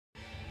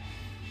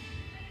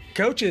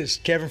Coaches,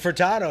 Kevin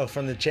Furtado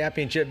from the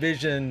Championship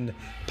Vision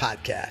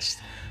podcast.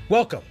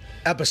 Welcome,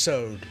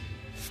 episode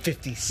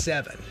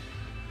 57.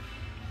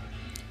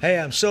 Hey,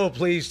 I'm so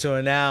pleased to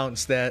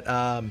announce that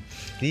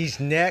these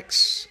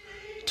next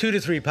 2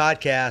 to 3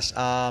 podcasts,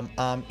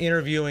 I'm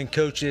interviewing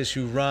coaches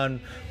who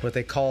run what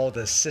they call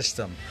the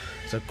system.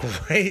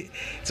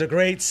 It's a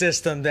great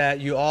system that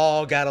you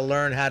all got to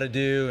learn how to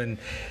do, and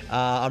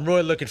I'm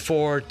really looking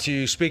forward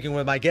to speaking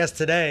with my guest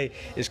today.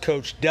 Is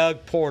Coach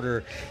Doug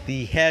Porter,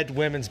 the head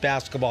women's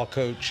basketball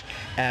coach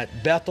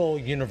at Bethel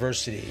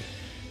University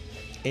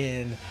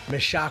in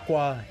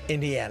Mishawaka,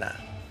 Indiana.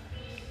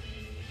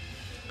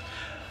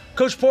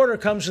 Coach Porter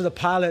comes to the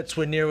Pilots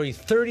with nearly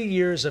 30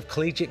 years of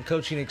collegiate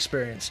coaching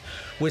experience,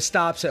 with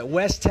stops at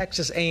West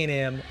Texas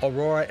A&M,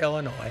 Aurora,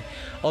 Illinois,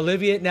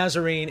 Olivia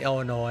Nazarene,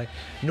 Illinois,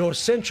 North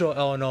Central,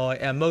 Illinois,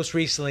 and most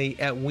recently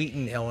at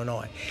Wheaton,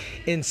 Illinois.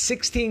 In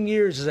 16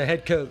 years as a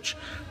head coach,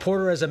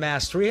 Porter has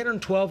amassed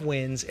 312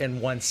 wins and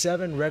won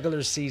 7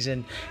 regular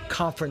season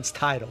conference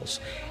titles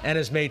and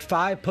has made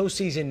 5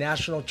 postseason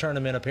national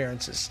tournament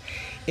appearances.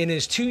 In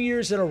his 2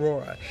 years at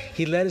Aurora,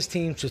 he led his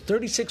team to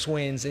 36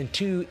 wins and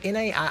 2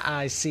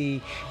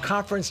 NAIC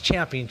conference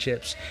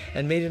championships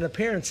and made an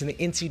appearance in the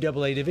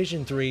NCAA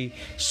Division III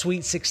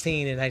Sweet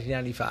 16 in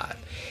 1995.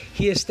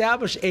 He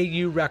established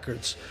AU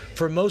records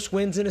for most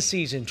wins in a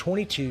season,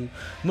 22,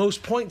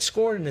 most points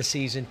scored in a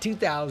season,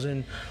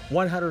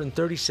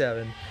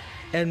 2,137,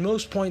 and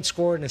most points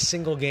scored in a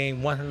single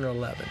game,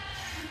 111.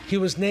 He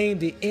was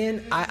named the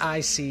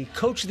NIIC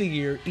Coach of the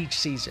Year each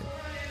season.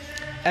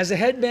 As a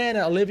head man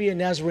at Olivia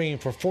Nazarene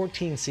for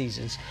 14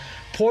 seasons,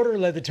 Porter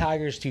led the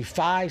Tigers to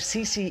 5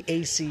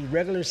 CCAC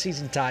regular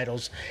season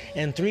titles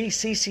and 3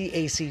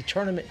 CCAC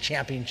tournament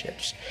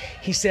championships.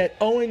 He set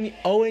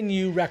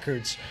ONU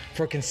records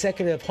for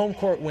consecutive home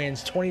court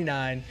wins,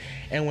 29,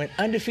 and went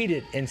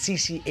undefeated in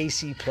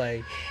CCAC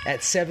play at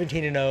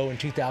 17-0 in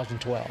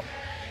 2012.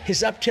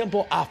 His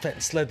up-tempo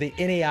offense led the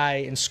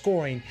NAIA in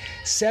scoring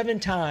 7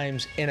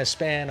 times in a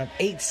span of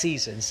 8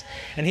 seasons,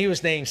 and he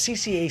was named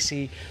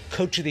CCAC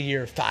Coach of the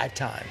Year 5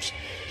 times.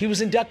 He was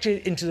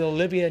inducted into the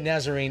Olivia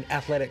Nazarene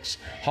Athletics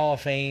Hall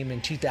of Fame in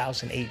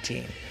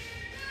 2018.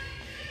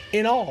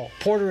 In all,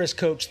 Porter has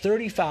coached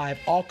 35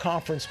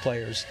 all-conference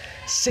players,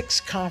 6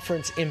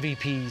 conference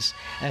MVPs,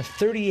 and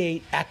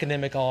 38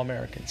 academic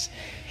All-Americans.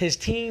 His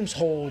teams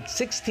hold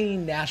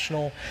 16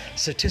 national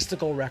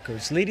statistical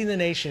records, leading the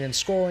nation in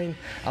scoring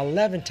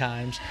 11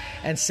 times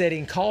and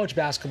setting college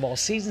basketball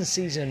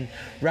season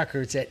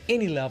records at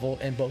any level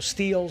in both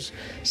steals,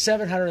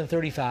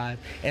 735,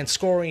 and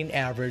scoring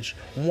average,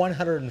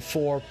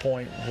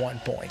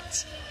 104.1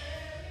 points.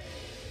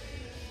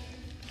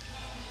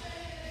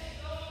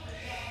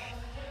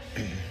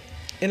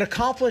 An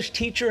accomplished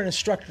teacher and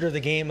instructor of the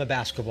game of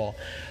basketball,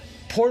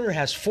 Porter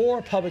has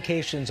 4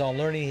 publications on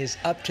learning his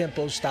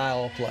up-tempo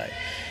style of play,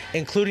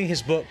 including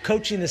his book,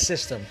 Coaching the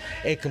System,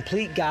 a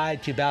complete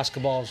guide to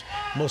basketball's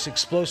most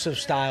explosive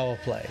style of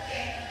play.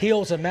 He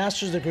holds a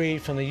master's degree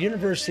from the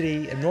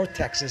University of North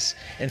Texas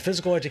in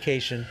physical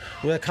education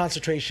with a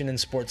concentration in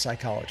sports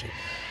psychology.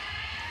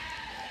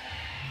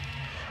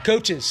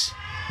 Coaches,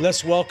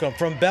 let's welcome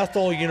from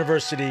Bethel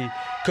University,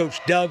 Coach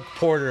Doug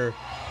Porter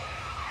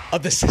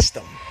of the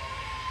System.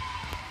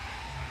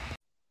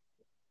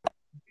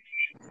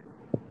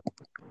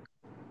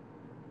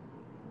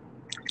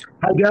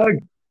 Hi, Doug.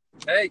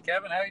 Hey,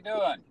 Kevin, how you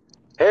doing?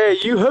 Hey,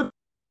 you hooked.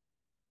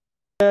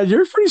 Yeah,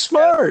 you're pretty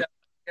smart. You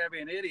gotta be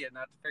an idiot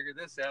not to figure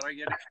this out. I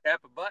get to tap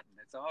a button.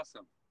 It's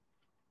awesome.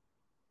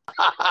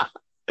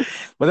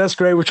 Well, that's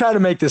great. We're trying to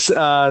make this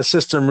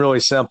system really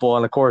simple.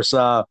 And, of course,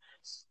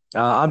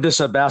 I'm just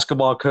a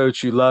basketball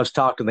coach who loves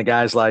talking to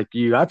guys like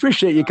you. I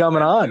appreciate you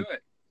coming on.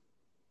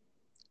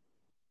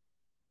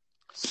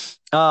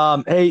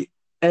 Hey,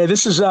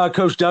 this is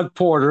Coach Doug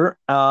Porter.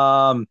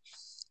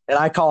 And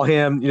I call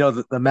him,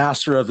 the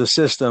master of the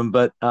system,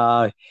 but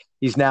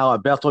he's now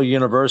at Bethel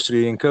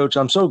University. And, Coach,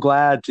 I'm so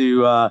glad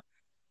to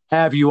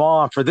have you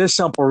on for this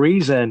simple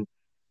reason.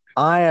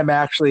 I am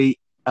actually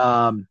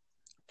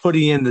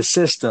putting in the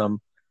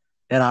system,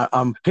 and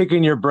I'm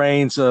picking your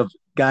brains of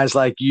guys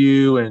like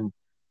you and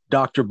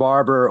Dr.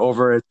 Barber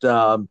over at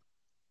trying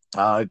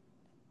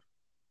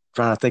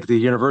to think of the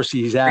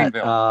university he's at.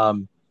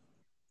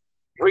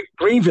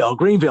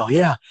 Greenville,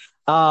 yeah.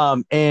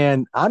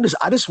 And I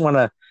just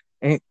want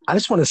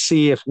to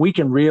see if we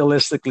can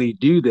realistically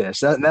do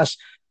this. And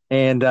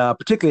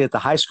particularly at the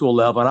high school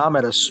level. And I'm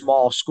at a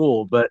small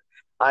school, but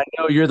I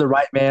know you're the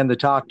right man to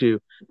talk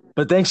to.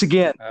 But thanks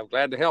again. I'm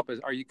glad to help.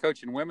 Are you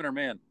coaching women or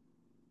men?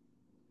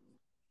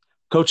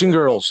 Coaching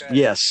girls, okay.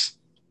 Yes.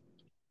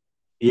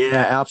 Yeah,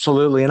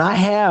 absolutely.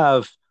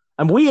 And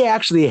we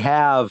actually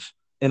have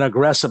an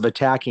aggressive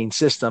attacking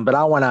system, but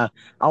I want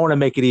to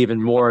make it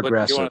even more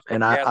aggressive.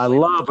 And I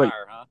love it.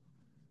 Huh?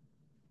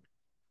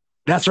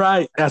 That's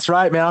right,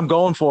 man. I'm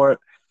going for it.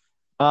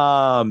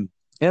 And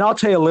I'll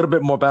tell you a little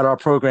bit more about our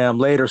program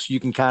later, so you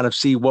can kind of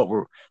see what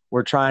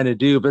we're trying to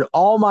do. But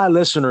all my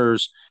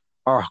listeners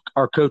are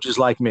coaches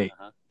like me.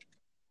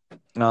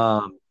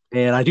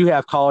 and I do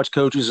have college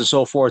coaches and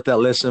so forth that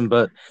listen.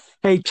 But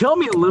hey, tell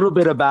me a little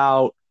bit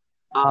about,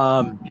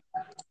 um,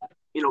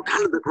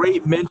 kind of the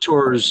great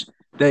mentors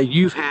that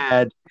you've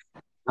had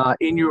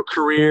in your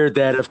career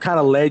that have kind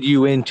of led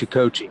you into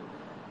coaching.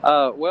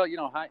 Well,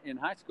 in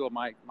high school,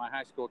 my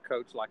high school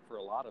coach, like for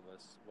a lot of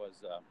us, was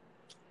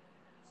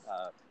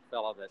a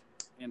fellow that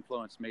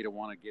influenced me to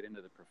want to get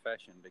into the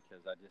profession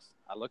because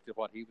I looked at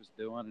what he was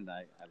doing, and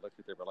I looked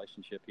at the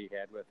relationship he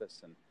had with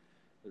us and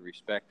the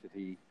respect that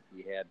he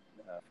had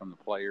from the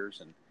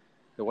players and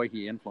the way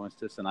he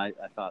influenced us. And I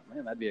thought,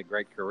 man, that'd be a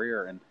great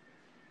career. And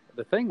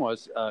the thing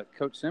was,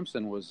 Coach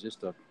Simpson was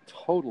just a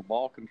total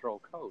ball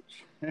control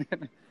coach.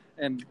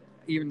 And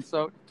even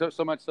so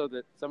much so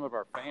that some of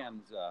our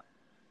fans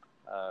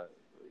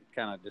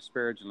kind of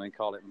disparagingly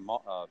called it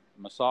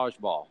massage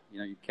ball.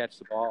 You catch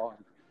the ball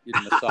and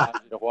you'd massage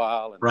it a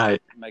while and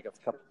Right. make a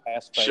couple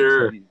pass fakes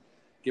Sure. and you'd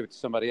give it to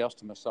somebody else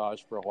to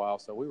massage for a while.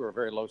 So we were a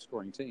very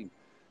low-scoring team.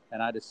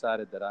 And I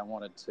decided that I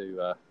wanted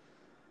to,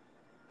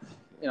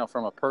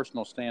 from a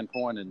personal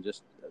standpoint and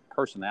just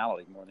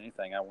personality more than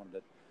anything, I wanted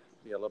to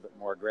be a little bit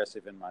more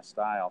aggressive in my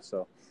style.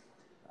 So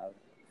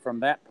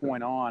from that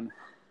point on,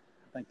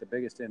 I think the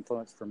biggest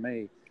influence for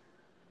me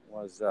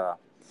was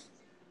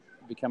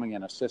becoming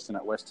an assistant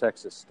at West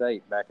Texas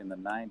State back in the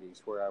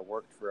 90s, where I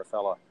worked for a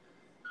fellow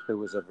who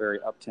was a very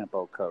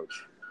up-tempo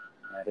coach.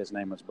 His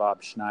name was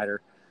Bob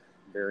Schneider,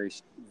 very,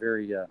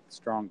 very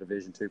strong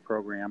Division II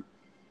program.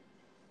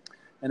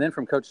 And then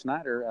from Coach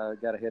Snyder, I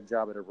got a head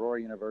job at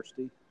Aurora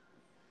University,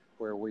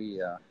 where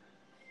we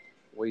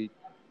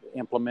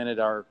implemented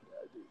our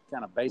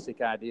kind of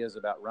basic ideas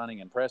about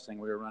running and pressing.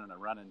 We were running a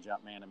run and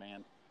jump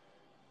man-to-man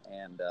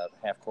and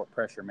half-court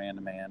pressure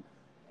man-to-man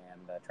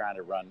and trying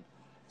to run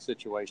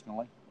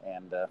situationally.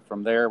 And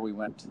from there, we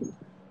went,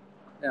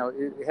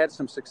 it had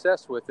some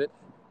success with it.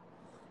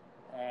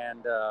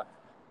 And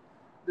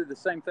did the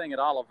same thing at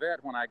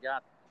Olivet when I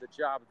got the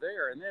job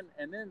there. And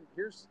then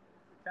here's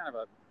kind of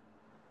a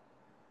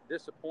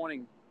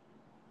disappointing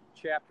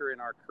chapter in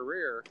our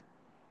career.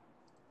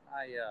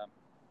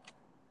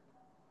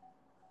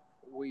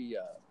 We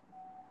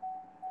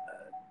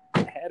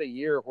had a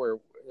year where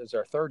it was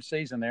our third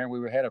season there, and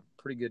we had a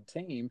pretty good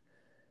team,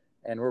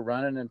 and we're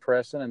running and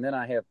pressing. And then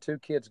I have two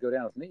kids go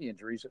down with knee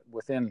injuries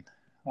within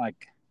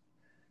like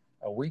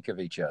a week of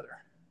each other.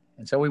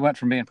 And so we went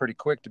from being pretty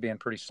quick to being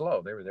pretty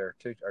slow. They were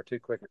our two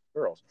quicker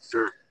girls.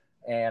 Sure.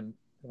 And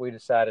we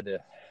decided to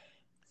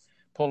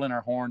pull in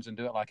our horns and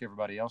do it like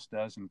everybody else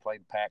does and play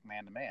pack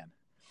man-to-man.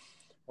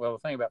 Well, the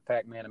thing about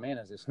pack man-to-man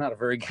is it's not a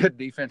very good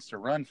defense to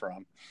run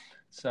from.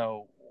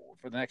 So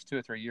for the next 2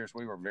 or 3 years,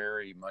 we were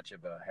very much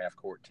of a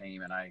half-court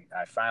team, and I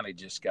finally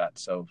just got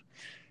so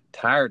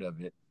tired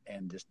of it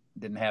and just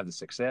didn't have the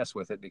success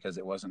with it because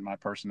it wasn't my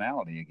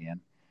personality again.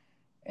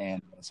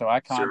 And so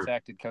I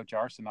contacted Coach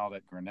Arsenault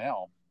at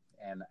Grinnell,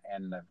 and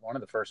one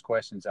of the first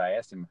questions I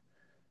asked him,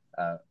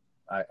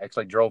 I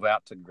actually drove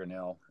out to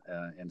Grinnell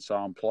and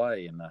saw him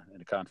play in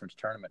a conference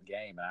tournament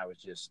game, and I was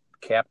just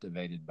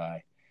captivated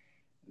by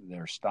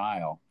their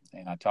style.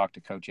 And I talked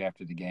to Coach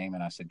after the game,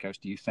 and I said, Coach,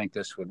 do you think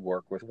this would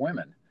work with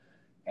women?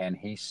 And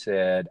he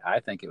said, I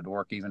think it would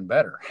work even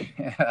better.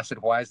 And I said,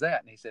 why is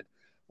that? And he said,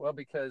 well,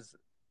 because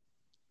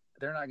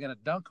they're not going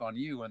to dunk on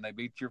you when they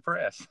beat your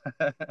press.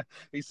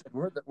 He said,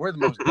 we're the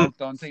most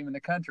dunked on team in the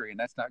country, and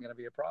that's not going to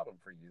be a problem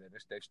for you.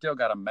 They've still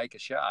got to make a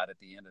shot at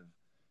the end of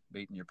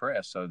beating your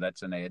press. So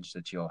that's an edge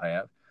that you'll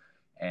have.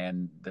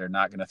 And they're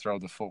not going to throw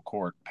the full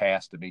court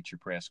pass to beat your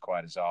press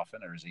quite as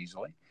often or as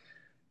easily.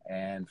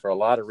 And for a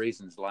lot of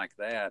reasons like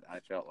that, I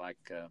felt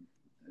like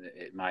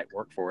it might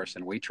work for us.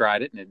 And we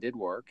tried it, and it did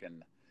work.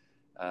 And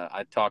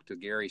I talked to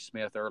Gary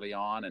Smith early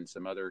on and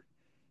some other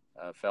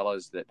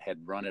fellows that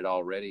had run it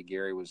already.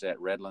 Gary was at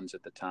Redlands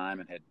at the time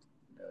and had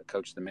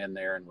coached the men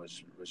there and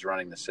was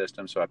running the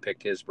system. So I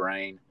picked his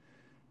brain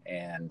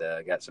and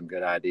got some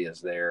good ideas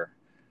there.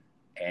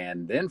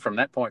 And then from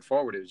that point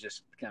forward, it was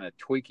just kind of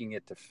tweaking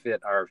it to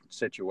fit our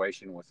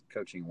situation with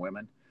coaching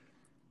women.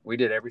 We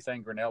did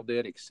everything Grinnell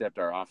did, except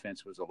our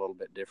offense was a little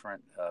bit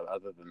different.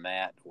 Other than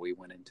that, we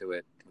went into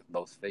it with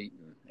both feet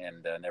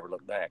and never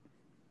looked back.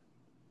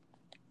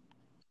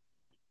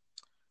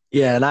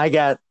 Yeah, and I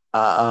got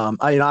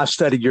I've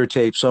studied your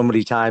tape so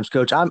many times,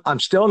 Coach. I'm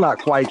still not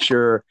quite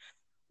sure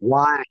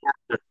why I have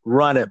to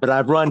run it, but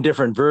I've run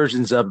different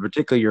versions of it,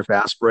 particularly your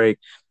fast break,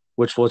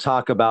 which we'll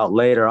talk about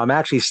later. I'm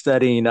actually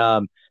studying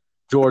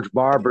George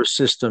Barber's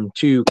system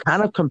too,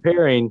 kind of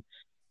comparing.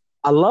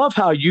 I love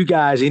how you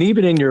guys, and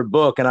even in your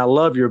book, and I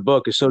love your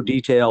book, is so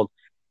detailed,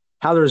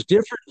 how there's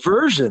different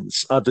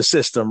versions of the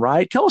system,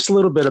 right? Tell us a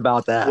little bit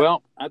about that.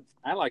 Well,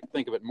 I like to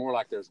think of it more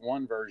like there's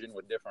one version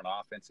with different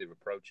offensive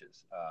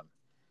approaches.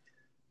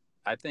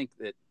 I think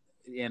that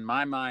in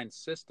my mind,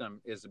 system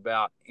is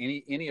about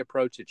any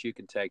approach that you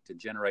can take to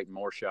generate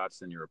more shots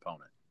than your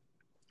opponent.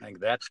 I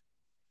think that's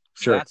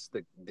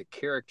the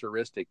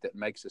characteristic that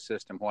makes the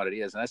system what it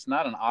is. And that's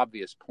not an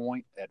obvious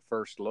point at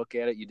first look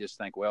at it. You just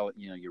think, well,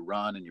 you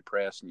run and you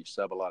press and you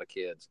sub a lot of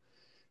kids.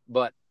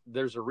 But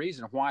there's a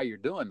reason why you're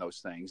doing those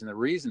things. And the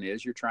reason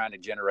is you're trying to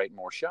generate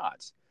more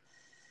shots.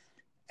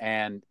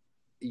 And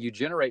you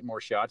generate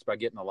more shots by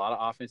getting a lot of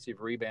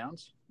offensive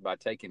rebounds, by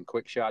taking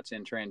quick shots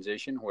in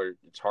transition where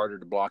it's harder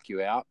to block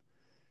you out,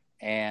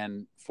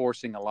 and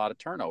forcing a lot of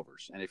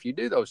turnovers. And if you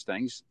do those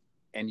things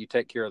and you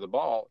take care of the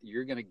ball,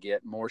 you're going to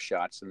get more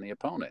shots than the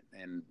opponent.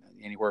 And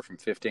anywhere from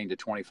 15 to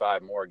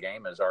 25 more a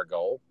game is our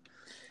goal.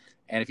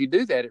 And if you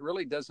do that, it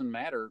really doesn't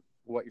matter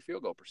what your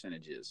field goal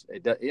percentage is.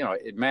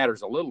 It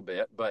matters a little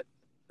bit, but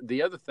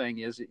the other thing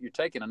is that you're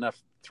taking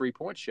enough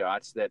 3-point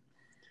shots that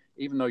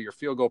even though your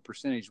field goal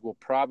percentage will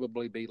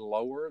probably be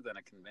lower than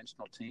a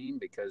conventional team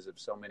because of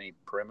so many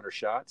perimeter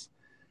shots,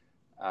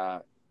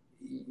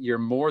 you're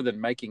more than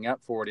making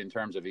up for it in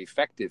terms of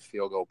effective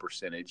field goal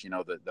percentage.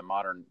 The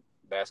modern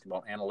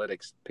basketball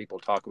analytics, people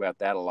talk about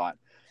that a lot.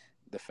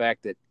 The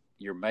fact that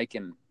you're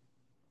making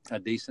a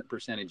decent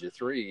percentage of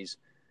threes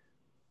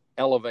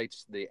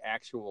elevates the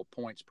actual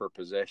points per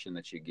possession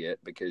that you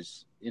get,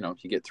 because you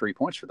get 3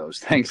 points for those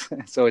things.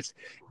 So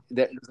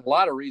there's a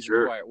lot of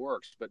reasons why it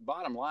works, but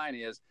bottom line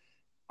is,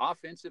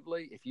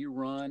 offensively, if you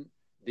run,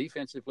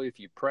 defensively, if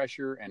you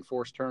pressure and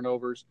force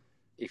turnovers,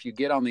 if you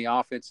get on the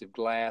offensive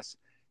glass,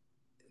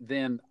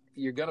 then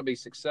you're going to be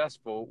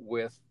successful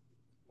with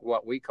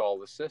what we call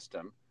the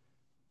system.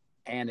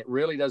 And it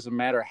really doesn't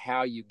matter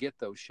how you get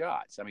those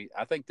shots. I mean,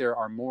 I think there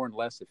are more and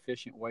less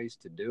efficient ways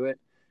to do it,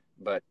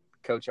 but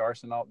Coach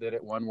Arsenault did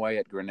it one way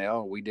at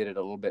Grinnell. We did it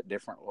a little bit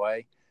different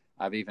way.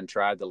 I've even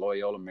tried the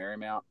Loyola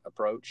Marymount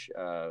approach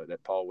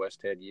that Paul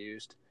Westhead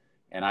used.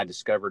 And I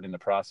discovered in the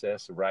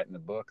process of writing the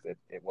book that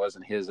it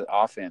wasn't his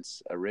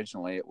offense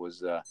originally. It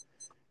was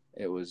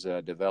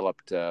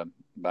developed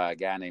by a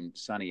guy named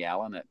Sonny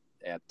Allen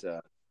at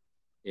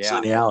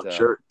Sonny Allen,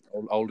 sure.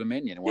 Old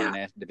Dominion, won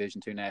a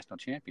Division II national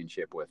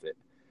championship with it.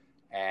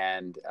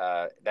 And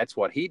that's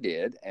what he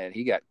did. And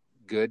he got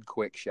good,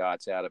 quick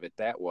shots out of it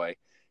that way.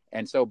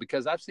 And so,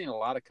 because I've seen a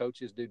lot of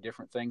coaches do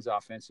different things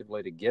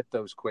offensively to get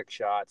those quick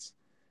shots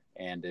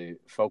and to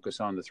focus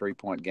on the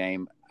 3-point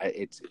game,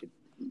 it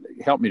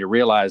helped me to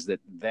realize that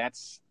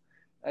that's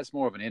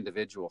more of an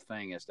individual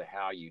thing as to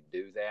how you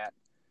do that.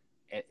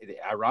 And the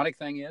ironic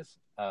thing is,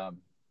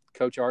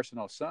 Coach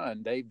Arsenault's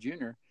son, Dave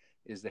Jr.,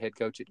 is the head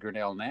coach at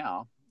Grinnell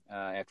now,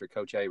 after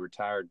Coach A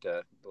retired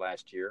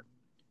last year.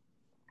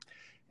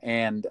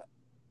 And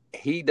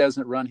he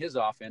doesn't run his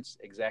offense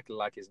exactly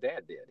like his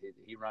dad did.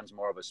 He runs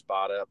more of a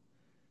spot-up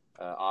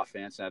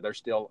offense. Now, they're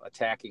still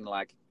attacking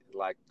like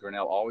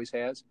Grinnell always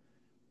has,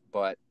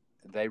 but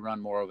they run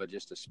more of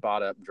just a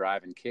spot-up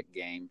drive and kick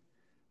game,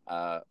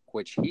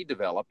 which he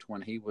developed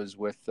when he was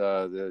with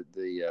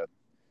the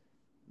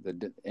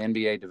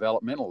NBA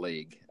Developmental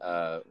League,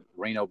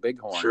 Reno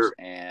Bighorns,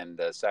 and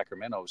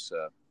Sacramento's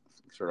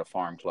sort of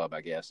farm club,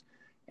 I guess.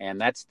 And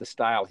that's the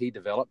style he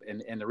developed.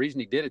 And the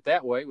reason he did it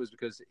that way was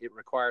because it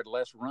required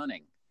less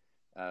running.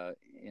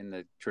 In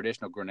the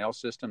traditional Grinnell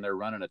system, they're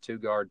running a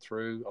 2-guard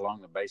through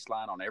along the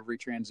baseline on every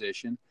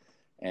transition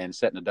and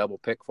setting a double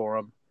pick for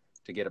them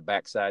to get a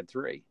backside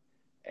 3.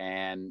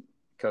 And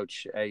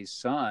Coach A's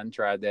son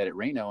tried that at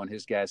Reno, and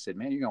his guy said,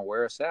 "Man, you're going to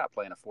wear us out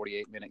playing a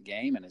 48-minute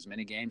game, and as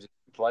many games as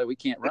we play, we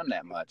can't run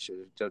that much.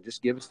 So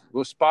just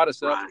we'll spot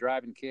us up,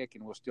 drive and kick,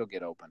 and we'll still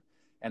get open."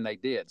 And they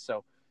did.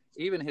 So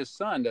even his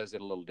son does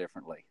it a little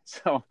differently.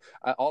 So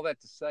all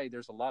that to say,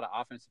 there's a lot of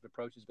offensive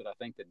approaches, but I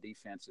think the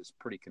defense is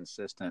pretty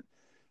consistent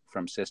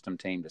from system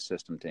team to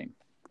system team.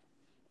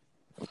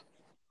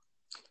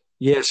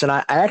 Yes, and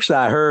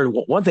I heard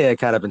one thing that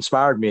kind of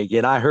inspired me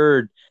again. I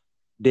heard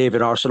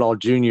David Arsenault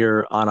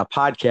Jr. on a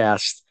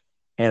podcast,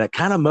 and it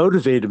kind of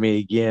motivated me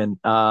again,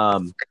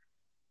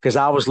 because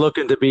I was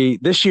looking to be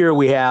 – this year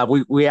we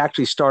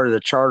actually started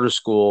a charter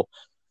school,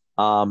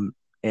 and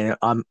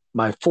on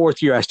my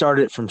 4th year I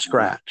started it from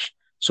scratch.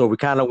 So we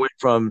kind of went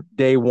from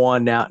day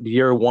one now to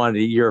year 1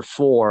 to year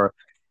 4,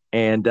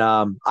 and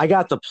I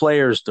got the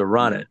players to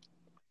run it.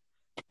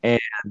 And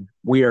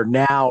we are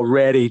now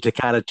ready to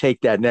kind of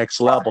take that next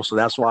level. So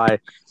that's why I'm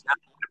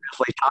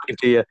definitely talking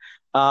to you.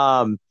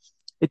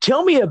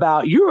 Tell me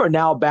about, you are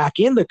now back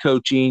in the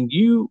coaching.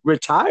 You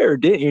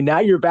retired, didn't you? Now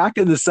you're back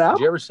in the South.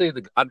 Did you ever see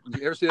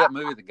that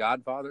movie, The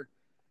Godfather?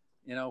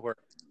 Where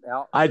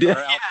Al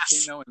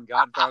Pacino in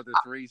Godfather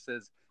 3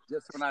 says,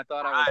 "Just when I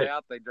thought I was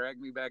out, they dragged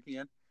me back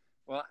in."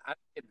 Well, I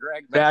get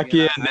dragged back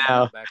in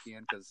now. Back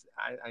in because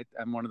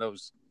I'm one of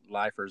those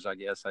lifers, I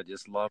guess.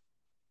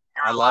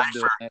 I love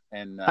doing it,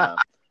 and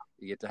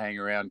you get to hang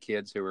around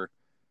kids who are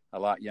a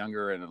lot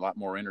younger and a lot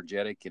more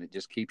energetic, and it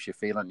just keeps you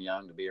feeling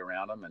young to be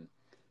around them. And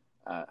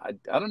I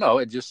don't know,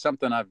 it's just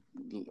something I've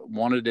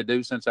wanted to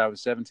do since I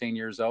was 17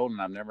 years old,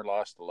 and I've never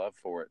lost the love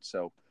for it.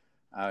 So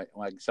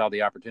when I saw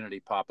the opportunity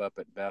pop up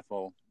at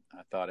Bethel,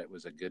 I thought it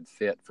was a good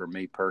fit for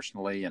me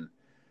personally, and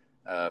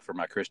for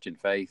my Christian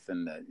faith,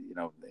 and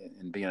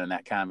and being in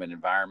that kind of an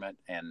environment.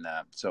 And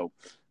so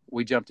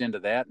we jumped into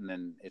that, and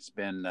then it's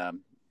been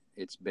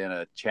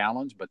a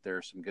challenge, but there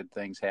are some good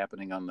things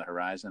happening on the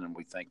horizon, and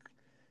we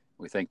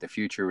think the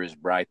future is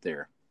bright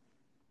there.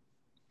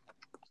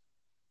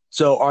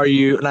 So are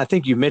you, and I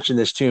think you mentioned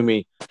this to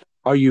me,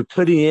 are you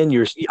putting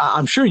in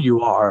I'm sure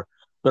you are,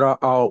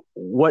 but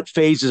what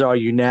phases are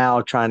you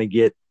now trying to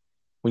get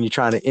when you're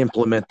trying to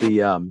implement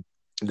the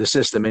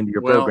system into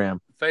your Well,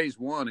 program? phase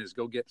one is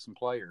go get some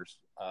players.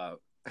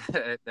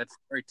 That's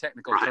a very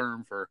technical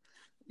term for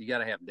you got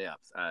to have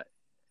depth.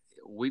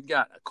 We've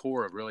got a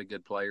core of really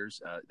good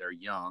players. They're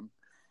young.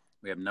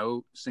 We have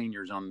no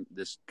seniors on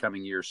this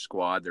coming year's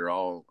squad. They're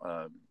all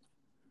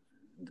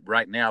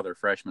right now. They're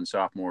freshmen,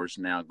 sophomores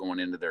now going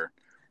into their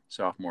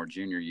sophomore,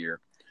 junior year.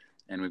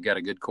 And we've got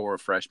a good core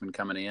of freshmen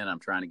coming in. I'm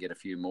trying to get a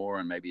few more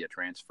and maybe a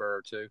transfer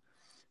or two.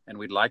 And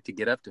we'd like to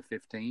get up to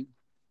 15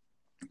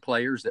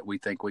 players that we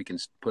think we can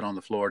put on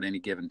the floor at any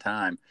given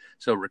time.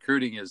 So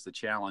recruiting is the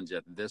challenge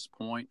at this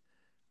point.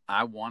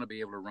 I want to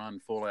be able to run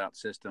full out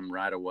system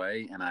right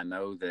away. And I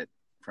know that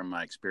from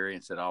my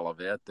experience at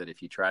Olivet, that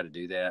if you try to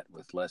do that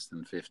with less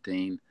than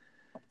 15,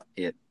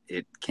 it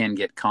can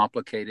get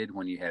complicated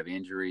when you have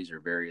injuries or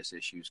various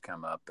issues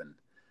come up. And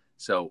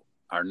so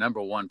our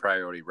number one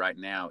priority right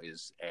now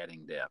is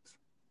adding depth.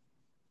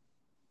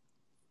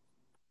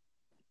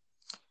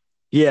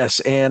 Yes,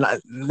 and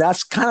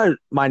that's kind of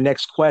my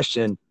next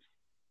question.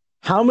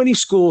 How many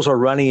schools are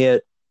running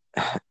it?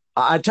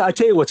 I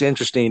tell you what's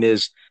interesting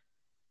is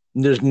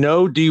there's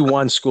no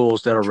D1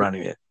 schools that are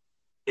running it.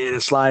 And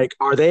it's like,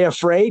 are they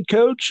afraid,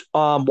 coach?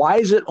 Why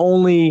is it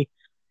only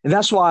 – and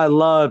that's why I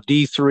love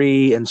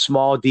D3 and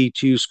small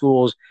D2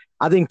 schools.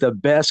 I think the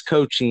best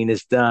coaching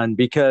is done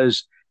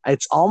because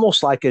it's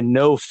almost like a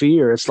no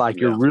fear. It's like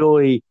you're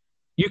really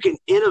 – you can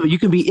innovate. You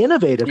can be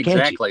innovative, can't you?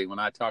 Exactly. When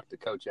I talked to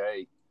Coach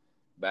A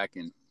back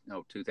in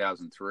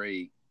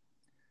 2003,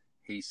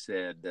 he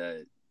said,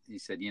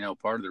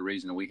 part of the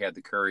reason we had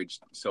the courage,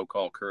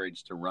 so-called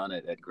courage, to run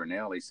it at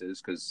Grinnell, he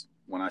says, because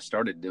when I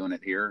started doing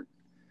it here,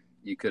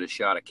 you could have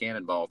shot a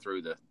cannonball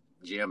through the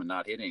gym and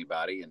not hit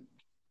anybody, and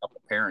a couple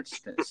of parents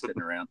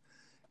sitting around.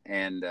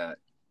 And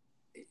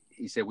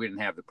he said we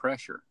didn't have the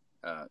pressure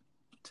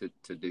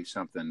to do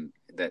something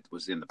that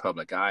was in the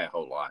public eye a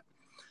whole lot.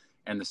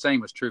 And the same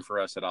was true for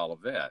us at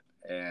Olivet.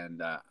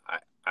 And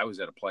I was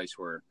at a place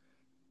where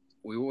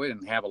we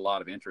didn't have a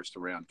lot of interest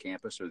around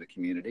campus or the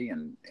community,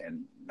 and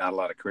not a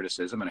lot of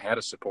criticism, and had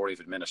a supportive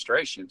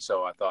administration.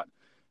 So I thought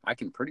I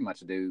can pretty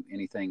much do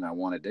anything I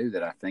want to do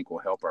that I think will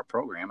help our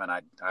program, and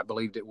I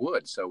believed it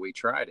would. So we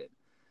tried it.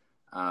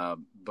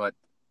 But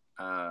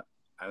I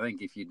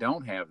think if you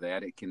don't have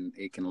that, it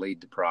can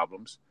lead to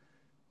problems.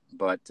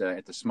 But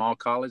at the small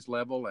college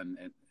level and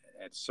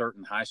at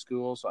certain high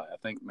schools, I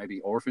think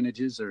maybe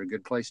orphanages are a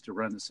good place to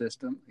run the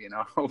system.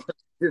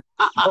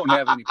 Don't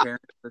have any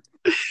parents.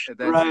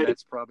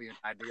 That's probably an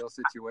ideal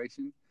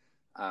situation.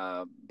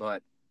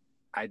 But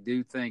I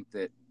do think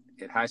that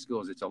at high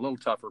schools, it's a little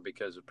tougher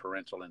because of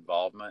parental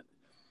involvement.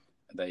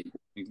 They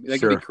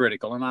can be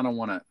critical, and I don't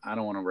want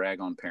to rag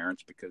on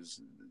parents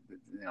because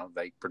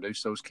they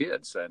produce those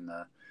kids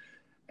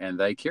and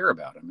they care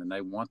about them and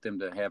they want them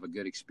to have a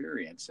good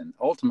experience. And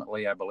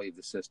ultimately, I believe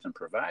the system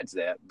provides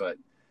that. But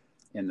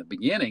in the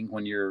beginning,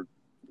 when you're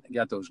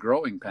got those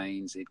growing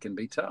pains, it can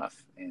be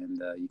tough,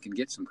 and you can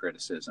get some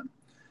criticism.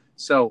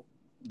 So,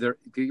 to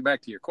get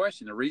back to your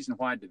question, the reason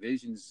why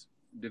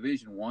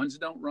Division Ones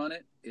don't run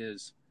it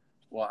is,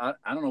 well,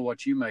 I don't know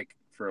what you make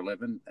for a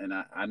living, and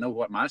I know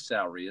what my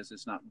salary is.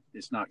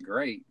 It's not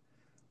great,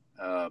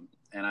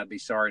 and I'd be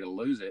sorry to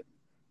lose it.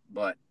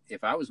 But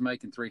if I was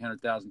making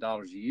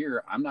 $300,000 a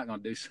year, I'm not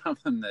going to do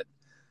something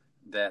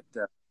that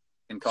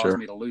can cause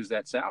me to lose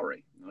that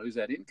salary, lose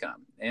that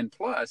income. And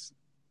plus,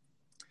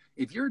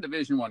 if you're a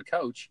Division I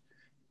coach,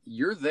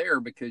 you're there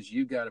because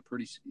you've got a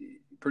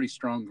pretty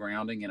strong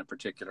grounding in a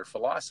particular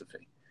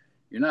philosophy.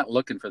 You're not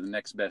looking for the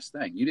next best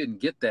thing. You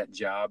didn't get that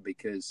job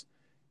because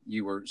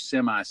you were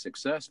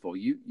semi-successful.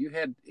 You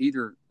had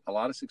either a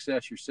lot of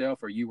success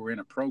yourself or you were in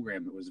a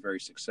program that was very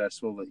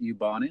successful that you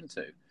bought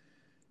into.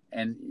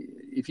 And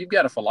if you've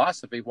got a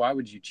philosophy, why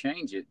would you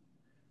change it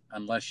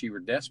unless you were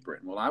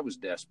desperate? Well, I was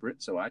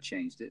desperate, so I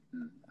changed it.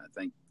 And I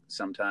think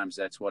sometimes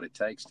that's what it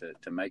takes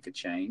to make a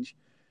change.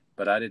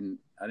 But I didn't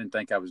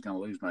think I was going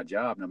to lose my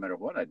job no matter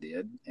what I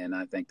did. And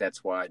I think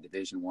that's why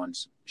Division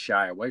I's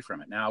shy away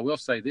from it. Now, I will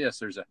say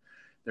this,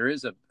 there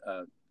is a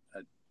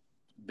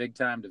big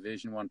time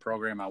Division I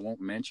program I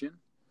won't mention.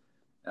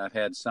 I've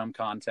had some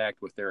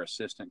contact with their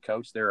assistant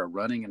coach. They're a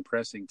running and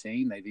pressing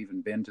team. They've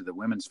even been to the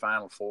women's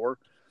Final Four.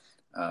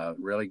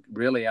 Really,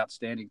 really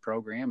outstanding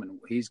program. And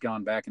he's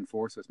gone back and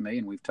forth with me,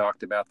 and we've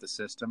talked about the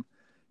system.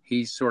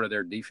 He's sort of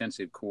their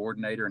defensive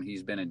coordinator, and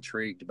he's been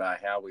intrigued by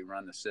how we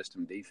run the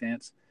system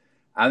defense.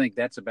 I think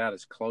that's about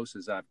as close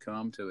as I've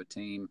come to a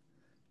team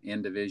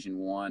in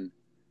Division I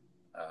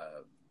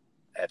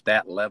at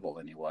that level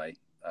anyway,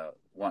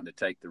 wanting to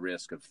take the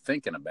risk of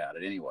thinking about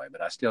it anyway.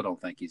 But I still don't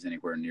think he's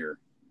anywhere near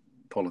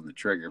pulling the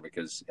trigger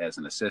because as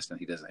an assistant,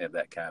 he doesn't have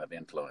that kind of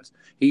influence.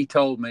 He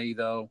told me,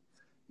 though,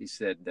 he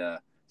says,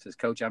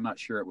 Coach, I'm not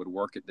sure it would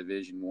work at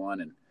Division I.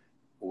 And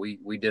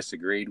we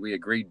disagreed. We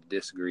agreed to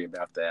disagree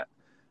about that.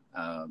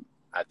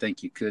 I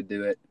think you could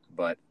do it,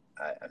 but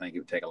I think it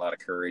would take a lot of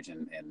courage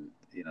and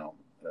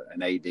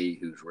an AD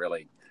who's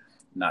really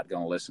not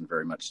going to listen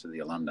very much to the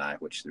alumni,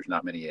 which there's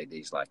not many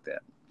ADs like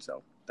that.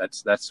 So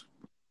that's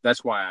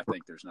why I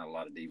think there's not a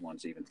lot of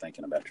D1s even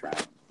thinking about trying.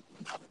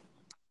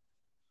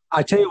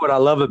 I tell you what I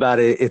love about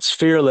it. It's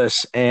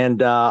fearless,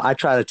 and I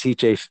try to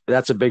teach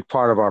That's a big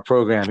part of our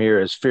program here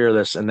is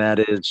fearless, and that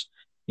is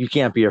you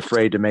can't be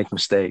afraid to make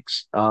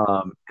mistakes.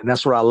 And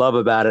that's what I love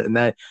about it. And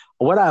that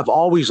what I've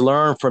always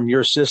learned from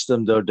your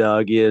system, though,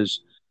 Doug,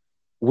 is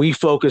we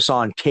focus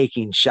on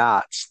taking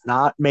shots,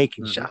 not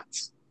making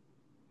shots.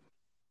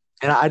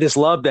 And I just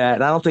love that.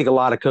 And I don't think a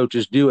lot of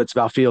coaches do. It's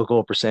about field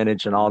goal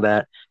percentage and all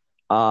that.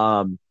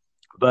 Um,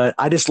 but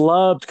I just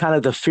loved kind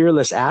of the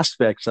fearless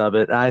aspects of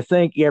it. And I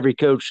think every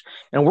coach,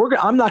 and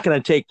I'm not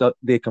going to take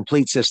the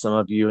complete system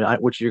of you,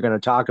 which you're going to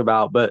talk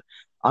about, but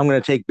I'm going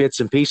to take bits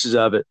and pieces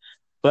of it.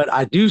 But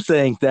I do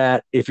think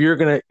that if you're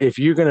going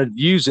to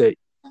use it,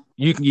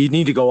 you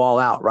need to go all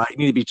out, right? You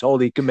need to be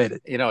totally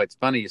committed. You know, it's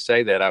funny you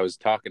say that. I was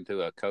talking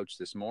to a coach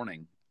this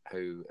morning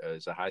who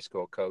is a high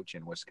school coach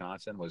in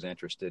Wisconsin, was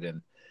interested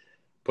in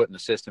putting the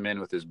system in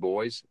with his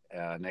boys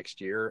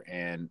next year.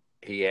 And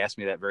he asked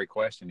me that very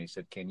question. He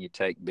said, can you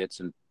take bits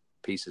and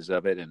pieces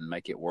of it and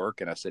make it work?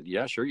 And I said,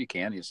 yeah, sure you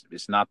can.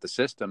 It's not the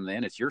system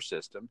then, it's your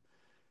system.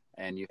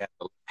 And you have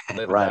to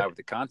live and die with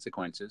the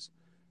consequences.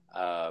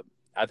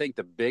 I think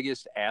the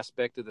biggest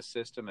aspect of the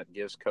system that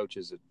gives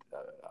coaches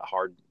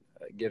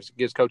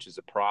gives coaches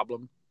a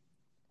problem,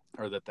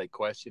 or that they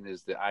question,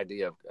 is the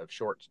idea of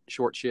short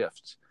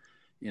shifts.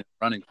 You know,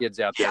 running kids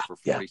out there for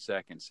 40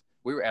 seconds.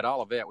 We were at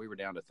Olivet, we were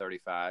down to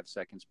 35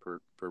 seconds per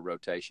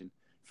rotation.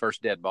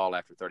 First dead ball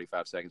after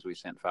 35 seconds, we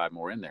sent 5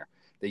 more in there.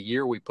 The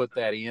year we put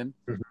that in,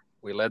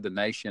 we led the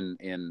nation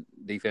in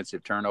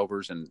defensive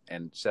turnovers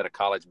and set a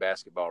college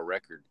basketball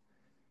record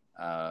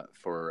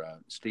for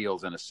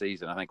steals in a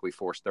season. I think we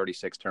forced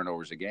 36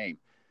 turnovers a game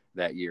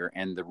that year.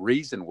 And the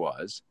reason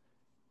was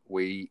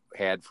we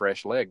had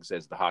fresh legs,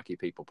 as the hockey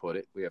people put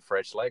it. We have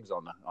fresh legs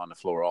on the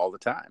floor all the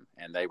time,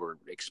 and they were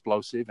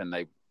explosive, and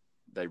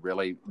they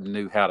really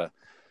knew how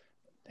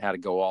to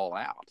go all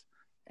out.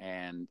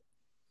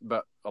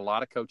 But a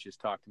lot of coaches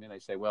talk to me and they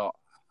say, well,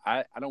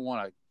 I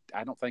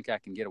don't think I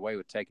can get away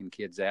with taking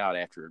kids out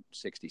after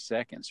 60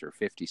 seconds or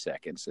 50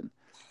 seconds.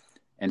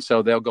 And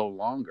so they'll go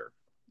longer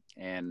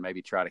and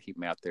maybe try to keep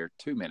them out there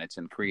 2 minutes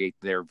and create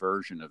their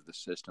version of the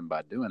system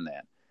by doing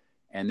that.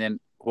 And then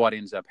what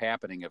ends up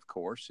happening, of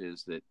course,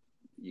 is that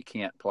you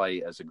can't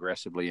play as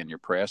aggressively in your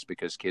press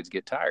because kids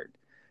get tired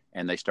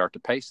and they start to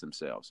pace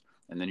themselves.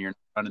 And then you're not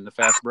running the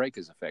fast break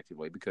as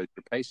effectively because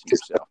you're pacing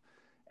yourself.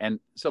 And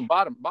so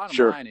bottom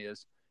line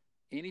is,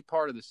 any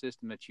part of the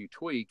system that you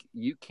tweak,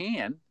 you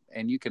can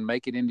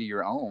make it into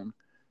your own,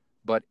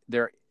 but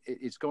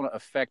it's going to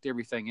affect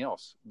everything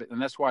else.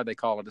 And that's why they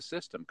call it a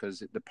system,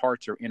 because the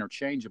parts are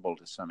interchangeable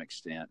to some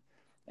extent.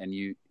 And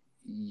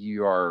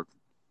you are,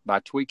 by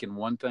tweaking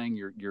one thing,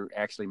 you're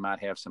actually might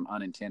have some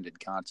unintended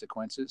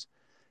consequences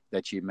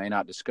that you may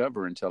not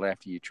discover until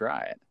after you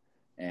try it.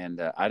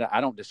 And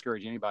I don't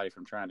discourage anybody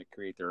from trying to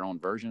create their own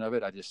version of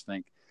it. I just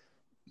think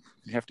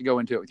you have to go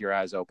into it with your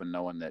eyes open,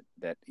 knowing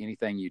that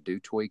anything you do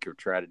tweak or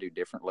try to do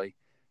differently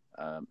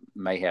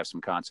may have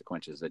some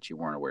consequences that you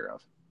weren't aware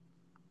of.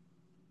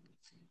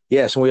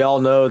 Yes, we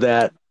all know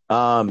that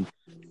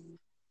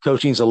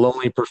coaching is a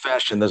lonely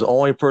profession. The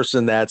only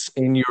person that's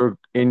in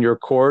your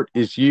court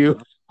is you.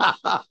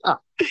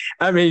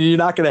 I mean, you're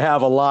not going to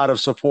have a lot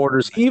of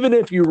supporters, even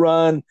if you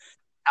run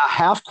a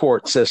half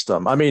court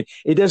system. I mean,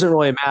 it doesn't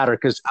really matter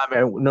because,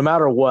 I mean, no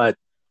matter what,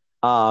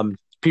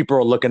 people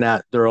are looking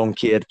at their own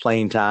kid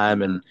playing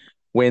time and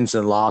wins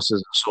and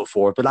losses and so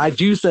forth. But I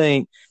do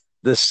think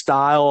the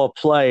style of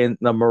play and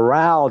the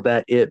morale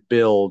that it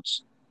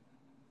builds,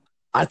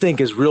 I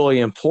think, is really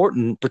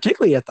important,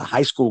 particularly at the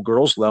high school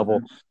girls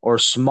level or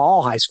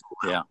small high school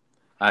level. Yeah,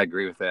 I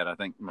agree with that. I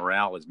think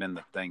morale has been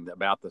the thing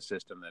about the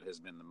system that has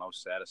been the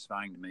most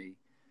satisfying to me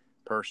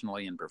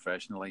personally and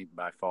professionally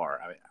by far.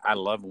 I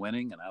love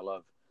winning, and I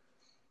love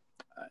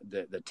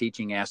the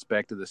teaching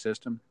aspect of the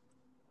system.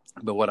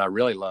 But what I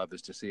really love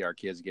is to see our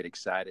kids get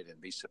excited and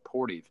be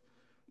supportive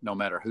no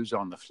matter who's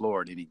on the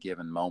floor at any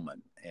given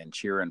moment and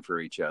cheering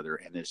for each other.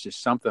 And it's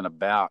just something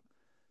about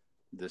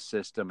the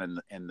system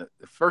and the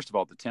first of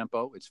all, the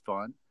tempo. It's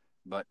fun.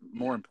 But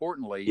more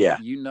importantly,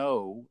 you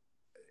know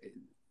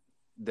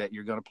that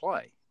you're going to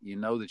play. You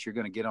know that you're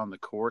going to get on the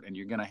court and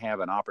you're going to have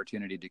an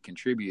opportunity to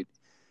contribute.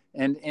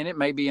 And it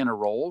may be in a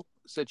role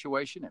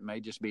situation. It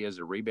may just be as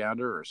a rebounder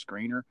or a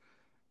screener.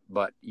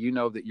 But you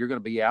know that you're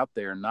going to be out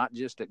there not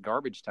just at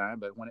garbage time,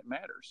 but when it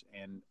matters.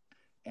 And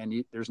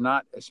there's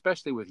not,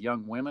 especially with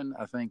young women,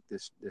 I think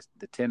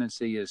the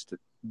tendency is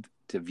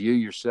to view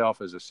yourself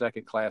as a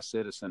second-class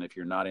citizen if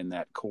you're not in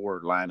that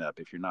core lineup,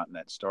 if you're not in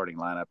that starting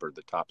lineup or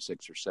the top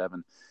 6 or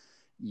 7.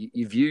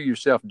 You view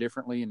yourself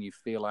differently, and you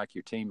feel like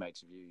your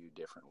teammates view you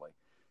differently.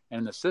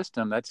 And the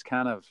system, it's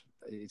kind of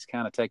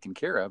taken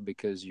care of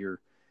because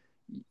you're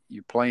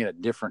playing a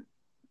different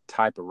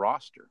type of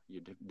roster,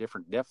 your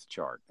different depth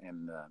chart,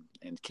 and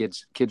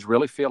kids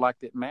really feel like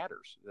it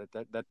matters,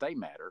 that they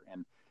matter,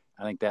 and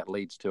I think that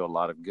leads to a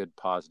lot of good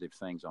positive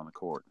things on the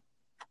court.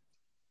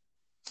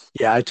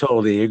 Yeah, I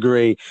totally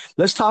agree.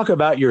 Let's talk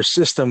about your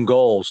system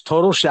goals: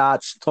 total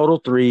shots, total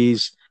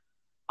threes,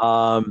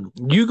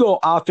 You go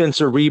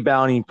offensive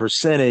rebounding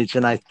percentage,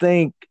 and I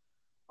think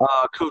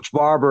Coach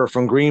Barber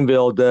from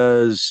Greenville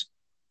does.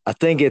 I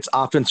think it's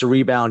offensive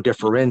rebound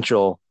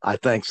differential. I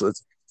think so.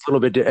 It's a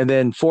little bit, and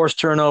then forced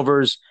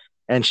turnovers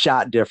and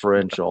shot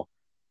differential.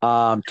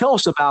 Tell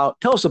us about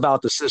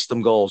the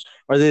system goals.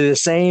 Are they the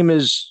same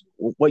as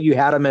what you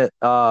had them at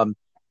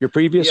your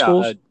previous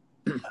schools?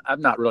 I've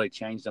not really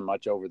changed them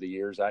much over the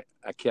years. I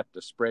kept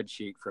a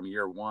spreadsheet from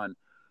year one,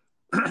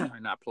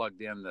 and I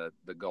plugged in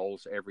the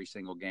goals every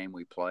single game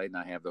we played, and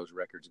I have those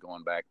records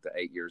going back to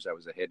 8 years I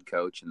was a head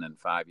coach, and then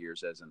 5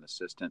 years as an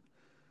assistant,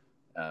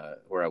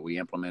 where we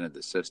implemented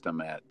the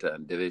system at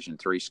Division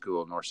III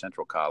school, North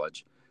Central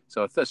College.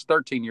 So that's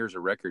 13 years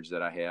of records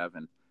that I have,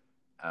 and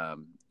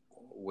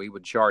we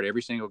would chart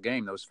every single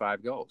game those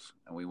 5 goals,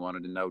 and we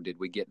wanted to know, did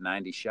we get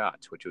 90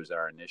 shots, which was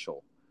our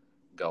initial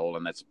goal,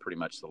 and that's pretty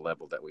much the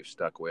level that we've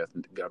stuck with.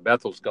 And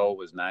Bethel's goal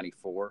was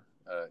 94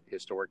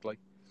 historically,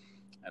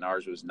 and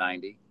ours was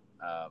 90.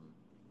 And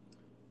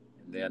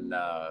then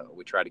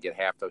we tried to get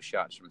half those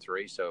shots from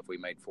 3. So if we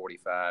made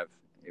 45,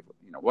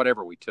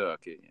 whatever we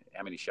took,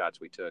 how many shots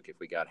we took, if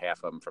we got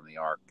half of them from the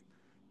arc,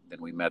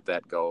 then we met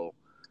that goal.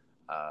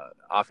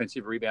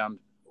 Offensive rebound,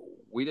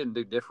 we didn't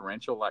do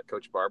differential like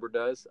Coach Barber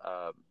does.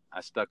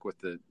 I stuck with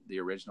the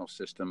original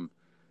system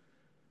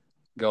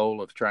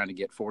goal of trying to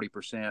get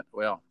 40%.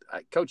 Well,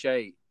 Coach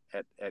A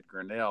at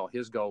Grinnell,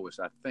 his goal was,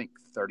 I think,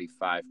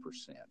 35%.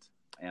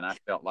 And I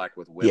felt like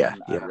with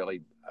women, I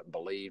really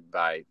believed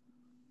by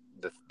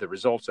the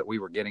results that we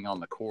were getting on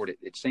the court,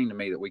 it seemed to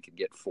me that we could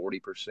get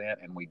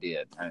 40%, and we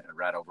did.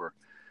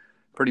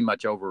 Pretty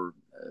much over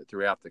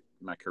throughout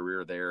my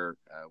career there,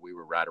 we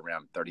were right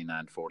around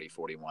 39, 40,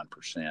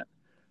 41%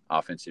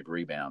 offensive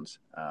rebounds.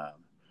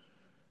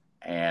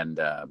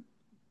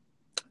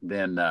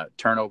 Then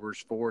turnovers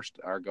forced,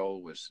 our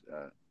goal was,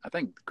 I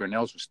think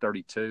Grinnell's was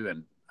 32,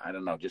 and I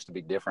don't know, just to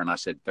be different, I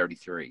said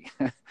 33.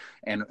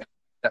 And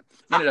that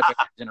ended up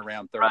in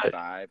around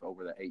 35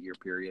 over the 8-year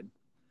period.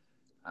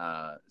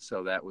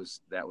 So that was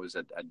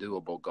a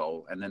doable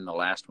goal. And then the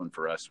last one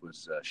for us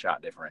was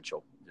shot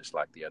differential, just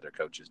like the other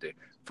coaches did.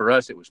 For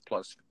us, it was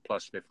plus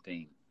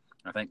 15.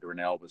 I think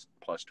Grinnell was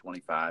plus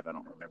 25. I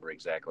don't remember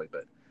exactly,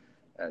 but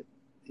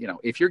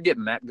if you're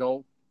getting that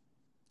goal,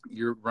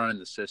 you're running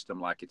the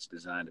system like it's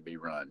designed to be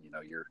run.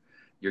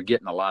 You're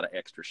getting a lot of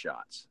extra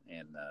shots,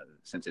 and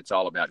since it's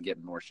all about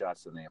getting more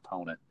shots than the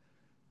opponent,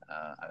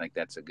 I think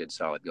that's a good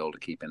solid goal to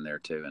keep in there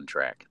too and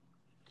track.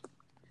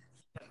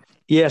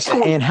 Yes,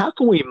 and how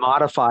can we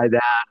modify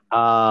that?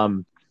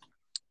 How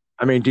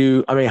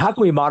can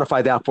we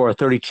modify that for a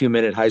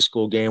 32-minute high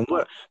school game?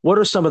 What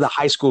are some of the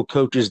high school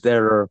coaches that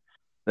are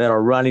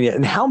running it,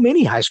 and how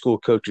many high school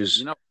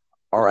coaches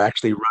are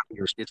actually running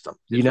your system?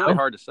 It's really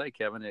hard to say,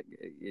 Kevin.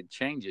 It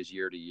changes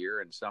year to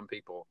year, and some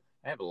people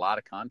I have a lot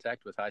of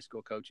contact with high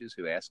school coaches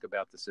who ask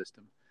about the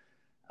system,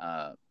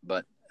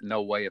 but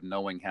no way of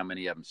knowing how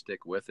many of them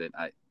stick with it.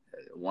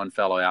 One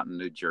fellow out in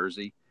New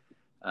Jersey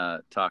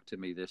talked to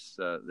me this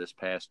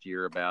past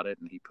year about it,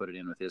 and he put it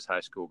in with his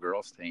high school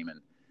girls team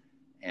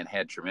and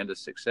had tremendous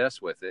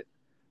success with it,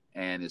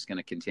 and is going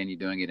to continue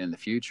doing it in the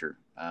future.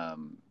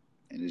 And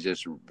is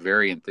just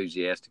very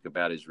enthusiastic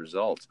about his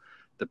results.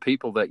 The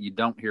people that you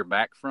don't hear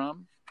back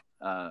from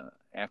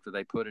after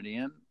they put it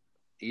in,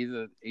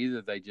 either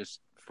they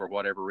just, for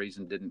whatever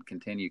reason, didn't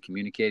continue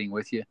communicating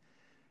with you,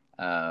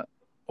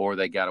 or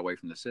they got away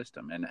from the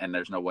system, and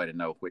there's no way to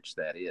know which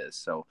that is.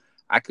 So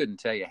I couldn't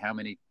tell you how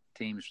many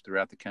teams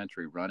throughout the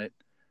country run it.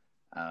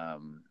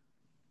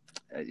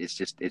 It's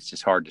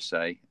just hard to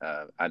say.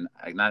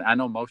 I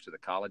know most of the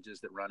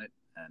colleges that run it,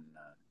 and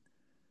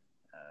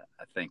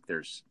I think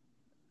there's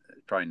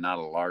probably not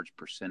a large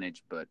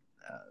percentage, but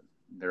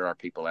there are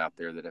people out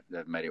there that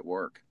have made it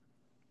work.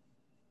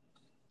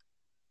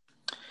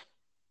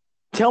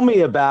 Tell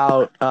me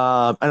about,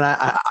 and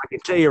I can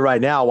tell you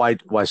right now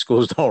why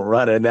schools don't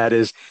run it, and that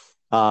is,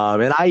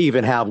 and I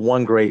even have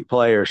one great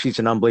player. She's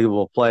an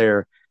unbelievable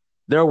player.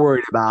 They're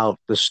worried about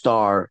the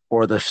star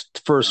or the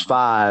first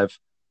 5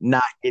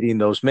 not getting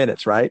those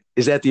minutes, right?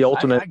 Is that the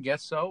ultimate? I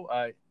guess so.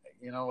 I've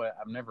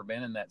never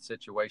been in that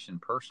situation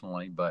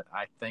personally, but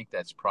I think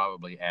that's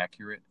probably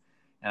accurate.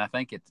 And I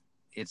think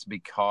it's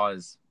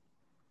because,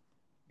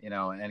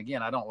 and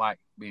again, I don't like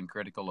being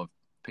critical of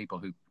people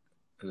who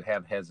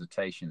have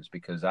hesitations,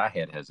 because I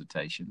had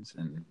hesitations,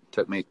 and it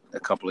took me a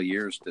couple of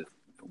years to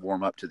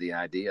warm up to the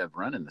idea of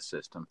running the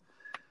system.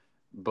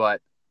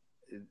 But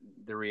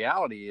the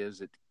reality is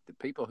that the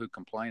people who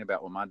complain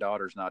about, well, my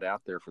daughter's not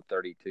out there for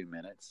 32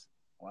 minutes,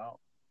 well,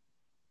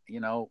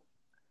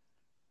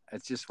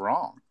 it's just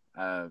wrong.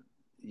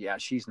 Yeah,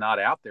 she's not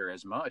out there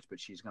as much, but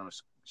she's going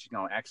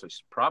to actually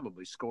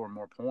probably score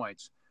more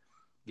points,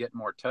 get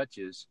more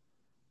touches,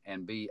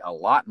 and be a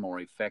lot more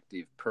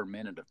effective per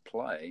minute of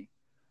play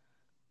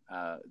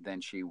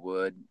than she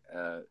would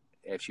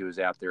if she was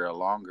out there a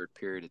longer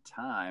period of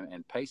time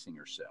and pacing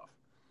herself.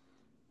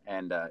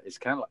 And it's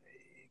kind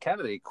kind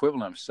of the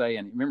equivalent of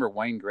saying, remember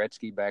Wayne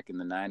Gretzky back in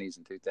the 90s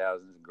and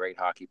 2000s, a great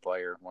hockey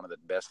player, one of the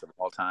best of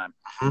all time.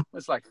 Mm-hmm.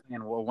 It's like,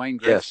 well, Wayne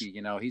Yes.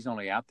 Gretzky, he's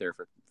only out there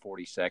for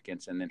 40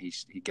 seconds and then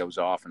he goes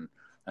off and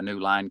a new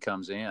line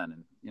comes in.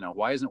 And,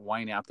 why isn't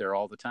Wayne out there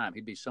all the time?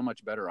 He'd be so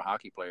much better a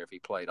hockey player if he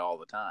played all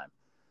the time.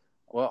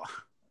 Well,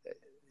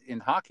 in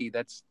hockey,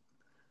 it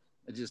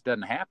just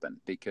doesn't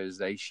happen because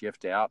they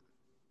shift out.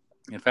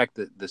 In fact,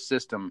 the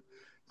system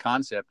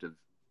concept of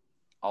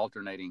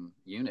alternating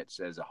units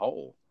as a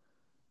whole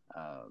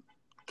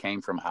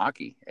came from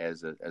hockey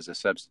as a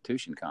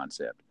substitution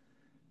concept.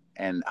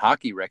 And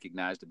hockey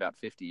recognized about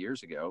 50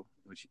 years ago,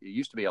 which it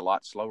used to be a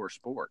lot slower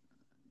sport,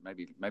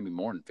 maybe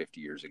more than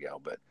 50 years ago.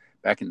 But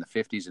back in the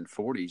 50s and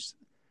 40s,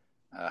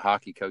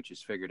 hockey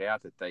coaches figured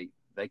out that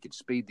they could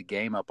speed the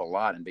game up a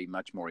lot and be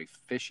much more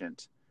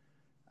efficient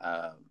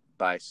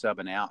by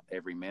subbing out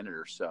every minute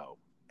or so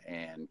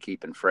and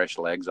keeping fresh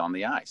legs on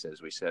the ice,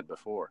 as we said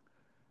before.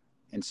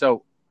 And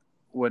so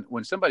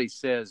when somebody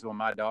says, well,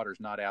 my daughter's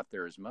not out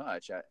there as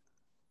much, I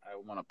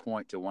want to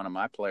point to one of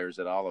my players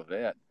at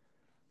Olivet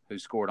who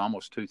scored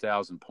almost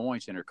 2,000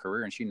 points in her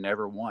career, and she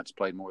never once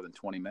played more than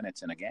 20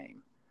 minutes in a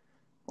game.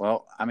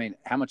 Well, I mean,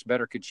 how much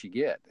better could she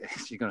get?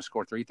 Is she going to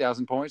score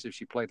 3,000 points if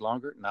she played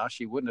longer? No,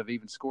 she wouldn't have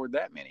even scored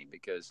that many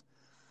because,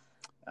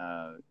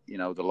 the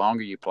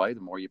longer you play, the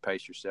more you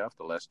pace yourself,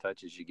 the less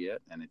touches you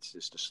get, and it's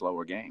just a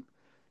slower game.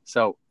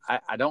 So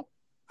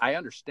I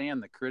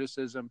understand the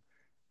criticism.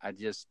 I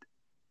just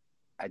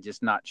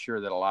not sure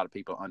that a lot of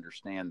people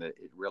understand that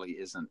it really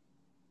isn't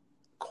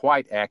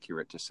quite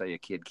accurate to say a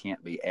kid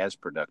can't be as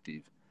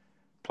productive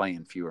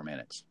playing fewer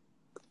minutes.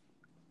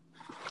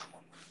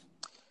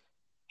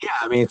 Yeah,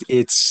 I mean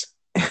it's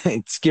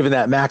given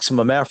that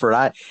maximum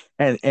effort.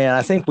 And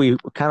I think we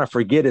kind of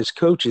forget as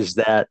coaches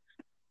that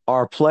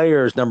our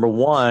players, number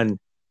one,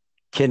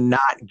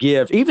 cannot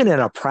give, even in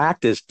a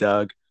practice,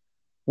 Doug,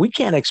 we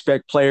can't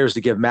expect players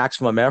to give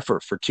maximum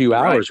effort for 2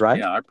 hours, right?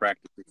 Yeah, our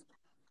practice.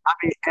 I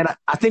mean, and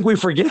I think we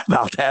forget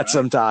about that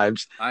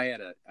sometimes.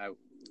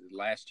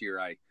 Last year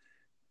I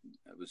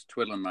was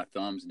twiddling my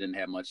thumbs and didn't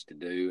have much to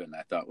do, and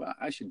I thought, well,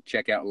 I should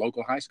check out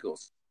local high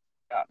schools.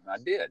 And I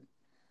did,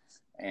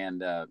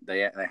 and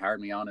they hired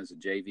me on as a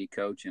JV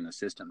coach and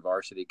assistant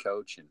varsity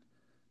coach,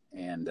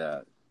 and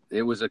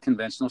it was a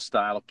conventional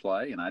style of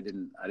play, and I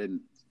didn't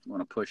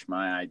want to push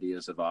my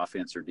ideas of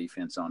offense or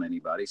defense on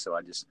anybody, so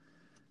I just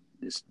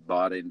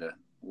bought into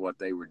what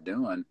they were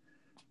doing.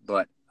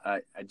 But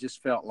I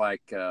just felt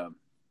like,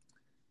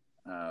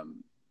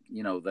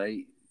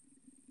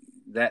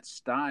 that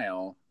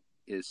style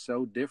is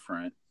so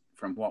different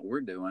from what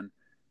we're doing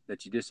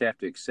that you just have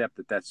to accept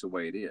that that's the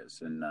way it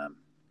is, and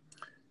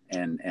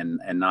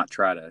not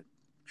try to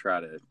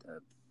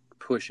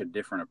push a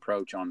different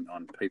approach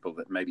on people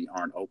that maybe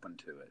aren't open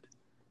to it.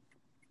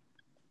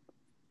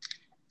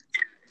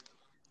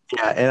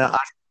 Yeah, and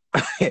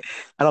I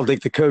don't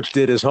think the coach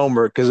did his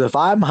homework, because if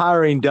I'm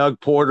hiring Doug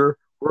Porter,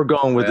 we're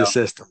going with the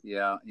system.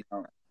 Yeah,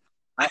 I'm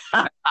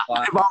a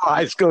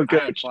high school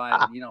coach.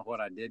 You know what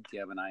I did,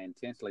 Kevin? I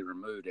intentionally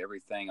removed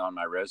everything on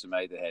my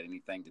resume that had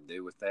anything to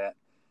do with that.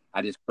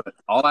 I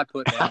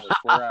put down was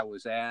where I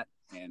was at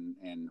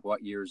and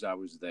what years I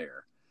was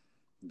there,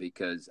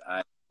 because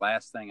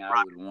last thing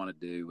I would want to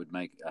do would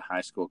make a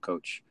high school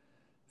coach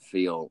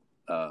feel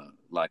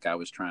like I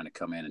was trying to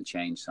come in and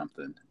change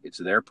something. It's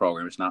their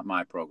program. It's not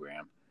my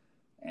program.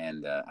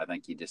 And I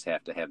think you just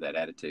have to have that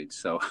attitude.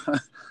 So,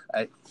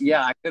 I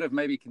could have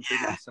maybe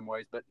considered in some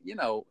ways, but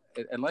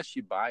unless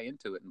you buy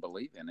into it and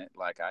believe in it,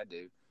 like I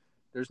do,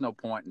 there's no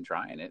point in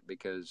trying it,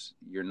 because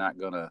you're not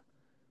gonna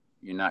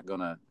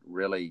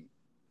really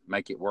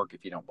make it work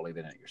if you don't believe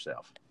in it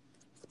yourself.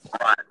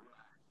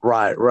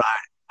 Right.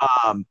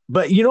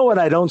 But you know what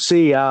I don't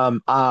see,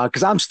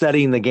 because I'm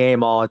studying the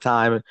game all the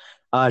time,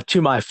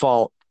 to my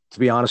fault, to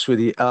be honest with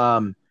you.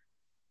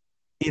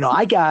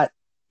 I got.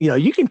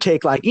 You can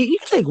take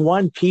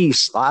one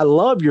piece. I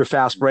love your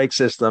fast break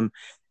system.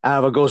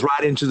 It goes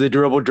right into the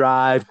dribble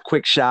drive,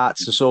 quick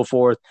shots, and so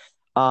forth.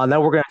 Then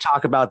we're going to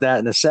talk about that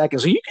in a second.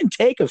 So you can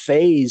take a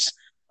phase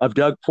of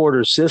Doug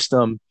Porter's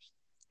system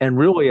and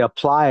really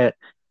apply it.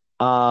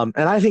 And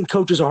I think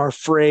coaches are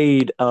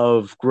afraid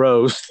of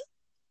growth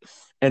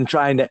and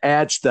trying to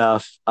add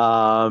stuff.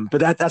 But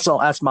that's all.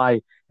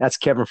 That's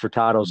Kevin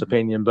Furtado's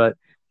opinion. But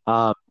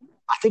I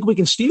think we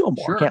can steal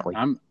more, can't we?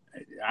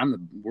 I'm the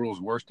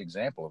world's worst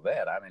example of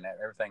that. I mean,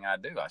 everything I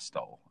do, I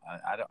stole.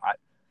 I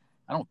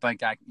don't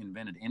think I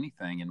invented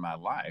anything in my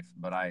life,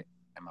 but I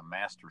am a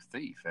master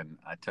thief, and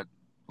I took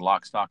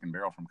lock, stock, and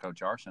barrel from Coach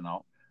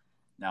Arsenault.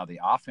 Now, the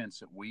offense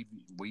that we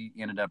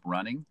ended up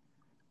running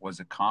was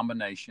a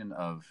combination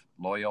of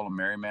Loyola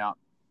Marymount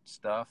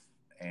stuff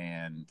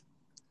and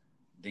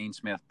Dean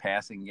Smith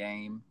passing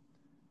game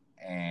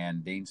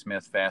and Dean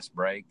Smith fast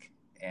break,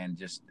 and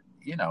just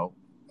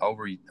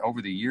over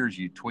the years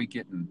you tweak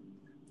it. And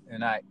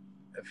the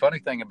funny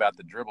thing about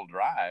the dribble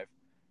drive,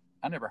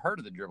 I never heard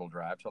of the dribble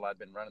drive till I'd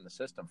been running the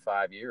system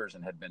 5 years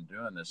and had been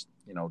doing this,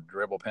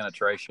 dribble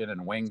penetration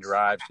and wing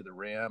drives to the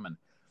rim and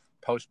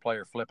post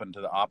player flipping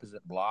to the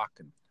opposite block.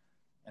 And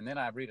And then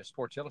I read a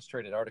Sports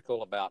Illustrated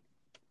article about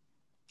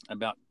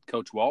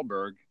Coach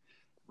Wahlberg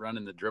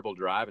running the dribble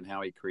drive and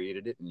how he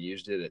created it and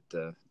used it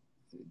at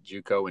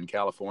JUCO in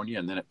California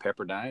and then at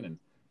Pepperdine. And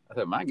I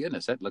thought, my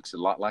goodness, that looks a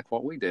lot like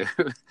what we do.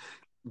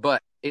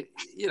 But it,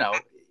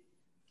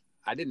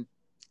 I didn't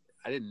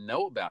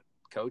know about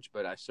Coach,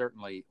 but I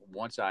certainly,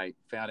 once I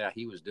found out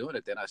he was doing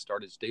it, then I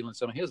started stealing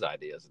some of his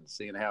ideas and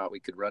seeing how we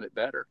could run it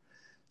better.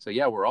 So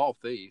yeah, we're all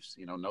thieves.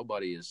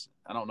 Nobody is.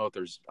 I don't know if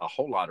there's a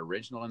whole lot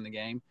original in the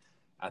game.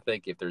 I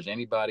think if there's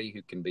anybody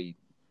who can be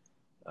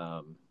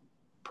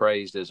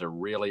praised as a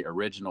really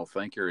original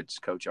thinker, it's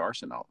Coach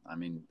Arsenault. I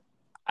mean,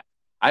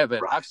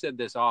 I've said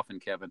this often,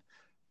 Kevin.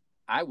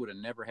 I would have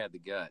never had the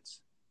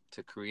guts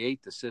to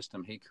create the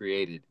system he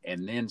created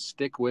and then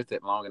stick with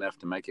it long enough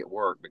to make it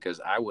work, because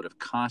I would have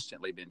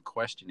constantly been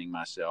questioning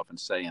myself and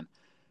saying,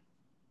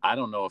 I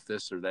don't know if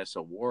this or this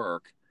will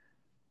work.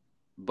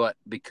 But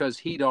because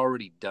he'd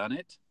already done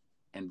it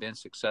and been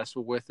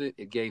successful with it,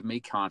 it gave me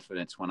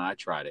confidence when I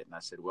tried it. And I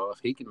said, well, if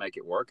he can make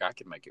it work, I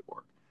can make it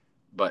work.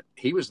 But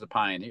he was the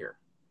pioneer.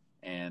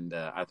 And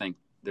I think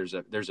there's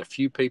a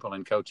few people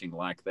in coaching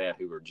like that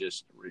who are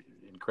just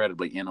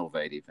incredibly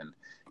innovative,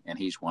 and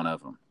he's one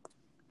of them.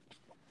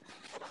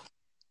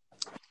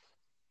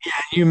 Yeah,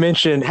 you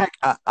mentioned, heck,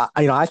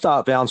 I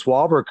thought Vance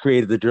Wahlberg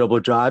created the dribble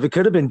drive. It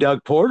could have been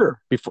Doug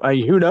Porter. Before,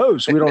 who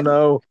knows? We don't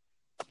know.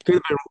 Could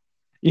have been,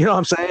 you know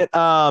what I'm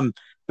saying?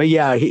 But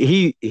yeah,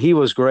 he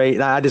was great,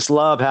 and I just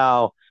love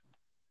how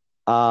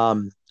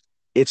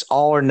it's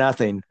all or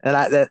nothing,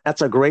 and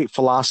that's a great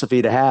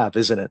philosophy to have,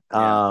 isn't it?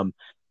 Yeah.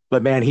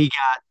 But man, he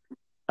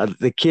got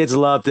the kids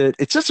loved it.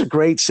 It's just a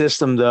great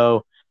system,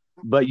 though.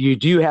 But you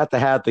do have to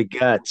have the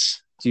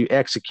guts to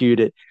execute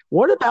it.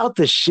 What about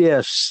the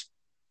shifts?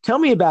 Tell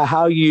me about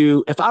how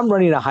if I'm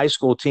running a high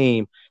school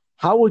team,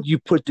 how would you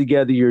put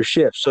together your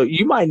shifts? So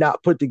you might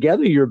not put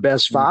together your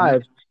best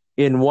five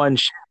in one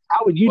shift.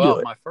 How would you do it?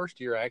 Well, my first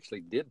year, I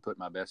actually did put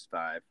my best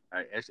five.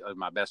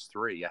 My best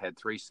three. I had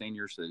three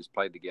seniors that has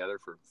played together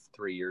for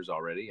 3 years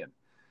already,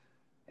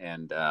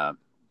 and I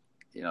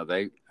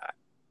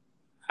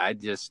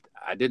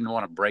didn't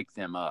want to break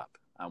them up.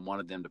 I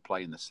wanted them to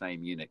play in the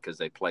same unit because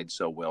they played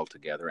so well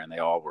together, and they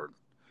all were,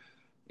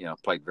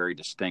 played very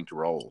distinct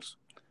roles.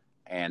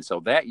 And so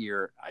that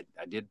year,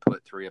 I did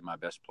put three of my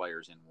best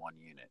players in one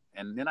unit.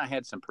 And then I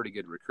had some pretty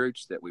good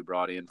recruits that we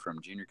brought in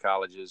from junior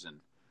colleges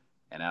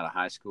and out of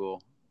high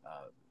school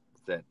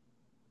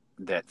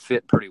that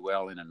fit pretty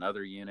well in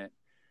another unit.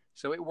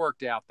 So it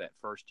worked out that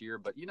first year.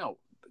 But,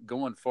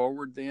 going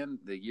forward then,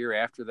 the year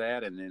after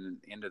that and then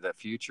into the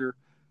future,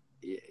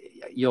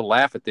 you'll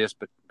laugh at this,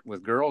 but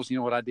with girls, you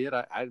know what I did?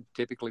 I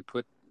typically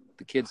put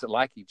the kids that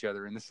like each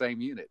other in the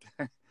same unit.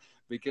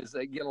 Because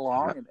they get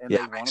along and they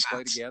want to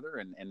play together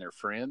and they're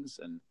friends.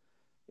 And,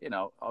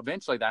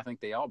 eventually I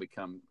think they all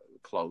become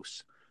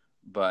close.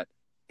 But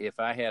if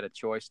I had a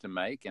choice to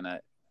make and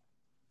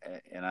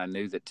I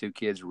knew that two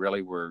kids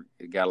really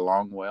got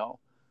along well,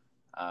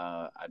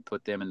 I'd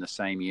put them in the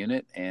same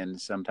unit, and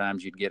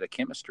sometimes you'd get a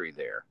chemistry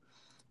there.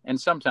 And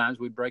sometimes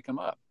we'd break them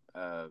up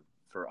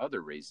for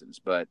other reasons.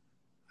 But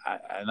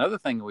another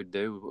thing we'd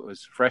do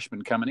was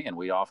freshmen coming in.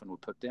 We often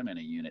would put them in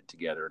a unit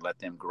together and let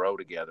them grow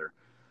together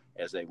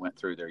as they went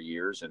through their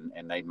years,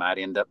 and they might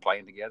end up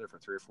playing together for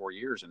 3 or 4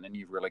 years, and then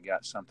you've really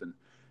got something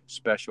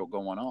special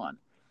going on.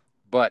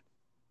 But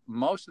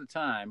most of the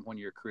time when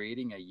you're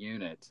creating a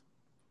unit,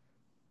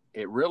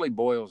 it really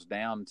boils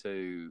down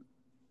to,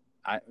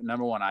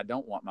 number one, I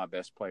don't want my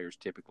best players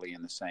typically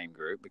in the same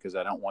group because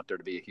I don't want there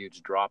to be a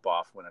huge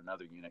drop-off when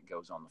another unit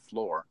goes on the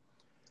floor.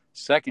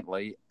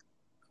 Secondly,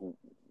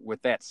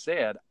 with that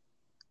said,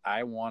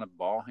 I want a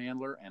ball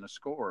handler and a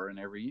scorer in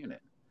every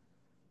unit.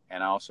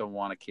 And I also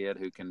want a kid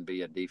who can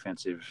be a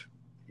defensive,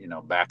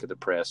 back of the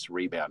press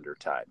rebounder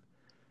type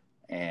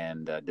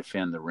and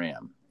defend the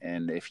rim.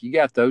 And if you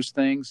got those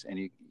things,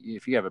 and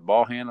if you have a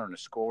ball handler and a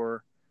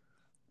scorer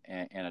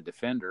and a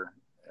defender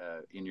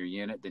in your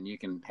unit, then you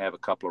can have a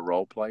couple of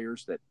role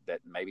players that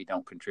maybe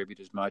don't contribute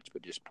as much,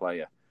 but just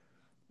play a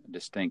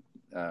distinct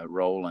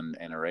role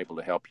and are able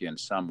to help you in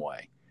some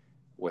way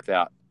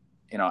without.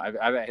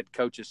 I've had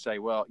coaches say,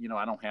 well,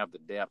 I don't have the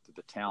depth of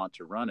the talent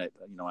to run it.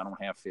 I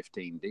don't have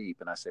 15 deep.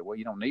 And I say, well,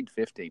 you don't need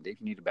 15 deep.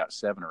 You need about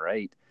 7 or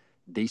 8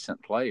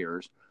 decent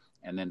players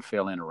and then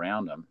fill in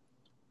around them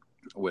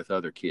with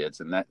other kids.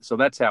 And so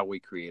that's how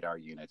we create our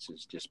units,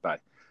 is just by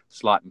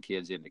slotting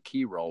kids into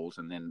key roles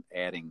and then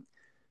adding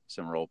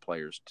some role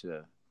players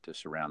to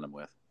surround them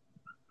with.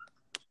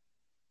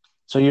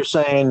 So you're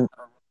saying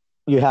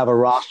you have a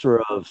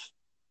roster of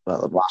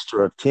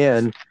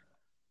 10.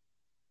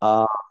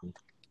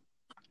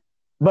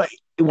 But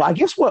I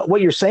guess what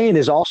you're saying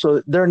is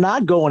also they're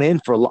not going in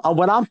for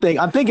what I'm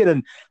thinking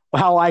of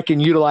how I can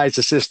utilize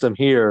the system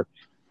here.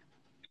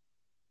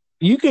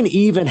 You can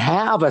even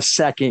have a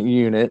second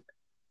unit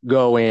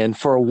go in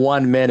for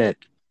 1 minute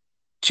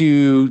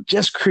to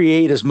just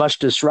create as much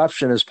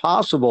disruption as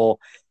possible.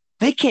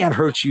 They can't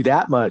hurt you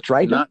that much,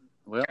 right? Not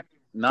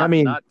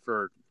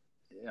for,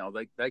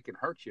 they can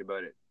hurt you,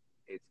 but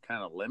it's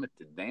kind of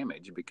limited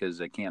damage because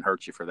they can't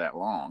hurt you for that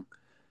long.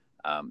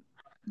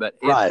 But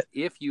Right.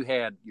 if you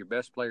had your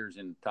best players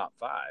in the top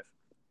five,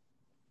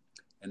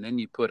 and then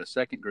you put a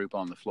second group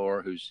on the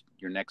floor who's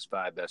your next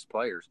five best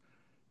players,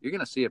 you're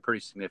going to see a pretty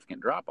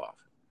significant drop off.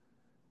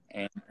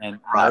 And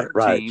Right. other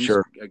Right. teams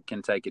Sure.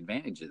 can take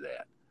advantage of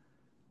that.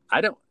 I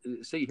don't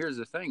see. Here's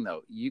the thing,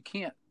 though. You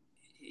can't.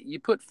 You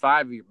put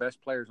five of your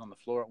best players on the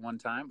floor at one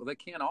time. Well, they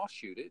can't all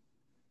shoot it.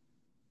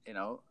 You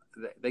know,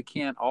 they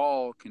can't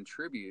all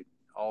contribute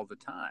all the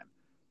time.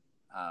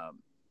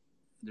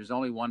 There's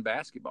only one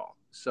basketball,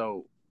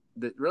 so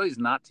that really is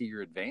not to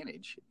your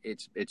advantage.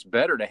 It's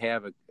better to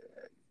have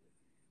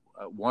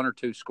a one or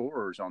two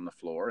scorers on the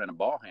floor and a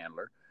ball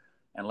handler,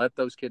 and let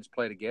those kids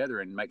play together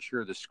and make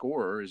sure the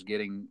scorer is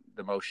getting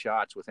the most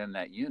shots within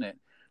that unit.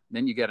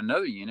 Then you got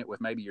another unit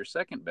with maybe your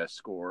second best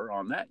scorer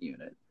on that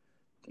unit,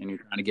 and you're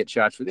trying to get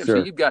shots for them. Sure.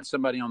 So you've got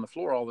somebody on the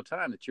floor all the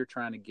time that you're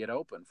trying to get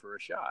open for a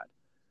shot.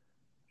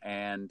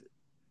 And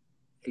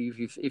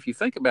if you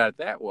think about it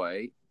that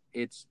way,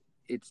 it's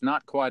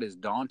not quite as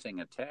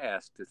daunting a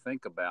task to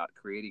think about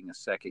creating a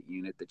second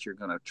unit that you're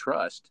going to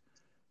trust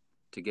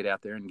to get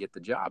out there and get the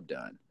job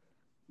done.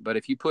 But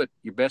if you put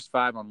your best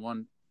five on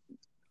one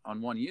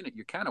unit,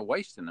 you're kind of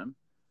wasting them.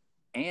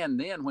 And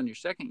then when your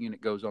second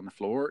unit goes on the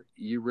floor,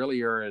 you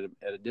really are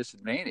at a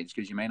disadvantage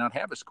because you may not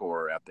have a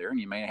scorer out there, and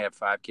you may have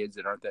five kids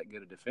that aren't that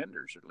good of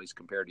defenders, or at least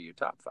compared to your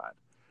top five.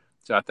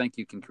 So I think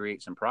you can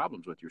create some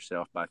problems with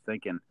yourself by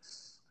thinking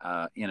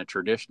in a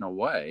traditional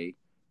way,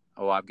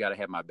 oh, I've got to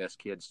have my best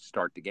kids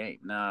start the game.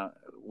 No,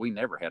 we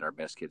never had our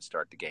best kids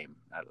start the game,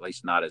 at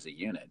least not as a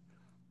unit.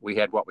 We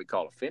had what we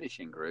call a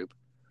finishing group.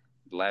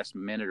 The last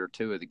minute or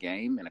two of the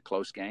game, in a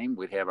close game,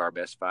 we'd have our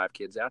best five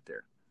kids out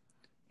there.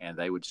 And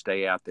they would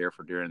stay out there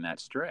for during that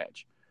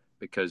stretch,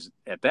 because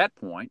at that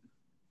point,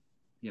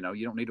 you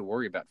don't need to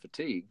worry about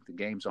fatigue. The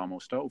game's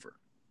almost over.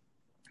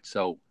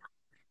 So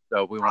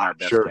we want our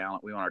best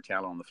talent. We want our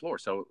talent on the floor.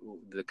 So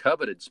the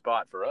coveted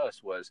spot for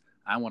us was,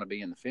 I want to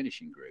be in the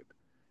finishing group.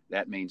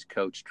 That means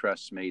coach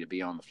trusts me to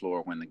be on the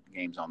floor when the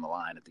game's on the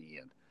line at the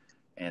end.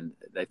 And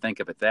they think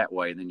of it that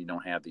way, and then you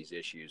don't have these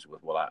issues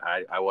with, well,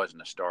 I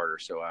wasn't a starter,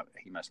 so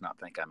he must not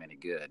think I'm any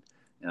good.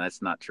 And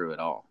that's not true at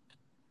all.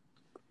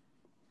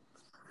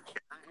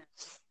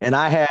 And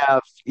I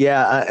have,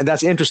 and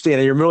that's interesting.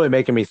 And you're really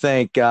making me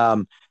think.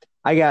 I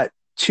got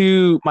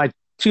my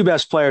two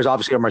best players,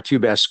 obviously, are my two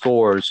best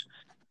scorers.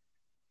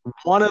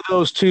 One of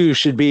those two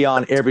should be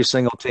on every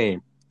single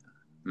team.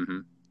 Mm-hmm.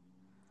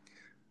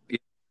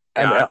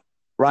 Yeah,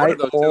 right? One of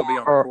those two will be on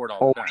the court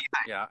all the time.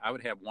 Yeah, I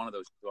would have one of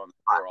those two on the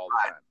floor all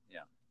the time. Yeah.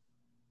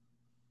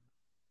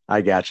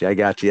 I got you.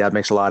 That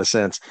makes a lot of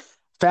sense.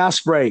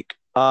 Fast break.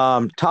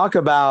 Talk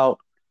about,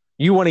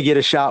 you want to get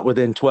a shot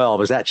within 12.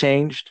 Has that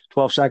changed?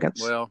 12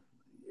 seconds? Well,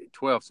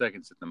 12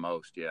 seconds at the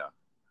most, yeah.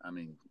 I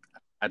mean,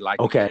 I'd like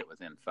to get it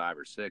within 5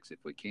 or 6 if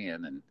we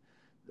can, and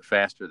the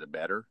faster the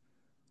better.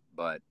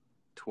 But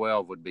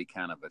 12 would be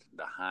kind of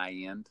the high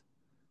end.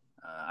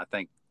 I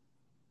think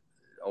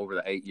over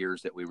the 8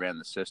 years that we ran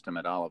the system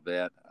at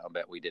Olivet, I'll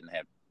bet we didn't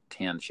have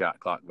 10 shot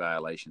clock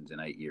violations in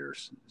 8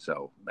 years.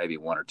 So maybe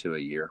 1 or 2 a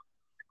year.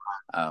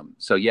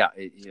 So yeah,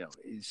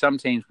 some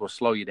teams will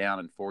slow you down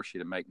and force you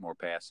to make more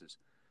passes.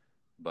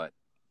 But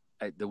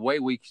the way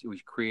we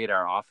create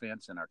our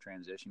offense and our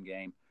transition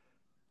game,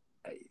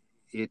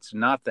 it's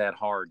not that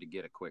hard to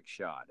get a quick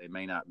shot. It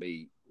may not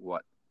be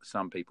what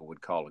some people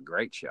would call a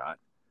great shot,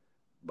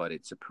 but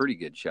it's a pretty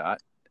good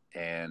shot.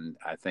 And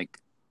I think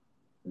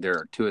there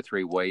are 2 or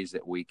 3 ways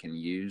that we can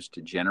use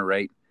to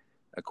generate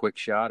a quick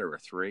shot, or a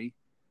 3,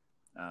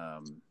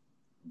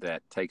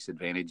 that takes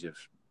advantage of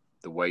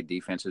the way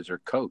defenses are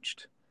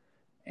coached.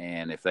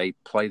 And if they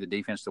play the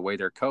defense the way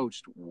they're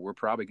coached, we're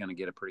probably going to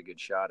get a pretty good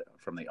shot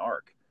from the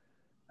arc,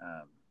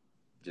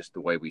 just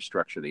the way we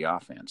structure the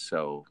offense.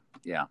 So,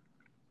 yeah.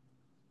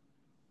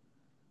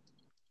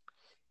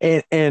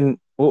 And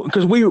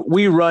because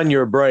we run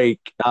your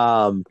break,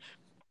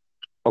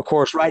 of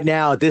course, right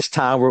now at this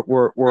time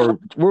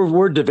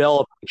we're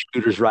developing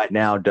shooters right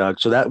now, Doug.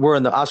 So that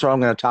that's what I'm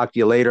going to talk to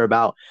you later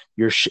about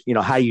your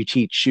how you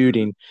teach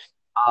shooting.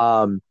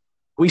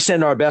 We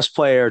send our best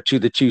player to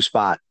the 2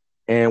 spot,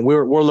 and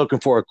we're looking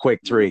for a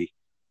quick 3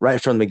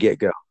 right from the get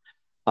go.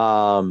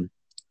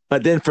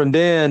 But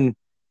then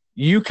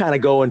you kind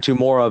of go into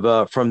more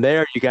of from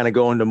there, you kind of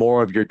go into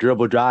more of your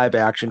dribble drive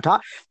action.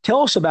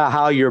 Tell us about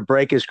how your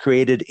break is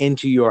created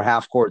into your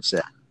half court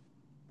set.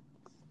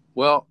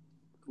 Well,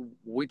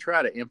 we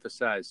try to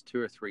emphasize 2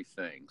 or 3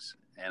 things.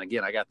 And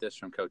again, I got this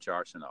from Coach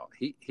Arsenault.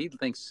 He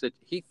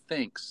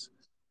thinks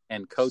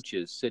and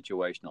coaches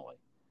situationally.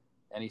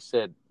 And he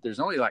said, there's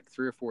only like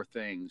 3 or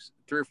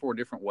 4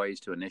 different ways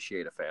to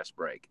initiate a fast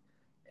break.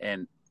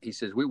 And he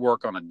says, we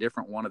work on a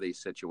different one of these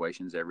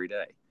situations every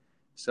day.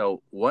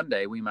 So one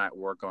day we might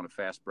work on a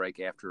fast break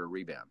after a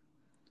rebound,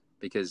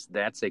 because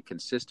that's a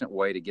consistent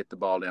way to get the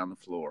ball down the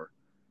floor.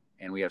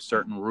 And we have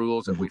certain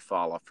rules that we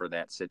follow for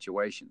that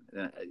situation.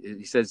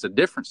 He says it's a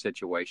different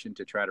situation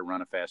to try to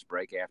run a fast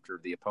break after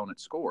the opponent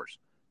scores.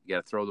 You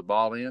got to throw the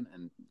ball in,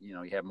 and you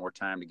have more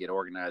time to get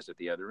organized at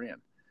the other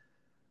end.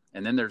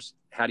 And then there's,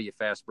 how do you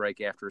fast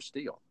break after a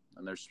steal?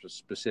 And there's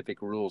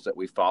specific rules that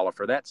we follow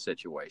for that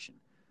situation.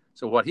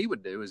 So what he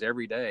would do is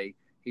every day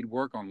he'd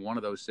work on one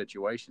of those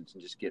situations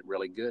and just get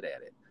really good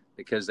at it,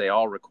 because they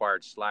all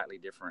required slightly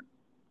different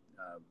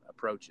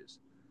approaches.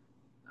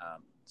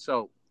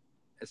 So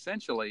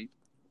essentially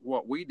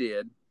what we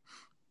did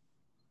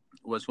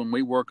was, when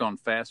we work on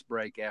fast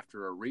break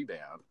after a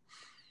rebound,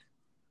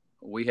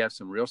 we have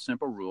some real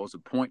simple rules. The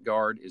point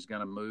guard is going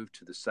to move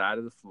to the side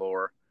of the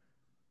floor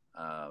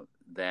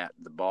that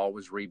the ball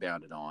was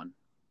rebounded on,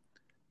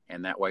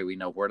 and that way we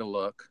know where to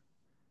look.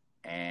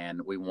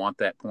 And we want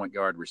that point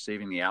guard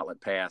receiving the outlet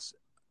pass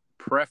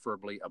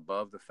preferably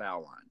above the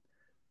foul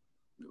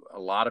line. A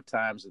lot of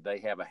times they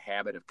have a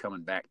habit of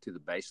coming back to the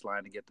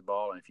baseline to get the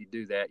ball, and if you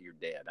do that, you're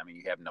dead. I mean,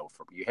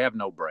 you have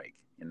no break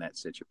in that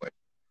situation.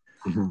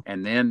 Mm-hmm.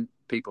 And then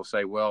people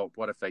say, well,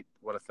 what if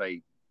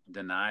they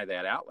deny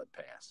that outlet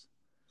pass?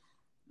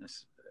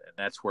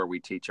 That's where we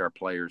teach our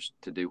players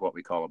to do what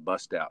we call a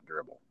bust out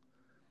dribble.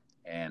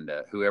 And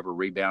whoever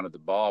rebounded the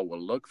ball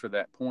will look for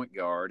that point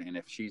guard, and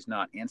if she's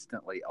not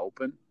instantly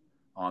open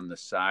on the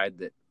side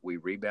that we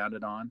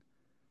rebounded on,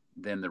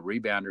 then the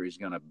rebounder is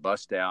going to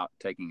bust out,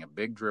 taking a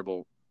big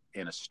dribble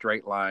in a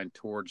straight line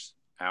towards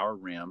our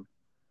rim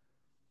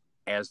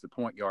as the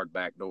point guard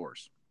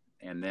backdoors.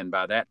 And then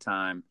by that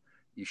time,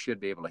 you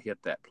should be able to hit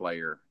that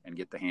player and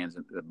get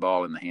the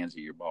ball in the hands of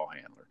your ball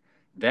handler.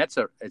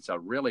 It's a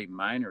really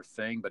minor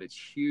thing, but it's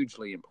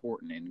hugely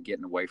important in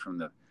getting away from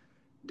the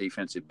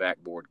defensive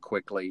backboard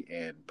quickly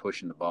and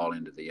pushing the ball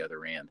into the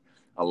other end.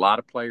 A lot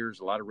of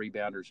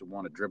rebounders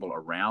want to dribble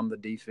around the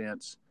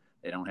defense.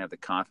 They don't have the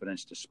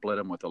confidence to split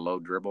them with a low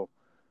dribble.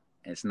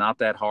 And it's not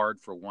that hard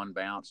for one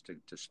bounce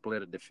to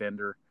split a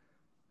defender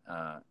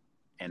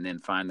and then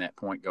find that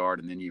point guard,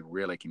 and then you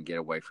really can get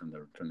away from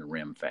the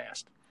rim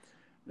fast.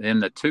 Then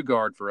the two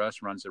guard for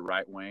us runs the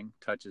right wing,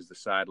 touches the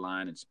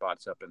sideline, and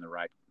spots up in the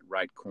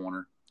right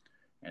corner.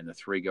 And the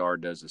three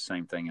guard does the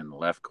same thing in the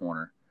left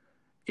corner.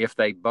 If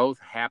they both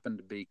happen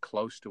to be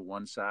close to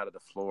one side of the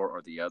floor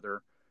or the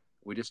other,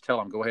 we just tell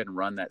them, go ahead and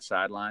run that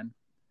sideline.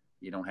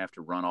 You don't have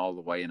to run all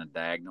the way in a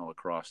diagonal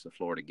across the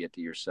floor to get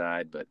to your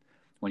side. But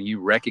when you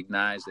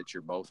recognize that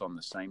you're both on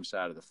the same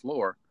side of the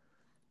floor,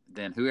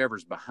 then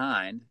whoever's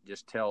behind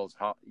just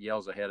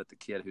yells ahead at the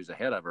kid who's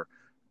ahead of her,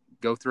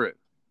 go through.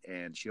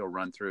 And she'll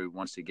run through.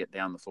 Once they get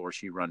down the floor,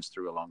 she runs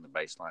through along the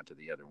baseline to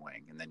the other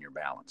wing, and then you're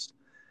balanced.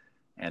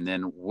 And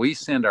then we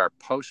send our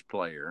post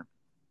player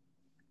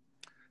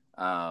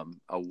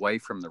away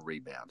from the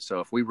rebound. So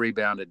if we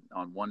rebounded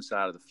on one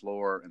side of the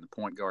floor and the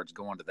point guard's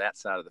going to that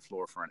side of the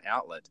floor for an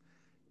outlet,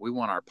 we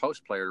want our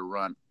post player to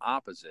run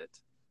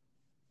opposite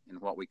in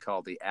what we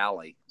call the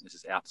alley. This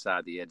is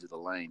outside the edge of the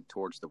lane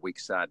towards the weak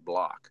side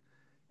block.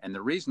 And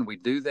the reason we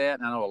do that,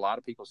 and I know a lot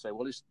of people say,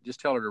 well, just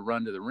tell her to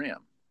run to the rim.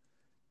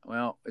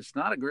 Well, it's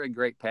not a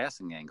great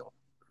passing angle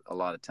a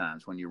lot of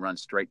times when you run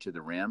straight to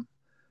the rim,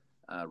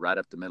 right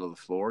up the middle of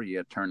the floor. You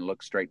have to turn and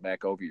look straight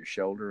back over your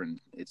shoulder, and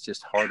it's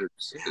just harder to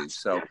see.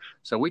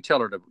 So we tell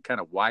her to kind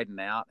of widen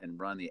out and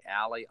run the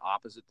alley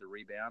opposite the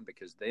rebound,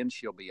 because then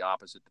she'll be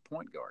opposite the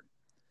point guard.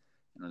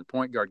 And when the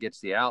point guard gets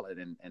the outlet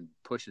and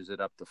pushes it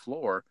up the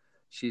floor,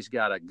 she's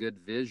got a good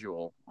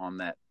visual on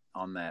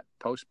that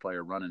post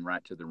player running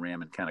right to the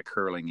rim and kind of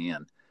curling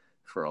in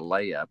for a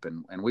layup.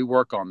 And we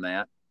work on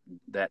that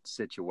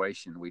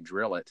situation. We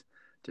drill it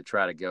to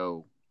try to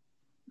go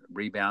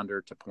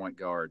rebounder to point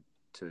guard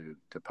to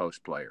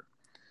post player.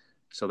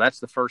 So that's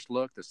the first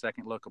look. The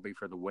second look will be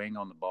for the wing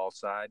on the ball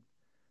side.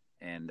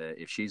 And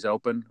if she's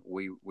open,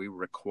 we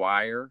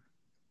require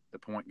the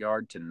point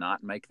guard to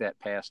not make that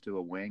pass to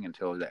a wing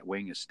until that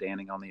wing is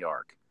standing on the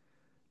arc.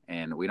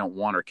 And we don't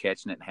want her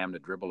catching it and having to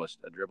dribble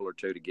a dribble or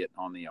two to get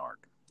on the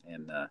arc.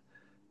 And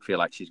feel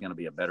like she's going to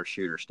be a better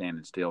shooter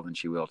standing still than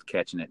she will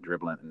catching it,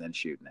 dribbling it, and then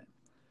shooting it.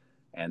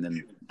 And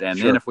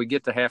then if we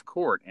get to half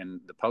court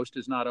and the post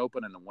is not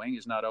open and the wing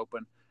is not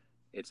open,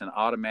 it's an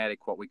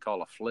automatic what we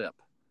call a flip.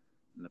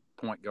 And the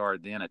point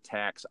guard then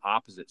attacks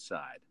opposite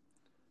side.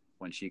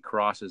 When she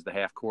crosses the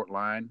half court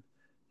line,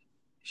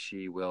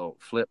 she will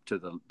flip to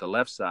the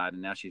left side,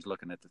 and now she's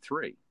looking at the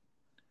three.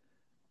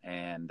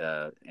 And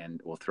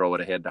we'll throw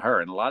it ahead to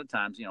her. And a lot of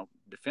times,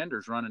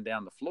 defenders running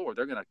down the floor,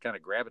 they're going to kind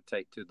of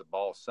gravitate to the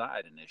ball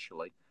side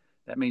initially.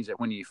 That means that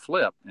when you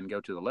flip and go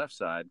to the left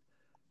side,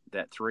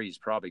 that three is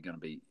probably going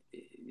to be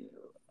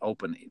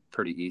open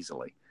pretty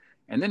easily.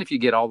 And then if you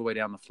get all the way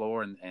down the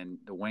floor and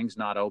the wing's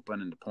not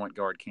open and the point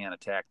guard can't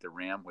attack the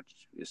rim, which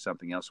is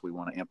something else we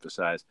want to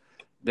emphasize,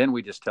 then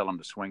we just tell them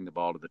to swing the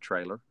ball to the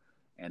trailer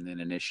and then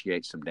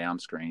initiate some down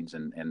screens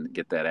and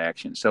get that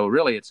action. So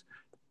really it's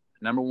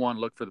number one,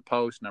 look for the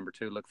post. Number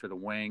two, look for the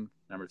wing.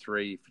 Number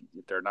three,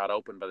 if they're not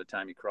open by the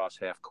time you cross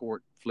half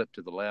court, flip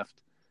to the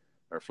left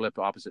or flip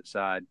opposite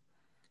side.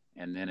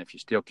 And then if you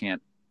still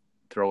can't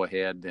throw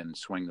ahead, then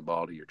swing the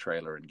ball to your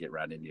trailer and get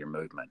right into your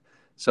movement.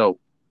 So,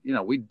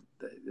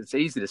 it's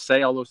easy to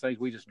say all those things.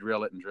 We just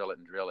drill it and drill it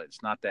and drill it.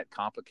 It's not that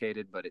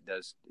complicated, but it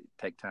does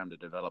take time to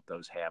develop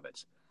those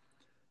habits.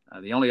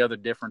 The only other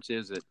difference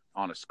is that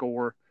on a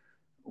score,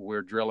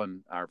 we're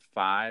drilling our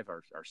five,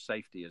 our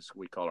safety, as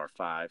we call our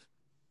five.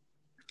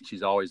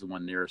 She's always the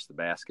one nearest the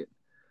basket.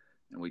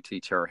 And we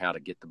teach her how to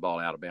get the ball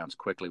out of bounds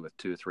quickly with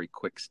 2 or 3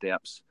 quick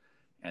steps,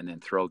 and then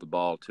throw the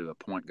ball to a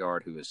point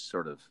guard who is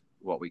sort of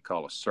what we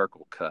call a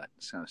circle cut.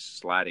 It's kind of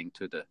sliding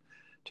to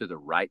the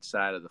right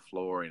side of the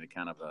floor in a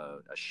kind of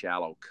a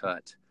shallow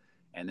cut,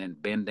 and then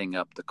bending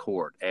up the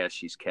court as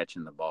she's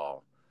catching the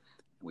ball.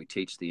 We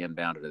teach the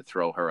inbounder to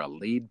throw her a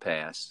lead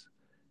pass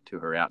to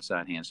her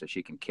outside hand so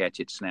she can catch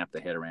it, snap the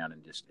head around,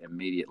 and just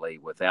immediately,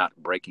 without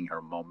breaking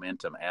her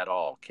momentum at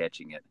all,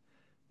 catching it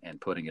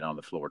and putting it on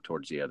the floor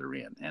towards the other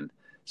end. And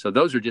so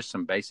those are just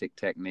some basic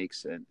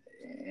techniques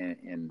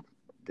and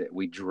that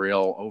we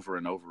drill over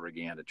and over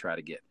again to try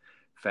to get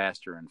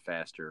faster and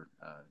faster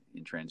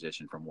in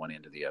transition from one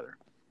end to the other.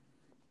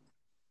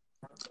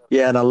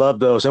 Yeah, and I love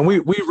those. And we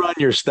run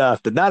your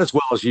stuff, but not as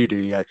well as you do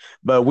yet.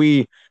 But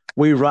we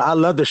run. I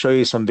love to show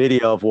you some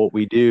video of what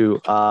we do.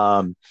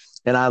 And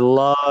I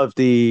love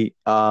the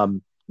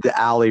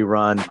alley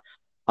run.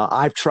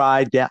 I've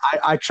tried that.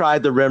 I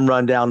tried the rim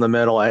run down the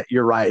middle.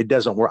 You're right, it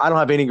doesn't work. I don't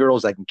have any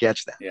girls that can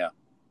catch that. Yeah.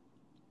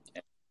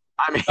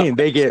 I mean,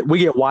 we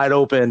get wide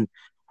open,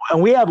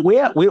 and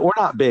we're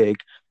not big,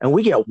 and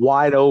we get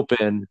wide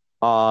open.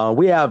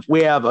 We have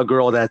a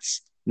girl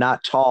that's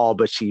not tall,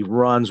 but she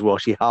runs well.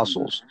 She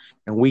hustles,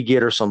 and we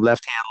get her some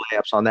left hand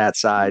layups on that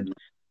side.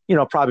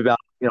 Probably about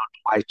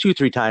twice,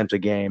 2-3 times a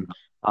game.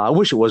 I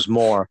wish it was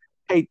more.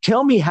 Hey,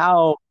 tell me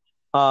how,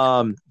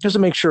 just to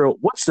make sure,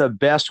 what's the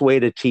best way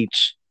to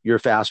teach your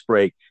fast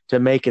break to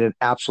make it an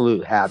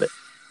absolute habit?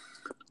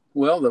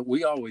 Well,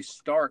 we always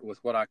start with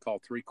what I call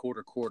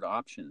 3/4 court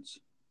options.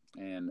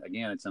 And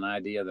again, it's an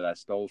idea that I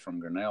stole from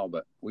Grinnell,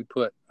 but we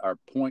put our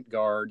point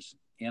guards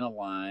in a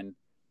line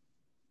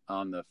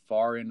on the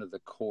far end of the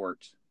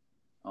court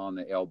on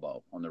the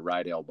elbow, on the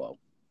right elbow.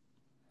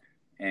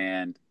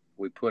 And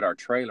we put our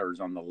trailers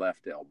on the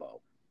left elbow.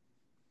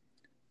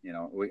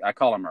 I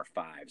call them our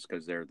fives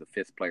because they're the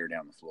fifth player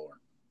down the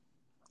floor.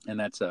 And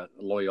that's a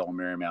Loyola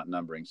Marymount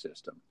numbering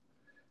system.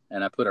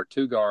 And I put our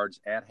 2 guards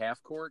at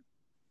half court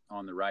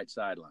on the right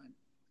sideline,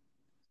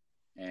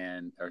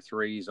 and our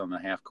 3s on the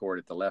half court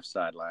at the left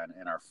sideline,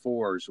 and our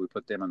 4s, we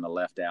put them in the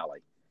left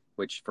alley,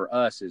 which for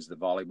us is the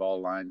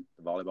volleyball line,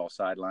 the volleyball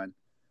sideline.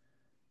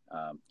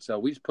 So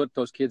we just put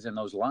those kids in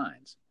those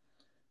lines,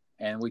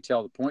 and we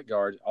tell the point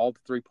guards, all the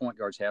 3 point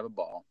guards have a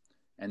ball,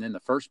 and then the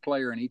first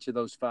player in each of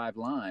those 5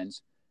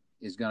 lines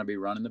is going to be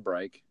running the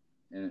break.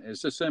 And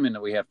it's assuming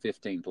that we have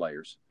 15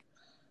 players.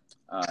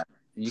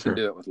 You Sure. can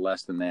do it with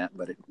less than that,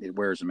 but it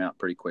wears them out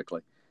pretty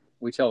quickly.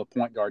 We tell the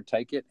point guard,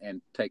 take it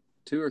and take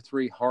 2 or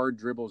 3 hard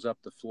dribbles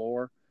up the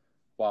floor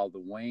while the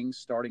wings,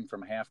 starting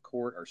from half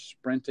court, are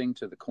sprinting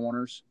to the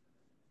corners.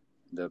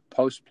 The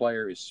post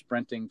player is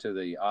sprinting to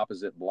the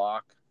opposite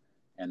block,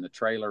 and the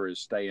trailer is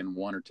staying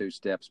 1 or 2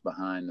 steps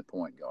behind the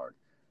point guard.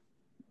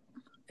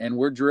 And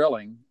we're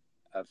drilling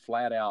a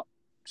flat-out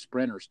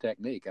sprinter's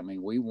technique. I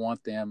mean, we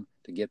want them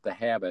to get the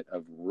habit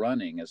of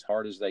running as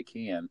hard as they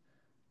can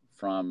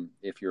from,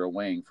 if you're a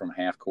wing, from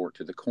half court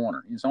to the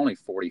corner. It's only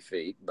 40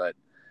 feet, but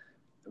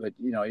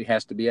it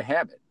has to be a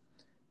habit.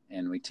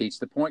 And we teach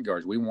the point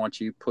guards, we want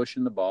you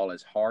pushing the ball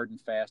as hard and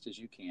fast as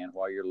you can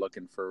while you're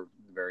looking for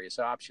various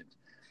options.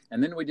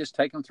 And then we just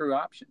take them through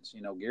options.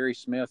 Gary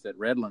Smith at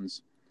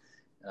Redlands,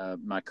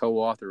 my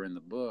co-author in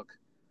the book,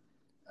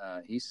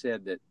 he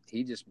said that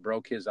he just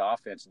broke his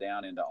offense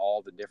down into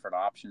all the different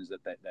options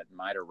that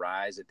might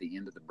arise at the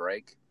end of the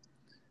break.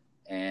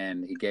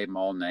 And he gave them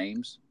all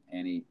names,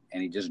 and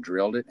he just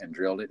drilled it and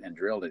drilled it and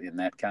drilled it in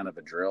that kind of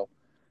a drill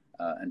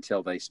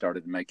until they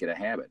started to make it a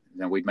habit.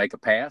 Then we'd make a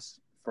pass,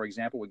 for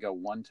example, we'd go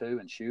 1-2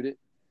 and shoot it.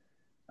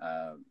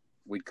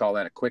 We'd call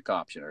that a quick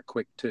option or a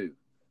quick 2.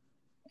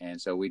 And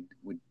so we'd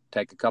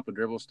take a couple of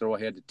dribbles, throw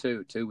ahead to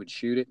 2. 2 would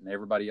shoot it, and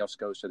everybody else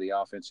goes to the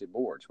offensive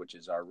boards, which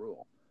is our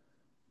rule.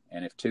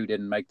 And if 2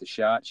 didn't make the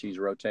shot, she's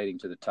rotating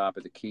to the top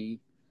of the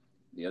key.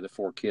 The other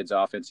 4 kids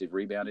offensive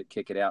rebound it,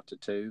 kick it out to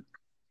 2,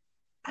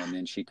 and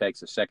then she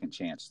takes a second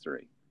chance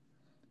 3.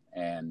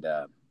 And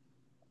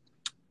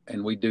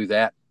we do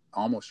that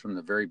almost from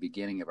the very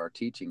beginning of our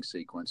teaching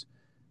sequence,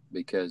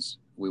 because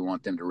we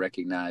want them to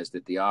recognize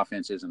that the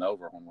offense isn't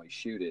over when we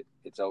shoot it.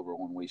 It's over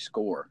when we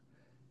score.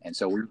 And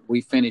so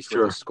we finish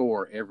Sure. with a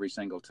score every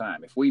single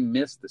time. If we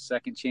miss the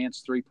second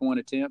chance 3-point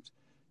attempt,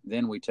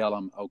 then we tell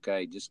them,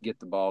 okay, just get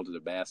the ball to the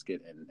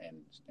basket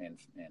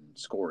and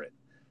score it.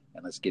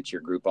 And let's get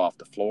your group off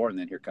the floor. And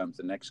then here comes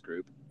the next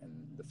group, and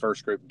the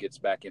first group gets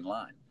back in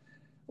line.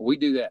 We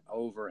do that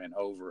over and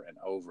over and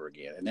over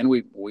again. And then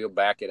we'll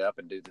back it up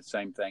and do the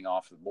same thing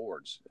off the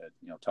boards,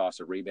 toss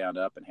a rebound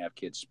up and have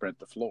kids sprint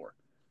the floor.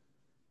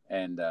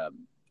 And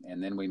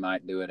then we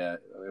might do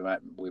it.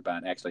 We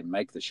might actually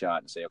make the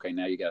shot and say, okay,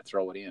 now you got to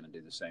throw it in and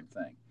do the same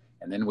thing.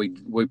 And then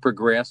we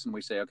progress and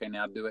we say, okay,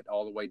 now do it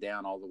all the way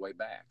down, all the way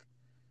back,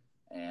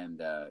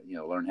 and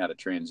learn how to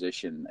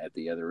transition at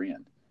the other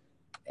end.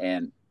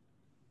 And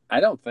I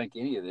don't think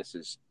any of this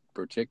is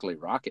particularly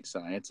rocket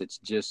science. It's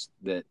just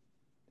that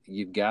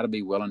you've got to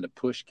be willing to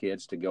push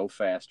kids to go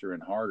faster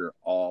and harder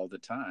all the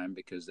time,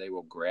 because they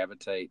will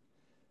gravitate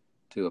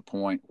to a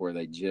point where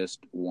they just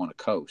want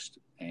to coast.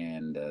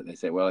 And they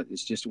say, well,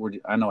 it's just,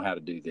 I know how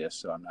to do this,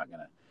 so I'm not going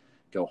to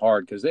go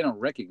hard, because they don't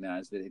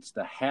recognize that it's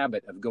the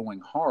habit of going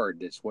hard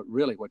that's what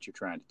you're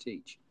trying to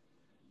teach.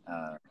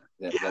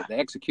 The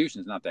execution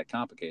is not that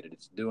complicated.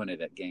 It's doing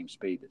it at game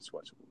speed. It's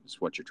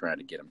what you're trying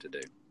to get them to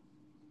do.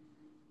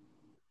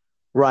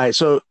 Right.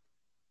 So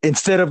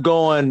instead of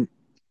going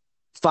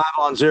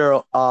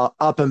 5-on-0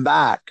 up and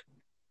back,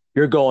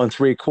 you're going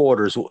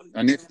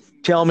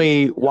 3/4. Tell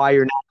me why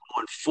you're not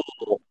going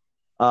full.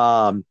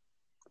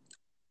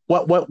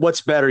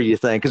 What's better, you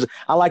think? Because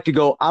I like to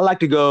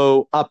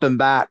go up and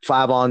back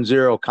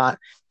 5-on-0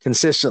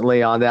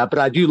 consistently on that, but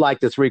I do like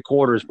the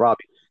 3/4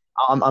 probably.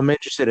 I'm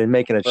interested in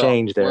making a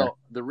change there. Well,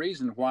 the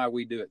reason why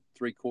we do it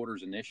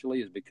 3/4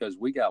 initially is because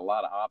we got a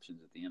lot of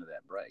options at the end of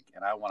that break,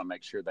 and I want to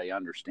make sure they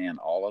understand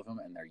all of them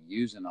and they're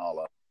using all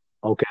of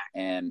them. Okay.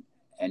 And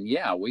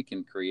yeah, we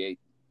can create,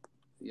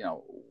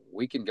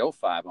 we can go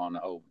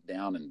 5-on-0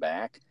 down and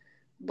back,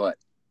 but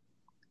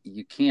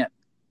you can't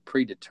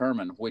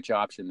predetermine which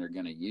option they're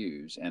going to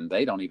use, and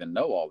they don't even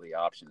know all the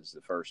options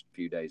the first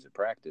few days of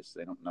practice.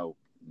 They don't know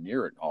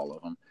near it all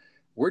of them.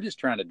 We're just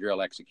trying to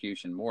drill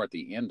execution more at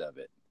the end of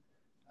it,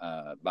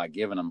 by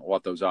giving them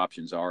what those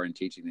options are and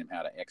teaching them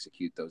how to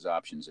execute those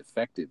options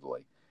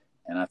effectively.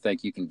 And I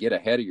think you can get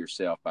ahead of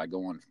yourself by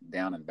going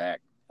down and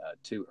back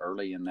too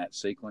early in that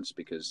sequence,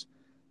 because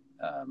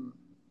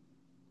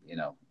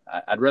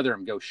I'd rather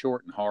them go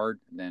short and hard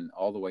than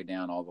all the way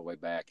down, all the way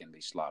back and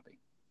be sloppy.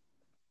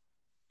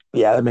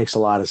 Yeah, that makes a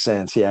lot of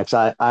sense. Yeah,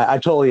 because I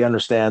totally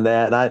understand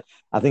that. And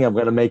I think I'm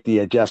going to make the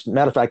adjustment.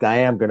 Matter of fact, I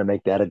am going to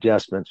make that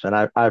adjustment. And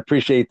I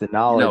appreciate the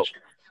knowledge.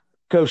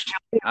 Coach,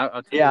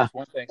 I'll tell you this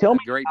one thing. A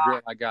great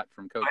drill I got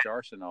from Coach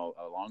Arsenal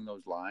along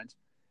those lines.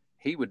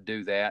 He would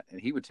do that,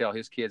 and he would tell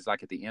his kids,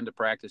 like at the end of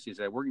practice, he'd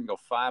say, we're going to go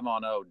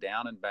 5-on-0,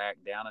 down and back,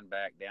 down and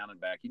back, down and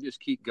back. You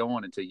just keep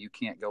going until you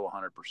can't go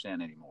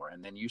 100% anymore.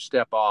 And then you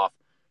step off,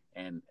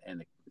 and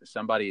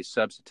somebody is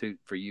substitute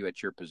for you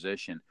at your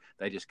position.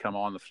 They just come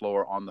on the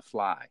floor on the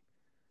fly.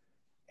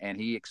 And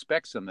he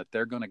expects them that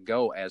they're going to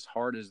go as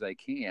hard as they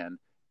can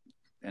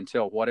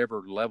until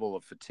whatever level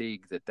of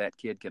fatigue that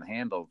kid can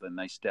handle, then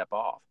they step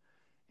off.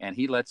 And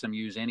he lets them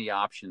use any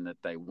option that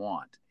they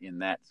want in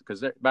that,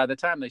 because by the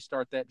time they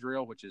start that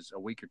drill, which is a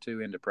week or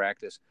two into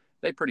practice,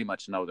 they pretty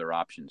much know their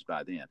options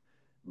by then.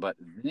 But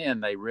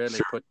then they really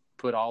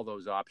put all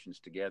those options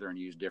together and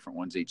use different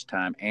ones each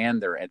time.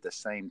 And they're at the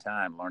same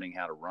time learning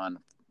how to run,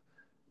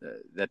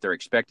 that they're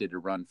expected to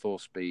run full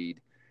speed.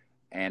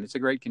 And it's a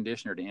great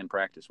conditioner to end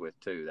practice with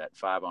too, that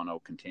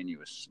 5-on-0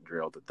 continuous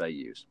drill that they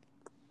use.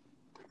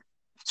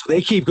 So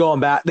they keep going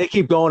back. They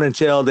keep going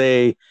until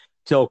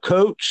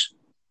coach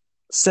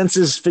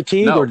senses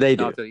fatigue, or they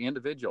do? No, to the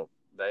individual.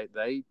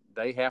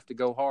 They have to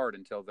go hard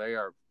until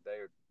they're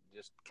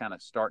just kind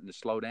of starting to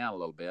slow down a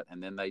little bit,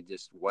 and then they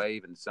just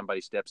wave and somebody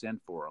steps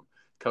in for them.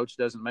 Coach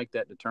doesn't make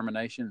that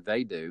determination.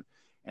 They do.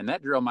 And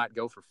that drill might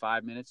go for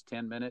 5 minutes,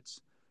 10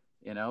 minutes,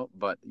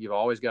 but you've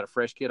always got a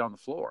fresh kid on the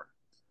floor.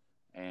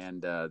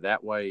 And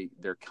that way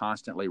they're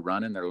constantly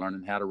running. They're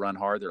learning how to run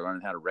hard. They're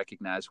learning how to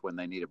recognize when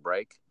they need a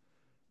break.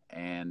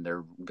 And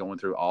they're going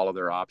through all of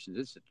their options.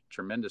 It's a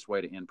tremendous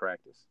way to end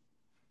practice.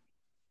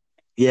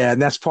 Yeah,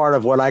 and that's part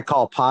of what I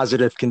call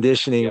positive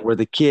conditioning, where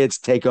the kids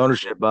take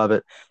ownership of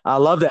it. I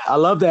love that. I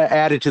love that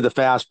added to the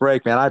fast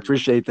break, man. I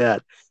appreciate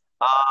that.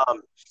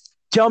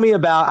 Tell me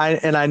about,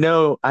 I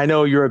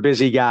know you're a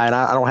busy guy, and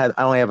I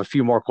only have a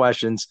few more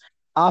questions.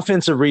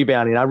 Offensive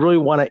rebounding. I really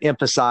want to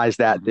emphasize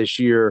that this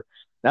year.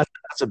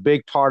 That's a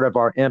big part of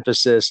our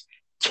emphasis.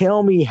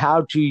 Tell me,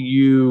 how do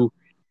you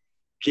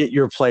get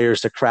your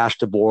players to crash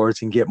the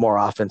boards and get more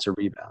offensive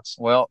rebounds?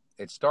 Well,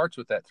 it starts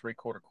with that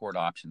 3/4 court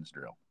options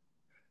drill.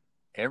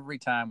 Every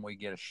time we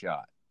get a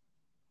shot,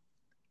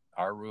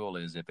 our rule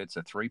is if it's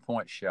a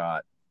 3-point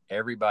shot,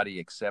 everybody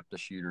except the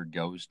shooter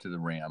goes to the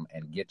rim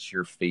and gets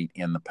your feet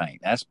in the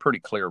paint. That's a pretty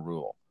clear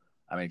rule.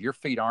 I mean, if your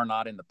feet are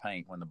not in the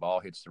paint when the ball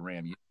hits the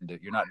rim,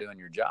 you're not doing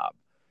your job.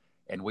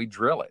 And we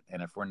drill it.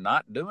 And if we're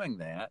not doing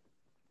that,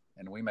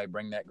 and we may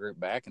bring that group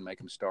back and make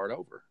them start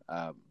over.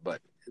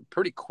 But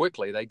pretty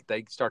quickly,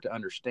 they start to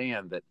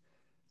understand that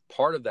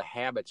part of the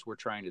habits we're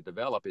trying to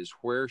develop is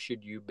where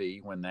should you be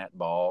when that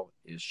ball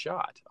is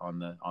shot on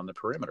the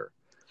perimeter,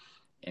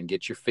 and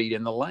get your feet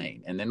in the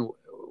lane. And then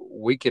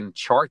we can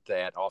chart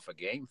that off a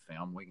game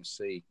film. We can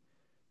see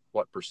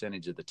what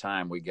percentage of the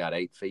time we got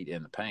 8 feet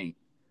in the paint.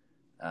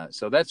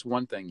 So that's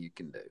one thing you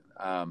can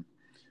do.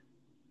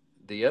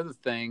 The other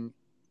thing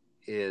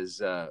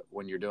is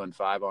when you're doing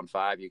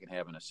 5-on-5, you can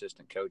have an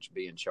assistant coach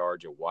be in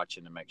charge of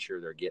watching to make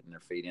sure they're getting their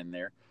feet in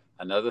there.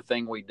 Another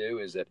thing we do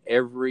is that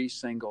every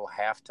single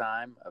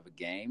halftime of a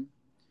game,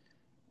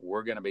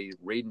 we're going to be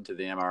reading to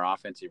them our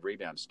offensive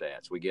rebound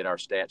stats. We get our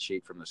stat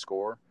sheet from the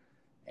scorer,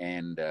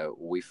 and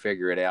we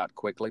figure it out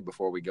quickly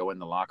before we go in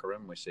the locker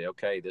room. We say,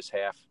 okay, this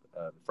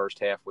first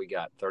half, we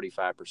got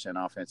 35%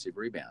 offensive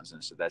rebounds.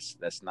 And so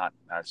that's not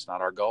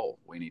our goal.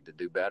 We need to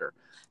do better.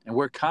 And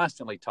we're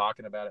constantly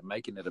talking about it,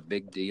 making it a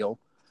big deal.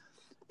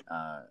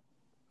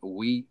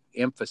 we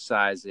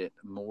emphasize it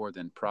more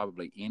than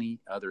probably any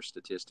other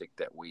statistic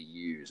that we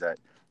use.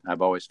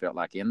 I've always felt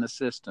like in the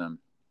system,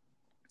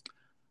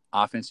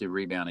 offensive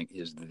rebounding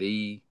is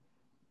the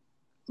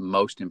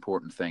most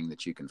important thing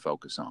that you can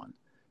focus on.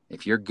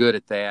 If you're good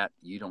at that,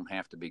 you don't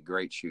have to be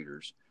great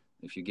shooters.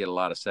 If you get a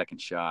lot of second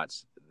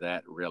shots,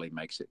 that really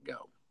makes it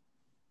go.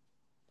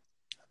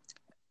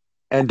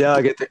 And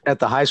Doug, at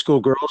the high school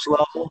girls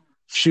level,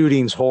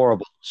 shooting's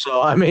horrible.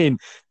 So I mean,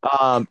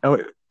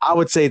 I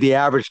would say the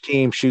average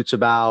team shoots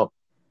about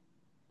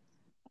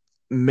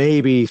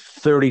maybe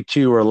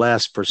 32 or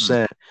less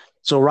percent.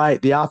 So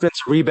right, the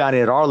offensive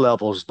rebounding at our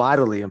level is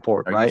vitally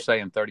important, Are right? you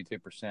saying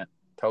 32%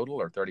 total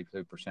or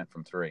 32%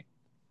 from three?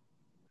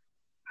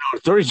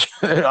 30,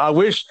 I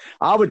wish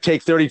I would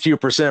take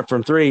 32%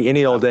 from three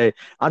any old day.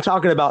 I'm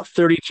talking about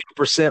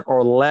 32%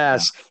 or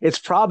less. Yeah. It's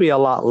probably a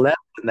lot less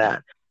than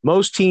that.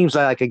 Most teams,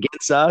 like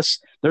against us,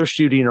 they're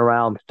shooting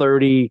around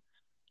 30,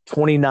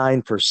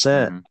 29%.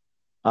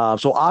 Mm-hmm.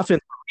 So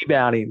offensive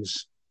rebounding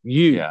is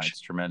huge. Yeah,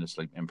 it's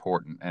tremendously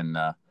important. And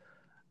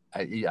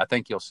I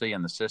think you'll see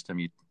in the system,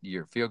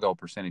 your field goal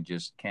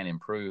percentages can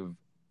improve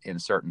in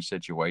certain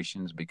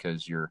situations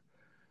because you're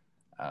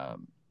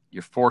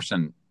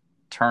forcing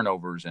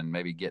turnovers and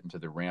maybe getting to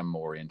the rim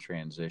more in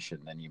transition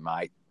than you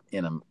might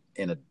in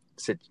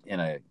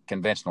a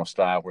conventional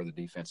style where the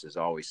defense is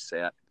always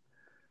set.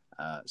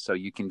 So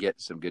you can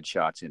get some good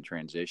shots in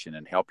transition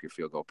and help your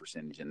field goal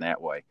percentage in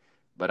that way.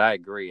 But I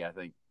agree. I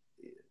think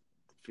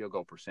field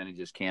goal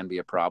percentages can be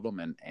a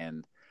problem.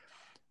 And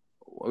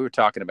we were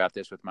talking about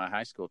this with my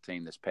high school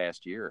team this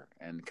past year,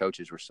 and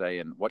coaches were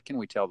saying, what can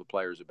we tell the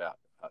players about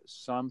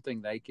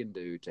something they can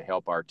do to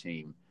help our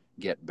team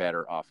get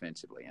better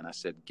offensively? And I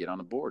said, get on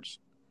the boards.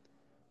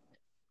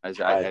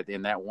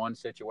 In that one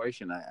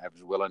situation, I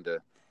was willing to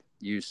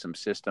use some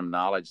system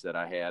knowledge that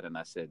I had. And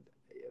I said,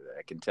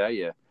 I can tell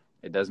you,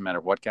 it doesn't matter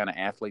what kind of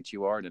athlete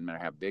you are. It doesn't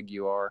matter how big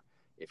you are.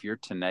 If you're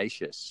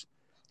tenacious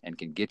and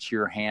can get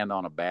your hand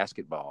on a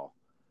basketball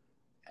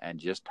and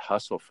just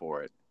hustle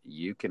for it,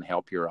 you can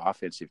help your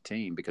offensive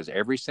team, because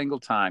every single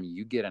time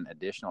you get an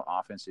additional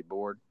offensive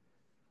board,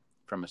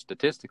 from a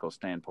statistical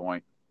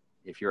standpoint,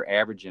 if you're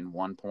averaging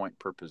 1 point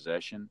per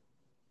possession,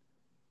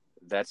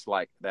 that's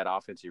like that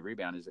offensive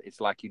rebound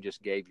it's like you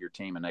just gave your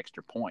team an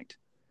extra point.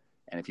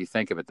 And if you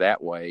think of it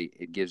that way,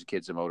 it gives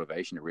kids a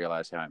motivation to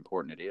realize how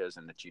important it is,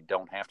 and that you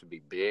don't have to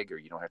be big or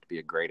you don't have to be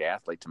a great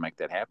athlete to make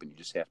that happen. You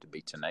just have to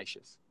be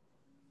tenacious.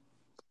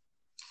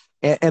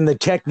 And the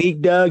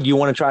technique, Doug, you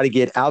want to try to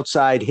get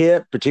outside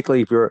hip,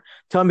 particularly if you're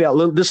telling me a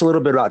little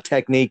bit about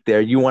technique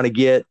there. You want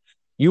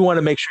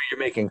to make sure you're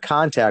making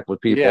contact with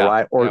people,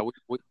 right? Or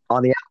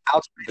on the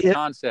outside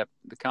hip.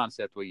 The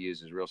concept we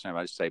use is real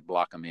simple. I just say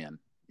block them in,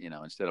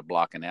 instead of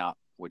blocking out,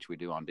 which we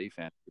do on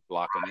defense, we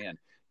block them in.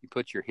 You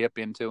put your hip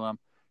into them,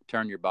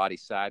 turn your body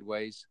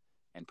sideways,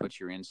 and put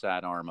your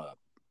inside arm up.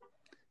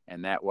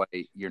 And that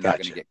way you're not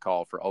going to get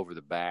called for over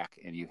the back,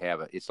 and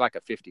it's like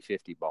a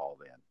 50-50 ball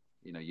then.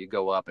 You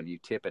go up and you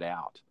tip it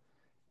out,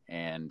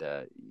 and,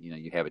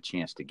 you have a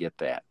chance to get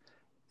that.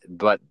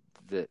 But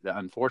the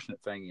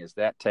unfortunate thing is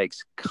that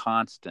takes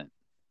constant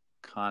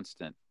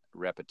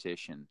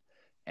repetition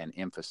and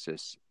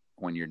emphasis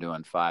when you're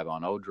doing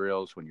 5-on-0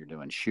 drills, when you're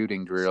doing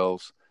shooting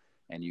drills,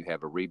 and you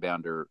have a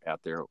rebounder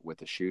out there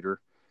with a shooter.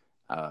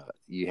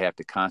 You have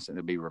to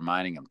constantly be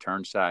reminding them,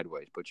 turn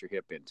sideways, put your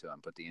hip into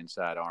them, put the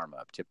inside arm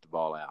up, tip the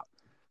ball out.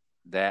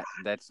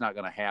 That's not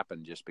going to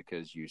happen just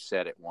because you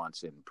said it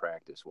once in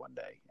practice one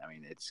day. I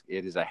mean,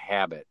 it is a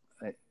habit,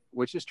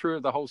 which is true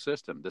of the whole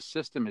system. The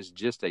system is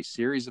just a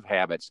series of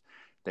habits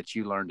that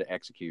you learn to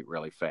execute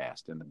really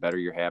fast. And the better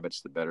your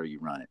habits, the better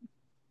you run it.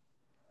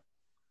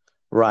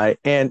 Right.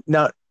 And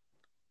now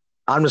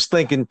I'm just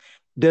thinking,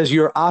 does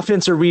your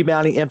offensive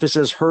rebounding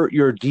emphasis hurt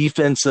your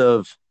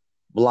defensive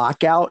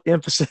blockout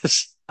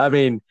emphasis? I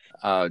mean,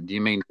 do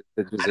you mean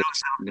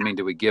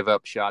do we give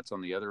up shots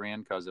on the other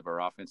end because of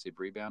our offensive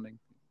rebounding?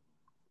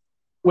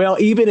 Well,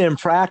 even in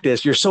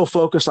practice, you're so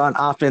focused on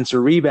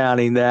offensive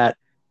rebounding that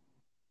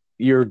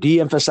you're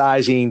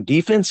de-emphasizing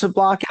defensive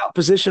blockout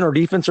position or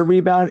defensive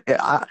rebound.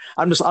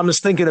 I'm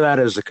just thinking about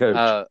it as a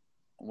coach.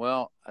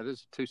 Well,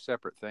 there's two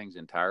separate things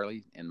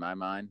entirely in my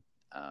mind,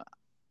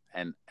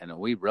 and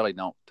we really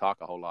don't talk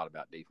a whole lot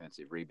about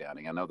defensive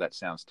rebounding. I know that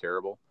sounds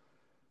terrible,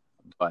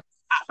 but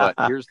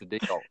here's the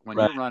deal: when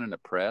you're running a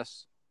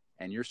press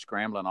and you're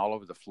scrambling all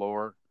over the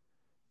floor,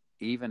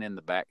 even in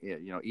the back,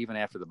 even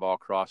after the ball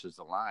crosses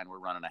the line, we're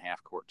running a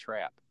half-court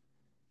trap.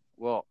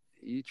 Well,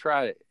 you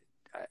try to.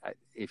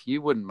 If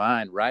you wouldn't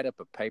mind, write up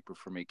a paper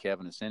for me,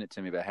 Kevin, and send it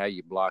to me about how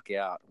you block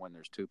out when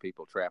there's two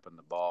people trapping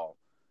the ball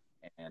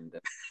and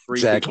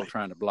three people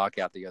trying to block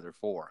out the other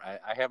four.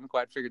 I haven't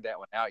quite figured that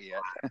one out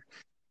yet.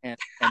 and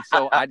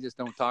so I just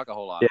don't talk a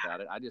whole lot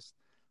about it.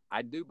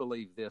 I do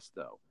believe this,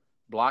 though.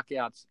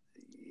 Blockouts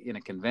in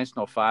a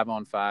conventional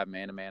 5-on-5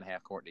 man-to-man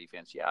half-court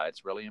defense,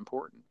 it's really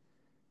important.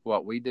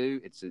 What we do,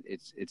 it's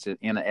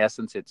in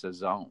essence, it's a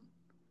zone.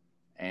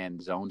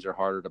 And zones are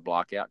harder to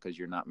block out because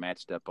you're not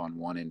matched up on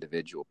one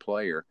individual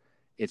player.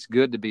 It's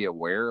good to be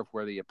aware of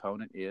where the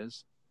opponent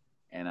is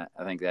And I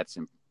think it's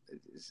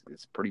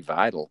pretty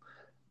vital.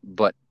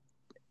 But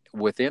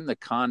within the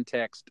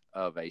context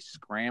of a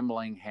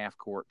scrambling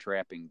half-court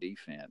trapping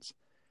defense,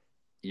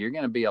 you're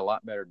going to be a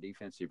lot better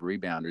defensive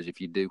rebounders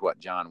if you do what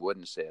John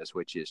Wooden says,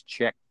 which is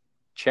check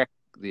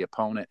the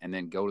opponent and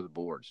then go to the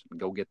boards and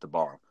go get the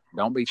ball.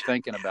 Don't be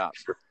thinking about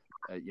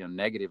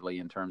negatively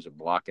in terms of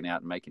blocking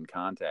out and making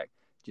contact.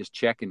 Just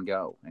check and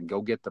go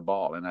get the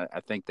ball. And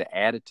I think the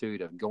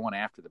attitude of going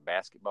after the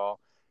basketball,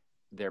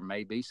 there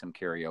may be some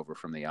carryover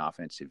from the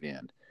offensive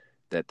end,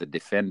 that the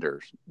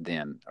defenders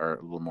then are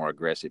a little more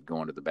aggressive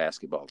going to the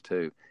basketball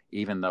too,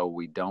 even though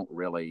we don't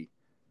really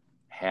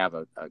have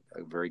a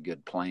very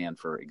good plan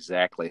for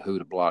exactly who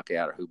to block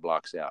out or who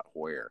blocks out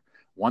where.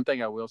 One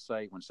thing I will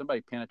say, when somebody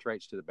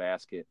penetrates to the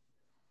basket,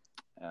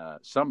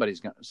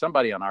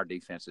 somebody on our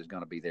defense is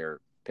going to be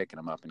there picking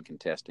them up and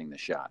contesting the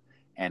shot.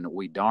 And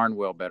we darn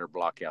well better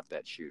block out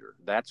that shooter.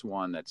 That's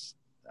one that's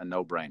a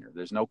no-brainer.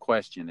 There's no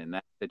question in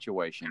that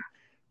situation.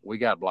 We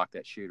got to block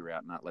that shooter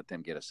out and not let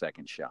them get a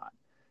second shot.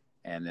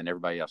 And then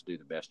everybody else do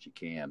the best you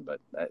can.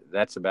 But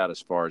that's about as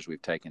far as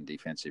we've taken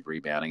defensive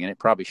rebounding. And it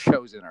probably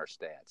shows in our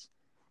stats.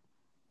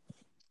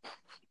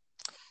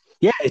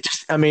 Yeah,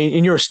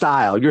 in your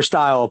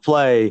style of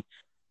play,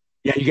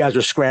 yeah, you guys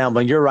are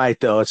scrambling. You're right,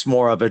 though. It's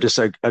more of just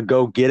a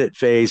go get it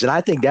phase. And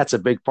I think that's a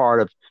big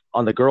part of,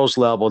 on the girls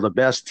level, the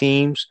best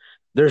teams,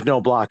 there's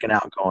no blocking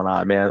out going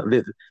on,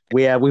 man.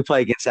 We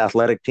play against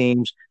athletic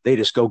teams. They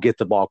just go get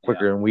the ball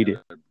quicker than we do.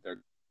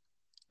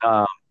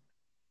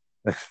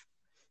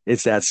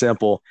 It's that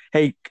simple.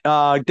 Hey,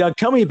 Doug,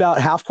 tell me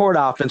about half court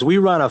offense. We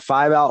run a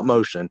 5-out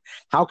motion.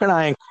 How can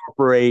I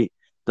incorporate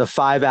the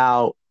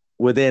 5-out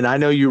within? I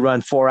know you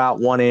run 4-out,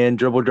 1-in,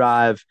 dribble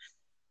drive.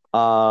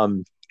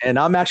 And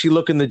I'm actually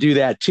looking to do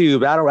that too,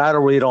 but I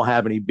really don't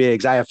have any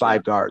bigs. I have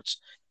 5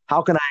 guards.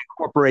 How can I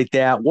incorporate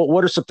that?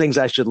 What are some things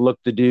I should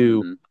look to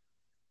do? Mm-hmm.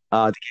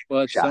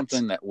 Well, it's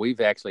something that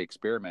we've actually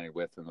experimented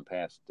with in the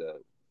past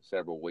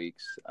several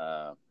weeks.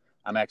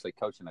 I'm actually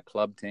coaching a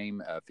club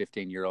team,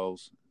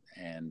 15-year-olds,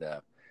 and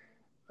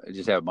I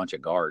just have a bunch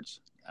of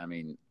guards.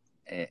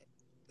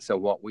 So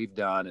what we've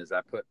done is I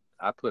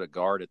put a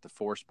guard at the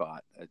 4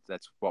 spot.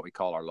 That's what we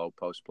call our low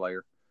post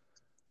player,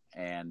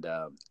 and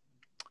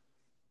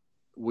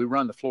we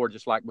run the floor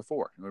just like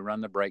before. We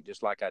run the break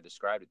just like I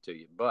described it to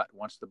you. But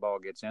once the ball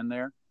gets in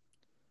there,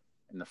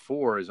 and the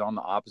 4 is on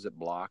the opposite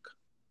block,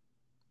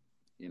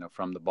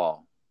 from the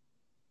ball,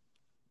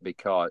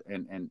 because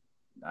and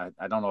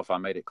I don't know if I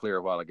made it clear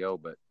a while ago,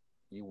 but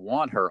you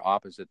want her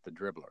opposite the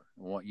dribbler.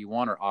 You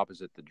want her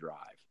opposite the drive,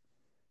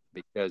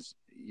 because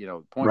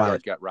the point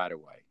guard's got right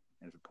away,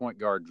 and if the point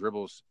guard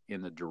dribbles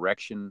in the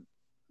direction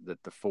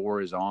that the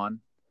 4 is on,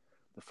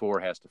 the 4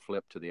 has to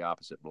flip to the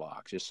opposite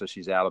block just so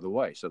she's out of the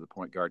way, so the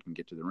point guard can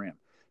get to the rim.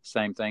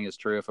 Same thing is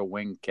true if a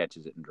wing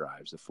catches it and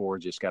drives. The 4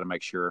 just got to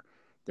make sure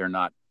they're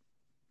not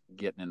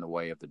getting in the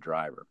way of the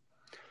driver.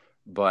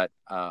 But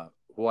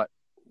what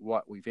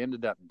we've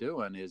ended up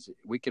doing is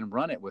we can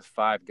run it with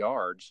 5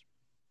 guards.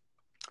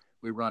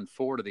 We run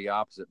 4 to the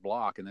opposite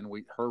block, and then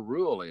her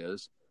rule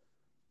is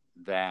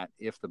that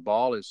if the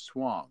ball is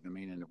swung,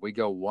 and we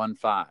go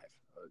 1-5,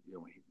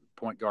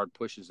 point guard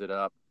pushes it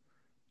up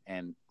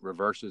and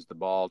reverses the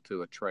ball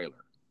to a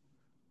trailer.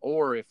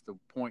 Or if the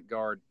point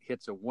guard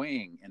hits a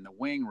wing and the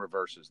wing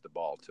reverses the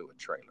ball to a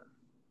trailer,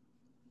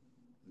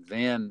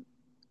 then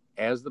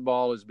as the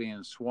ball is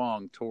being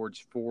swung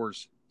towards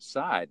 4's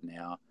side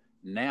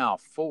now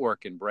 4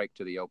 can break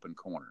to the open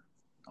corner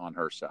on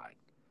her side.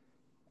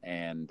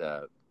 And,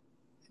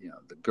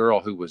 the girl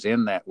who was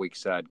in that weak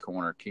side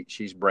corner,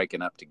 she's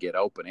breaking up to get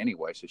open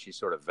anyway. So she's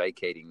sort of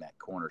vacating that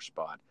corner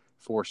spot.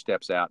 4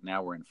 steps out.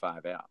 Now we're in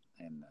 5 out.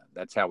 And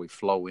that's how we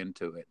flow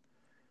into it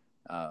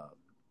out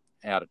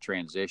of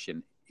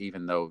transition,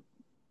 even though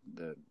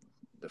the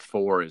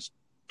 4 is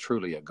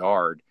truly a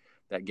guard.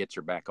 That gets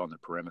her back on the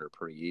perimeter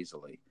pretty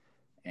easily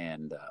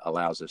and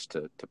allows us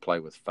to play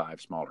with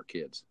 5 smaller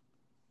kids.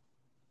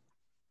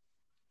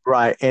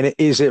 Right. And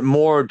is it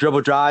more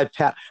dribble drive?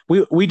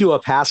 We do a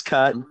pass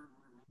cut.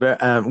 We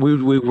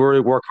really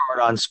work hard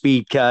on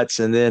speed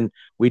cuts, and then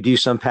we do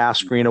some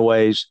pass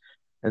screenaways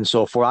and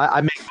so forth.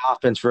 I make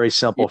offense very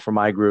simple for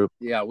my group.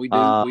 Yeah, we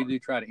do. We do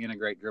try to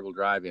integrate dribble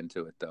drive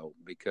into it, though,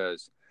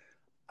 because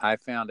I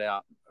found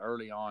out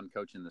early on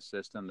coaching the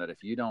system that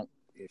if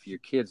your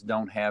kids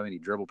don't have any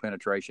dribble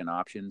penetration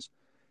options,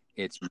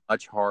 it's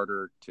much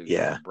harder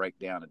to break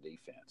down a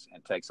defense,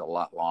 and takes a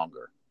lot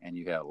longer, and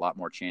you have a lot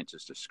more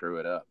chances to screw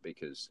it up,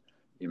 because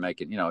you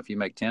make it. If you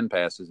make 10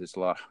 passes, it's a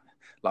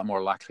lot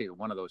more likely that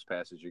one of those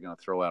passes you're going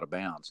to throw out of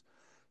bounds.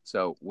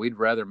 So we'd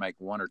rather make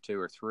 1 or 2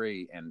 or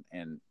 3 and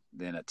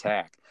then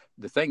attack.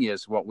 The thing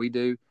is, what we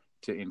do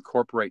to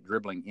incorporate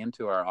dribbling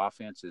into our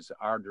offense is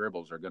our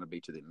dribbles are going to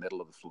be to the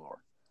middle of the floor,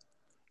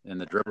 and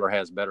the dribbler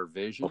has better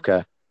vision.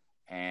 Okay.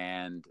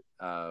 And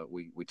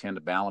we tend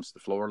to balance the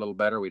floor a little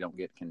better. We don't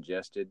get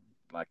congested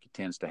like it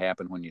tends to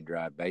happen when you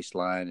drive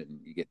baseline and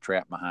you get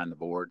trapped behind the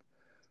board.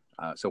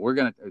 So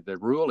the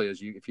rule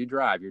is if you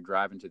drive, you're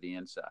driving to the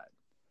inside.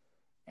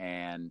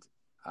 And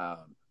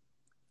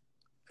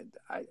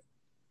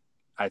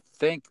I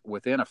think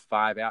within a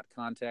 5-out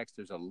context,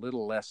 there's a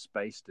little less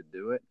space to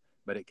do it,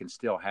 but it can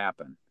still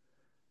happen.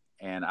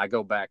 And I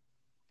go back,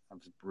 I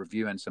was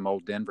reviewing some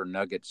old Denver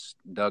Nuggets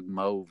Doug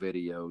Moe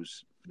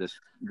videos this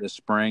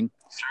spring.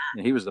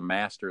 And he was the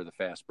master of the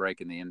fast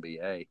break in the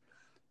NBA.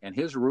 And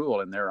his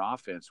rule in their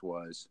offense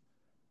was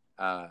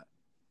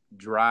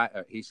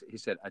he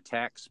said,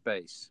 attack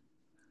space.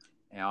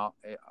 Now,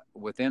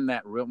 within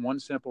that one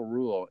simple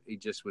rule, he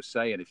just was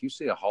saying, if you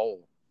see a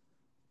hole,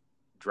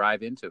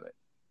 drive into it,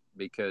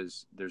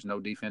 because there's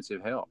no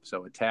defensive help.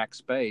 So attack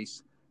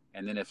space,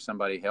 and then if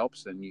somebody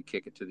helps, then you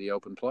kick it to the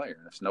open player.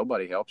 If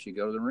nobody helps, you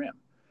go to the rim.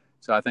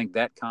 So I think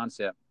that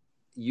concept,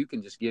 you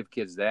can just give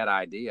kids that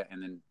idea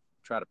and then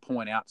try to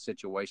point out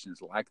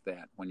situations like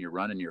that when you're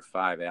running your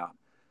 5-out.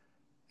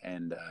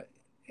 And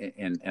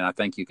I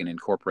think you can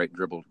incorporate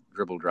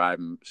dribble drive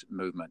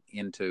movement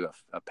into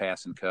a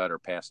pass and cut or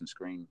pass and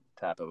screen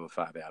type of a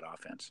 5-out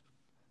offense.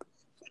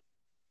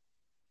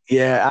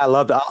 Yeah, I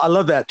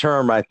love that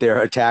term right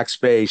there, attack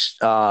space,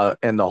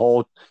 and the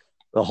whole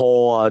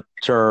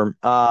term.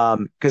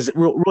 Because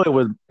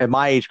really, at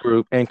my age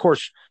group, and of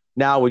course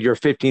now with your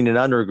 15 and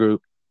under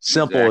group,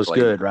 simple is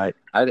good, right?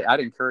 I'd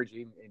encourage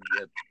you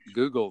to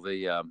Google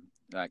the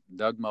like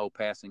Doug Moe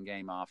passing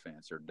game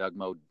offense or Doug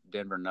Moe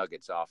Denver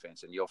Nuggets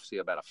offense, and you'll see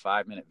about a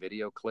 5-minute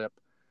video clip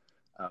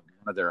of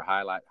one of their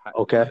one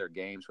of their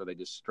games where they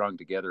just strung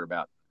together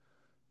about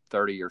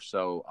 30 or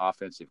so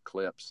offensive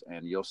clips,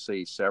 and you'll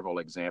see several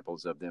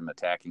examples of them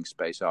attacking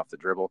space off the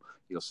dribble.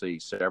 You'll see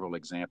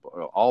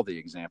all the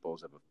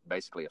examples of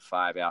basically a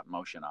 5-out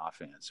motion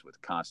offense with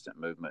constant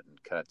movement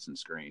and cuts and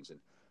screens, and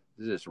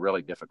this is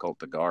really difficult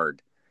to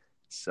guard.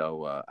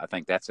 So I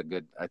think that's a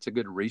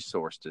good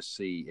resource to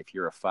see if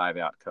you're a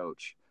 5-out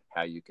coach,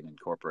 how you can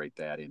incorporate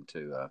that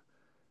into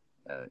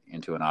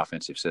an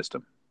offensive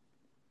system.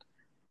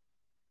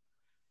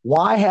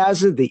 Why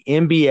hasn't the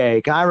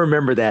NBA? I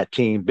remember that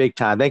team big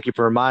time. Thank you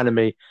for reminding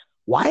me.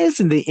 Why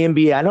isn't the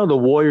NBA? I know the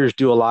Warriors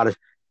do a lot of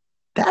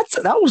that.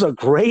 That was a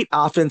great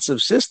offensive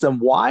system.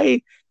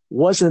 Why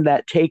wasn't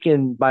that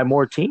taken by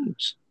more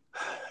teams?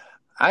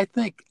 I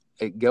think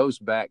it goes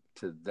back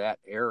to that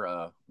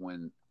era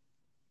when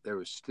there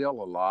was still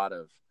a lot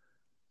of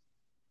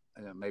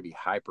maybe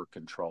hyper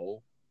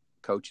control.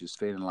 Coaches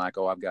feeling like,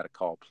 oh, I've got to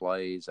call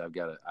plays. I've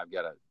got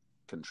to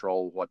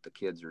control what the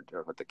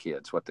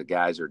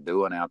guys are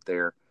doing out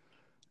there.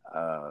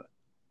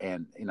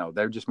 And,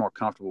 they're just more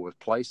comfortable with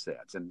play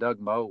sets. And Doug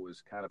Moe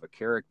was kind of a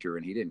character,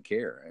 and he didn't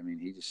care. I mean,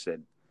 he just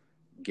said,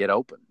 get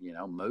open,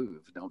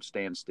 move, don't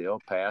stand still,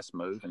 pass,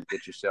 move, and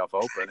get yourself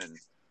open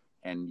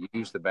and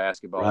use the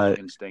basketball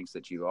instincts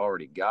that you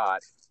already got.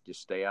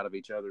 Just stay out of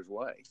each other's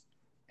way.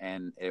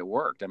 And it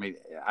worked. I mean,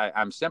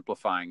 I'm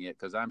simplifying it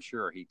because I'm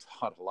sure he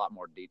taught a lot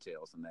more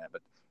details than that.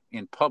 But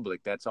in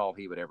public, that's all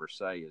he would ever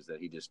say is that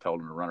he just told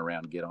him to run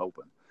around and get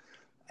open.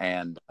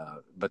 And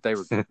but they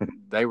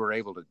were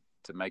able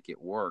to make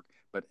it work.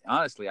 But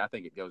honestly, I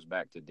think it goes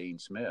back to Dean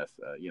Smith.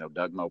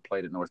 Doug Moe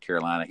played at North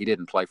Carolina. He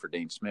didn't play for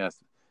Dean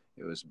Smith.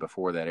 It was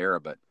before that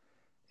era. But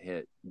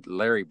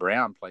Larry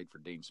Brown played for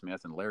Dean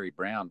Smith, and Larry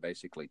Brown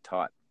basically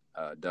taught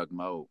Doug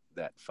Moe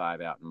that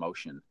 5-out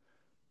motion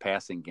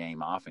passing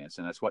game offense,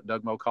 and that's what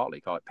Doug Moe called it.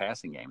 He called it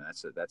passing game,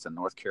 and that's a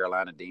North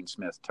Carolina Dean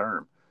Smith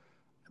term.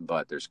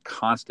 But there's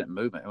constant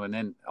movement, and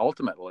then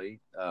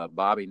ultimately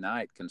Bobby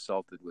Knight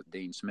consulted with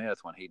Dean Smith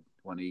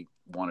when he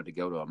wanted to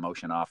go to a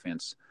motion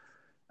offense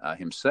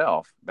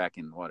himself back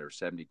in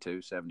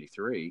 72,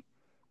 73,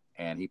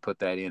 and he put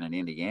that in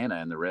Indiana,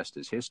 and the rest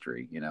is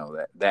history.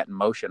 That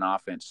motion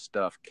offense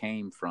stuff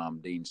came from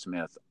Dean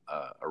Smith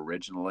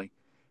originally,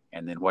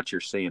 and then what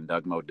you're seeing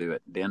Doug Moe do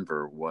at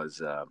Denver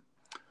was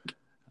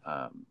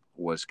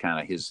kind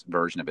of his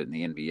version of it in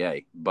the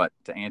NBA. But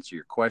to answer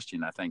your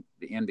question, I think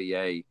the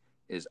NBA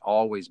has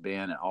always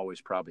been and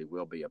always probably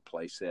will be a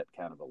play set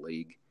kind of a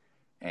league.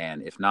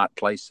 And if not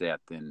play set,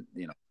 then,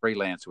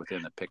 freelance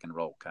within the pick and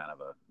roll kind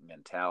of a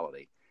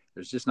mentality.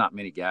 There's just not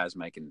many guys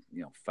making,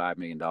 $5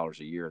 million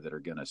a year that are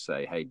going to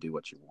say, hey, do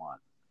what you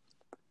want.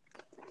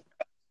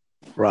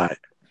 Right.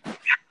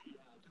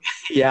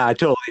 Yeah, I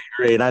totally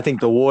agree. And I think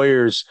the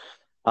Warriors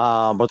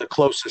are the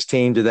closest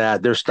team to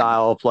that, their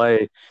style of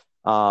play.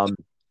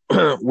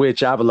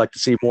 Which I would like to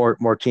see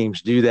more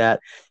teams do that.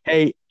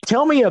 Hey,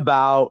 tell me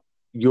about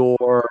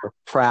your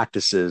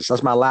practices.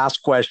 That's my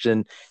last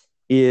question.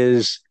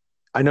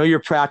 I know your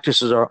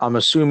practices I'm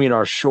assuming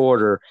are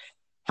shorter.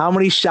 How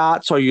many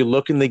shots are you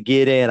looking to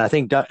get in? I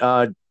think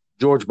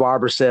George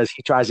Barber says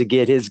he tries to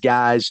get his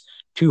guys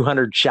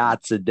 200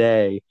 shots a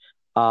day.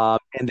 And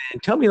then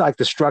tell me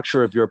the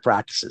structure of your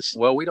practices.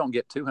 Well, we don't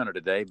get 200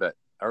 a day, but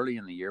early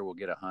in the year we'll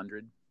get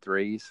 100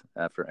 threes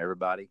for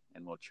everybody,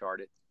 and we'll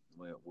chart it.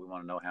 We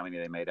want to know how many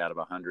they made out of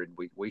 100.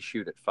 We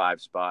shoot at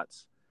 5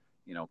 spots,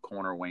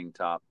 corner, wing,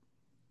 top,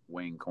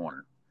 wing,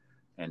 corner,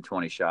 and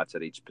 20 shots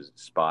at each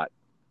spot.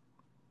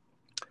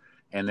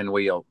 And then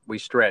we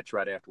stretch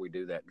right after we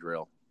do that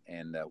drill.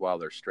 And while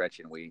they're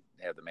stretching, we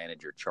have the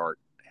manager chart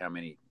how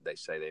many they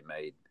say they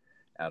made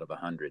out of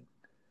 100.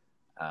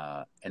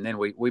 And then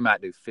we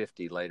might do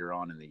 50 later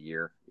on in the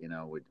year.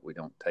 We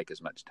don't take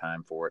as much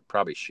time for it.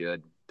 Probably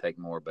should take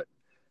more, but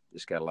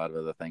just got a lot of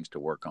other things to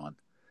work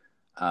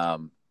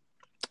on.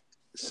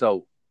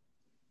 So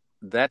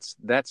that's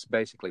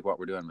basically what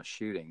we're doing with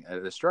shooting.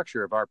 The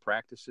structure of our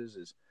practices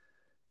is,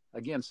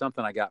 again,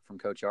 something I got from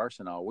Coach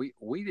Arsenal.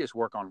 We just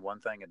work on one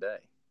thing a day.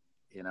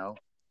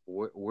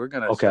 We're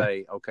going to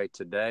say, okay,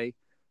 today,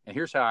 and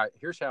here's how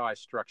I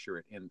structure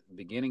it. In the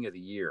beginning of the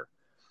year,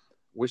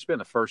 we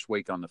spend the first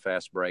week on the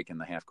fast break and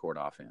the half court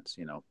offense.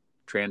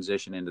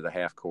 Transition into the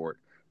half court.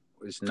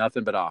 It's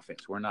nothing but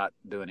offense. We're not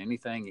doing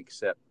anything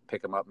except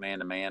pick them up man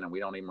to man, and we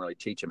don't even really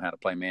teach them how to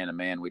play man to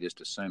man. We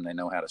just assume they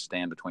know how to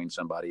stand between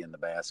somebody in the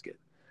basket.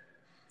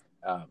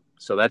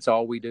 So that's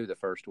all we do the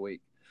first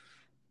week.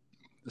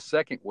 The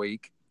second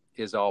week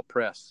is all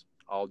press,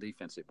 all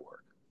defensive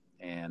work.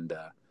 And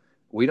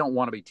we don't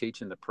want to be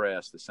teaching the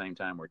press the same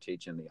time we're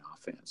teaching the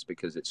offense,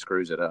 because it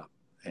screws it up.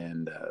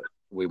 And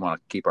we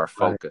want to keep our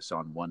focus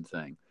on one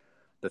thing.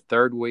 The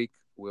third week,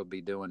 we'll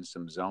be doing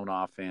some zone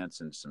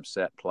offense and some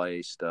set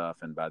play stuff,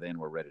 and by then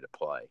we're ready to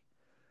play.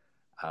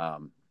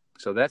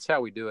 So that's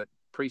how we do it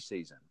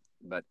preseason.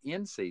 But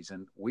in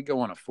season, we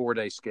go on a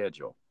 4-day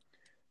schedule.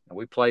 And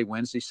we play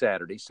Wednesday,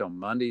 Saturday, so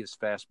Monday is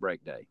fast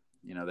break day.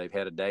 They've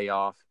had a day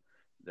off.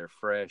 They're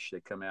fresh. They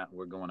come out, and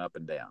we're going up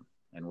and down.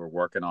 And we're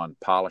working on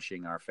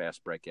polishing our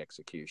fast break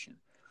execution.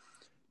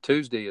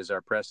 Tuesday is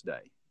our press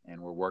day,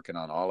 and we're working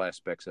on all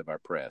aspects of our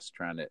press,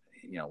 trying to,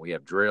 we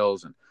have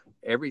drills, and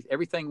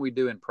everything we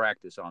do in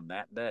practice on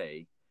that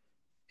day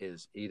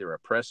is either a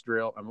press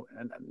drill,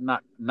 and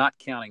not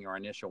counting our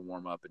initial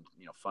warm-up and,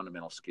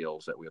 fundamental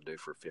skills that we'll do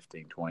for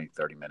 15, 20,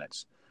 30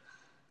 minutes.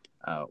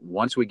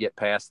 Once we get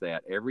past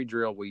that, every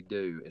drill we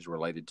do is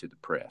related to the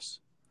press.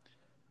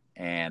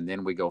 And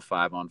then we go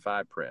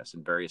 5-on-5 press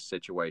in various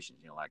situations,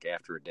 like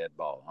after a dead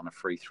ball, on a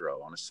free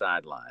throw, on a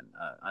sideline,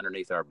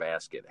 underneath our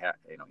basket,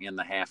 in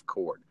the half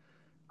court.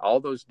 All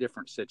those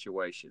different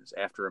situations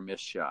after a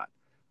missed shot.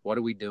 What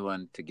are we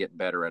doing to get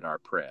better at our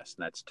press?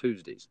 And that's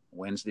Tuesdays.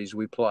 Wednesdays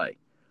we play.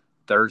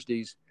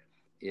 Thursdays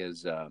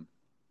is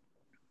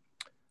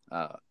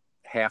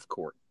half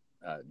court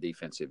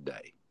defensive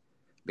day,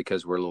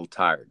 because we're a little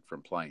tired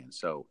from playing.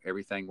 So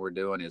everything we're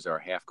doing is our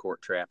half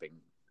court trapping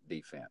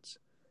defense.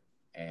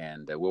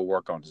 And we'll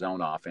work on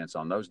zone offense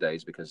on those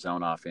days, because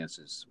zone offense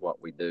is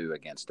what we do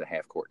against a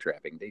half-court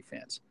trapping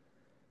defense.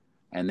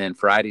 And then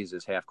Fridays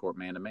is half-court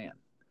man-to-man.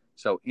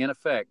 So, in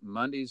effect,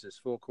 Mondays is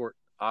full-court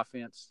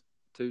offense.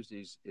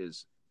 Tuesdays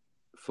is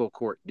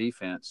full-court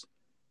defense.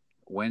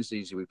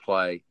 Wednesdays we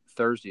play.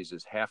 Thursdays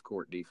is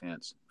half-court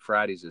defense.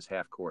 Fridays is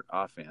half-court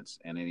offense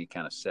and any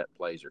kind of set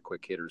plays or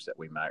quick hitters that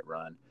we might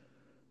run.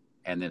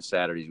 And then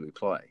Saturdays we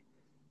play.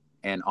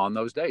 And on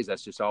those days,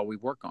 that's just all we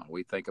work on.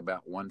 We think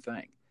about one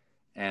thing.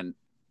 And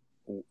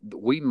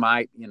we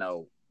might,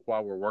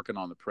 while we're working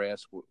on the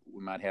press,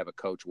 we might have a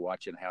coach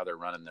watching how they're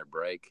running their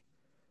break.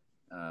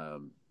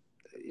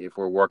 If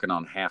we're working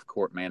on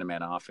half-court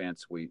man-to-man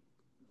offense, I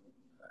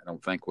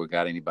don't think we've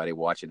got anybody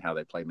watching how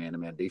they play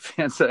man-to-man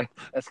defense.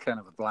 That's kind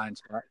of a blind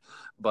spot.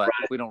 But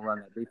we don't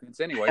run that defense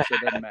anyway, so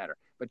it doesn't matter.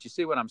 But you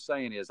see what I'm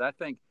saying is, I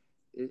think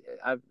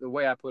the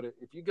way I put it,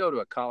 if you go to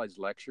a college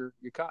lecture,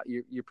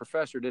 your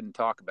professor didn't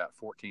talk about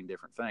 14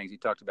 different things. He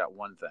talked about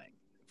one thing.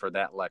 For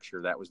that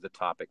lecture, that was the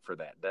topic for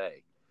that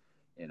day,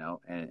 and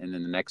then the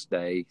next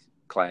day,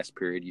 class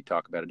period, you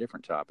talk about a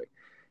different topic.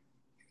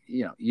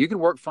 You can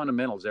work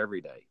fundamentals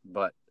every day,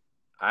 but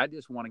I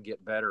just want to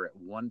get better at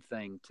one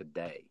thing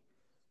today,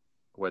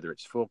 whether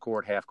it's full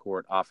court, half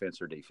court,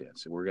 offense or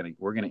defense. We're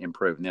gonna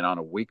improve, and then on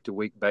a week to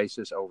week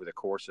basis over the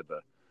course of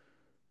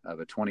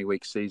a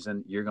 20-week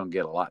season, you're gonna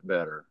get a lot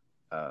better,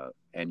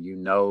 and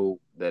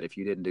that if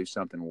you didn't do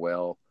something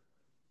well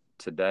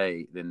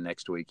today, then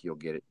next week you'll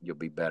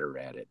be better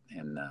at it.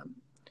 And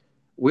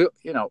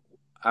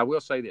I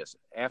will say this: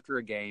 after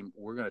a game,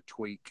 we're going to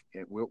tweak.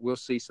 We'll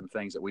see some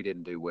things that we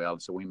didn't do well,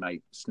 so we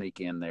might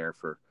sneak in there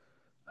for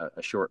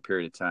a short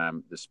period of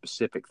time the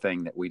specific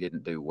thing that we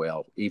didn't do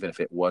well, even if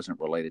it wasn't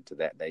related to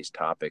that day's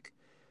topic.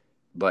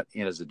 But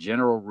as a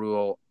general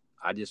rule,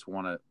 I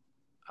want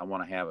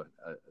to have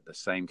the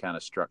same kind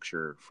of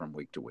structure from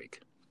week to week.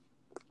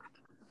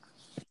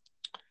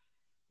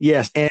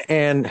 Yes,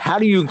 and how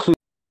do you include?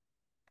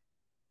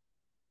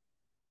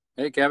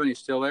 Hey, Kevin, you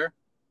still there?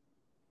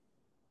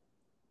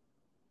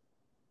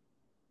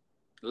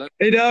 Hello?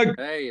 Hey, Doug.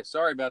 Hey,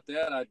 sorry about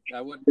that.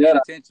 I wouldn't pay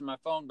attention to my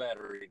phone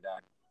battery,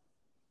 Doc.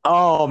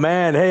 Oh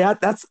man, hey,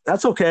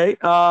 that's okay.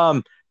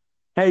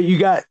 Hey,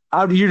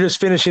 you're just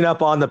finishing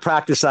up on the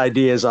practice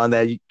ideas on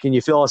that. Can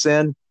you fill us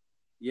in?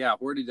 Yeah,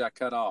 where did I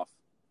cut off?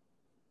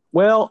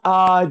 Well,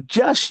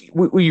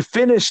 we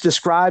finished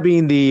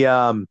describing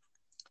the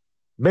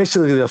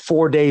basically the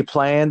 4-day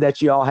plan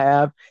that you all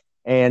have.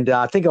 And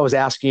I think I was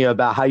asking you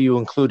about how you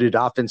included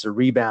offensive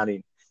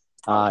rebounding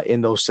in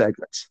those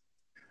segments.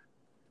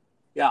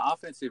 Yeah,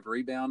 offensive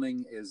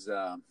rebounding is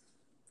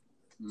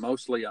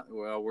mostly,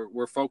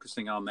 we're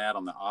focusing on that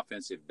on the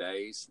offensive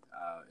days.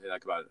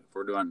 If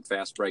we're doing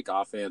fast break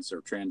offense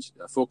or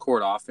full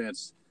court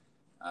offense,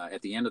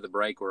 At the end of the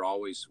break, we're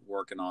always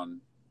working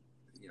on,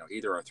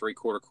 either our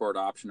 3/4 court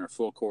option or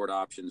full court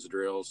options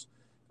drills,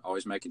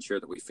 always making sure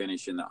that we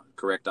finish in the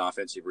correct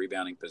offensive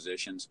rebounding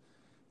positions.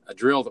 A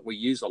drill that we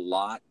use a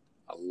lot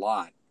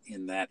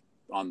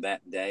on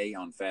that day,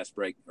 on fast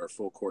break or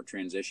full court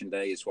transition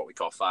day, is what we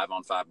call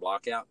 5-on-5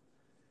 blockout.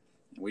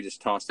 And we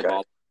just toss the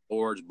ball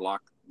boards,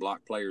 block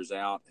players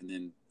out, and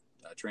then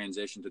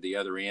transition to the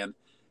other end,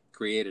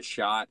 create a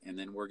shot, and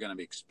then we're going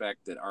to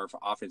expect that our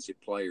offensive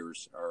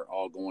players are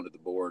all going to the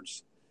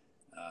boards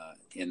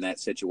in that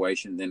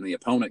situation. Then the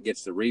opponent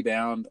gets the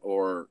rebound,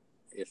 or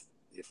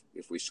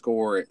if we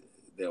score,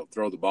 they'll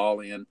throw the ball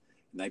in, and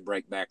they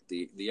break back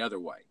the other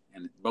way.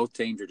 And both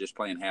teams are just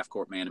playing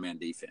half-court man-to-man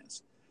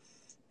defense.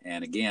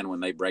 And again, when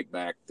they break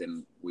back,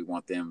 then we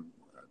want them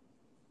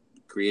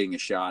creating a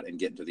shot and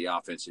getting to the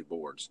offensive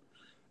boards.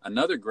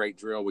 Another great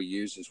drill we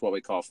use is what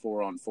we call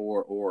 4-on-4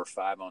 or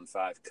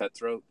 5-on-5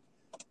 cutthroat,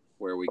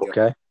 where we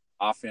go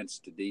offense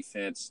to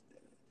defense.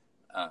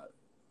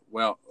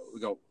 We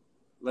go,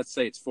 let's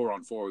say it's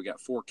 4-on-4. We got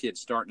 4 kids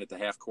starting at the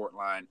half-court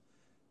line,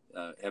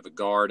 have a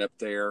guard up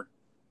there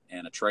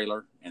and a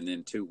trailer, and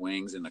then 2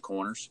 wings in the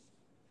corners.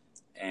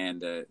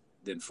 And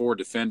then 4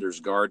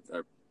 defenders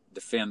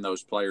defend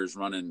those players,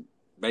 running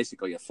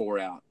basically a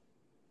 4-out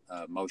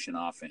motion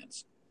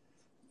offense.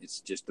 It's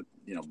just the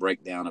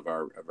breakdown of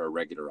our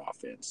regular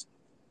offense.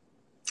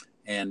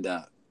 And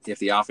if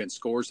the offense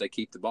scores, they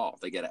keep the ball.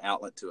 They get an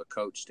outlet to a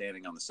coach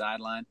standing on the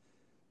sideline,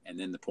 and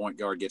then the point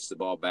guard gets the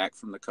ball back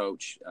from the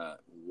coach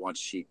once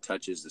she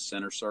touches the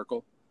center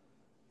circle,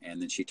 and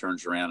then she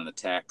turns around and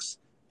attacks,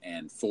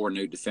 and 4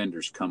 new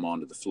defenders come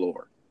onto the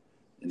floor.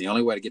 And the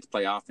only way to get to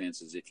play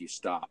offense is if you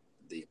stop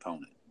the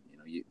opponent.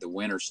 The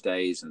winner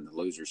stays and the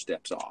loser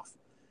steps off.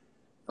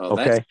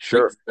 Okay,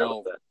 sure.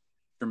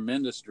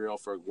 Tremendous drill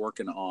for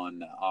working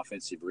on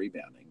offensive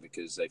rebounding,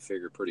 because they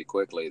figure pretty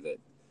quickly that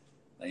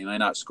they may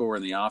not score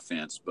in the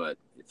offense, but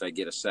if they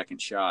get a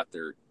second shot,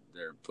 they're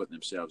putting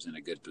themselves in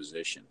a good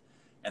position.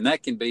 And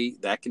that can be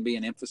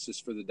an emphasis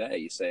for the day.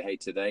 You say, hey,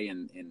 today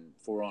in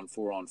 4-on-4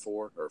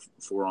 or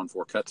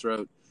 4-on-4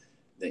 cutthroat,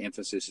 the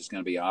emphasis is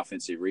going to be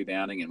offensive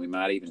rebounding, and we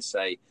might even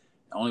say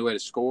the only way to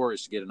score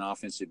is to get an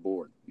offensive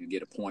board. You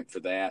get a point for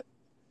that,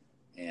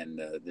 and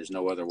there's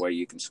no other way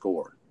you can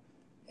score.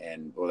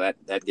 And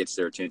that gets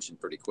their attention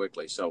pretty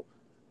quickly. So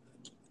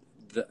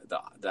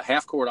the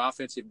half court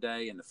offensive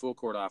day and the full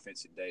court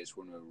offensive day is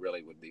when we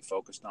really would be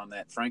focused on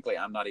that. Frankly,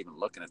 I'm not even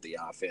looking at the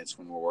offense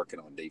when we're working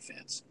on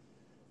defense.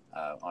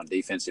 On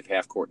defensive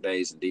half court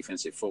days and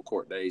defensive full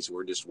court days,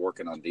 we're just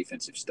working on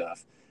defensive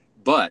stuff.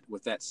 But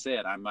with that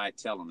said, I might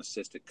tell an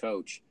assistant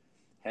coach,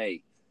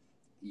 hey,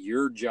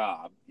 your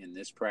job in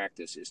this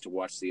practice is to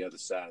watch the other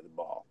side of the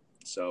ball.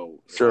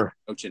 So sure. If I'm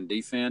coaching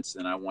defense,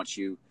 and I want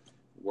you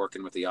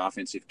working with the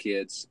offensive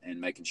kids and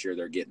making sure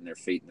they're getting their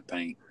feet in the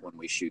paint when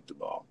we shoot the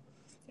ball.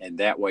 And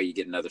that way you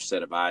get another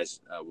set of eyes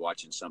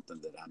watching something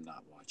that I'm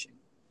not watching.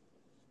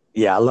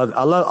 Yeah, I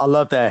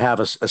love that. Have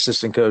an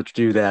assistant coach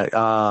do that.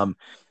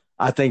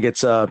 I think it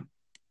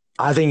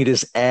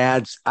just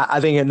adds.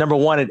 I think number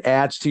one, it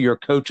adds to your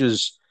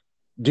coach's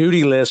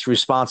duty list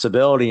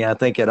responsibility. And I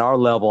think at our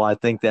level, I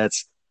think a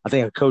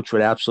coach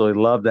would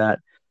absolutely love that.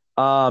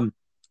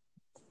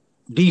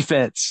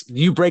 Defense, do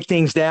you break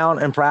things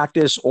down in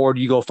practice, or do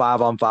you go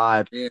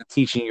 5-on-5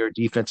 teaching your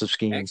defensive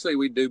scheme? Actually,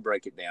 we do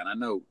break it down. I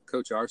know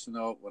Coach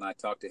Arsenault, when I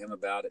talked to him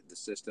about it, the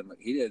system,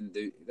 he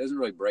doesn't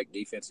really break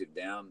defensive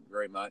down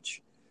very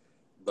much,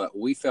 but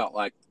we felt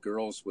like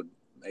girls would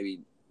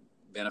maybe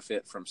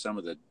benefit from some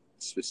of the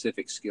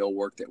specific skill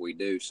work that we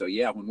do. So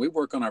yeah, when we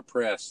work on our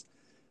press,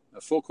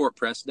 a full court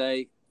press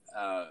day,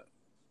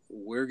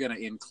 we're going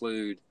to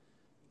include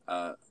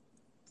 2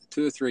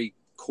 or 3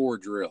 core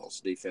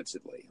drills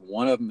defensively.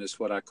 One of them is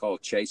what I call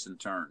chase and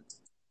turn.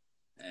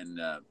 And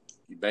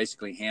you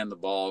basically hand the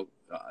ball,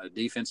 a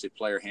defensive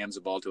player hands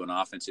the ball to an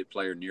offensive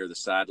player near the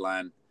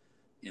sideline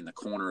in the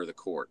corner of the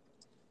court.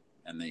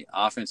 And the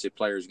offensive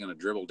player is going to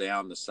dribble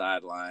down the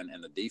sideline,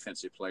 and the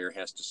defensive player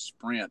has to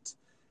sprint,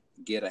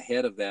 get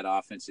ahead of that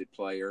offensive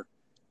player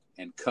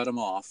and cut them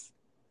off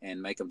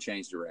and make them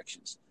change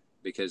directions.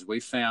 Because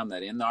we found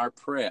that in our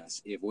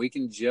press, if we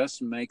can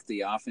just make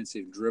the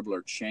offensive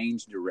dribbler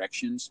change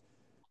directions,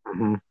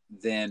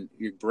 then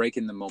you're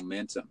breaking the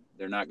momentum.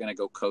 They're not going to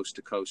go coast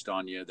to coast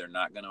on you. They're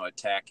not going to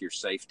attack your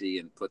safety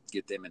and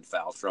get them in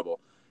foul trouble.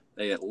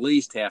 They at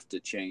least have to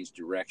change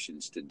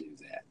directions to do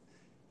that.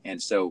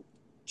 And so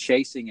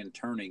chasing and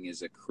turning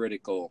is a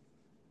critical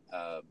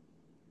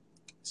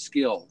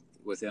skill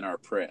within our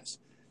press.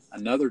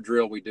 Another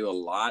drill we do a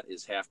lot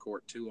is half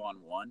court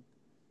 2-on-1.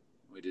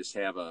 We just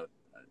have a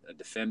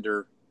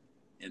defender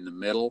in the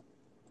middle,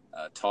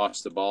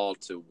 toss the ball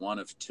to one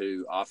of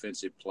 2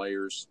 offensive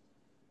players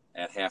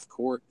at half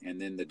court,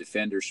 and then the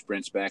defender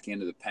sprints back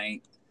into the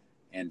paint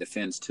and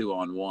defends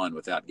 2-on-1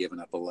 without giving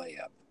up a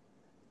layup.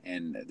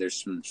 And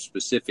there's some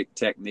specific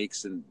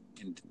techniques in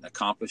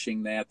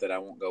accomplishing that I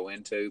won't go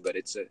into, but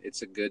it's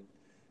a good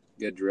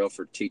drill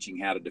for teaching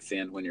how to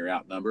defend when you're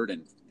outnumbered.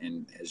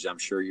 And as I'm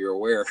sure you're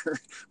aware,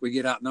 we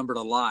get outnumbered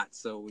a lot,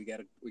 so we got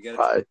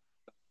to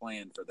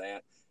plan for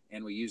that.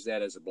 And we use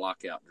that as a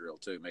block-out drill,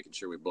 too, making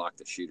sure we block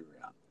the shooter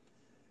out.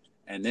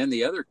 And then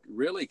the other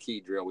really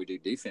key drill we do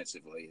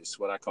defensively is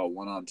what I call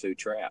one-on-two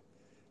trap,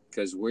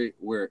 because we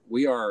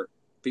are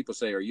 – people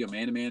say, are you a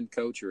man-to-man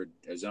coach or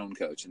a zone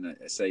coach? And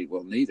I say,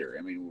 well, neither.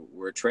 I mean,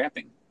 we're a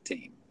trapping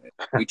team.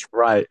 We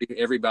right.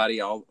 everybody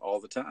all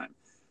the time.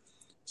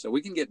 So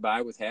we can get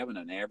by with having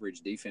an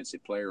average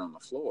defensive player on the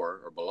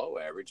floor or below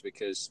average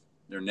because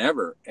they're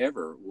never,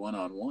 ever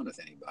one-on-one with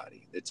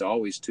anybody. It's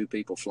always two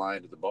people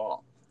flying to the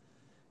ball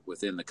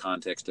within the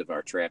context of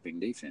our trapping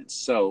defense.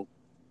 So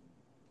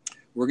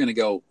we're going to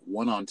go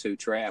one-on-two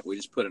trap. We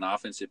just put an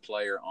offensive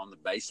player on the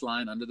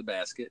baseline under the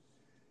basket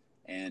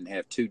and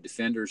have two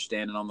defenders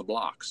standing on the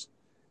blocks.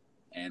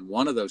 And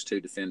one of those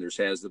two defenders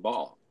has the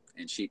ball,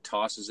 and she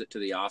tosses it to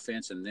the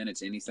offense, and then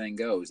it's anything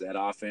goes. That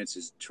offense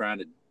is trying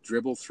to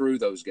dribble through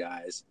those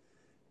guys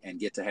and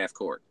get to half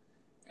court.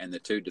 And the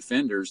two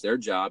defenders, their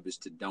job is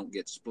to don't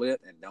get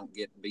split and don't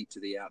get beat to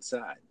the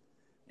outside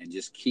and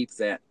just keep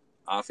that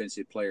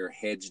offensive player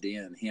hedged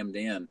in, hemmed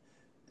in,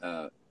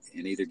 and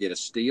either get a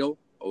steal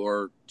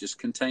or just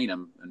contain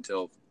them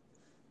until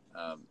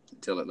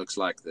it looks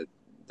like that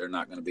they're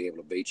not going to be able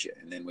to beat you.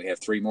 And then we have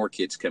three more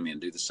kids come in,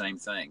 do the same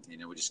thing.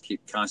 We just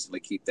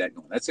constantly keep that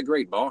going. That's a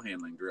great ball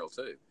handling drill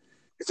too.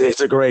 It's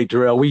a great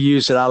drill. We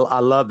use it. I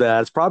love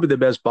that. It's probably the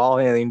best ball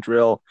handling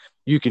drill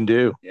you can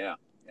do. Yeah,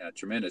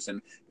 tremendous.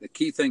 And the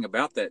key thing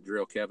about that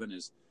drill, Kevin,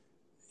 is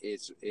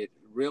it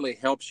really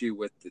helps you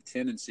with the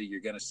tendency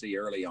you're going to see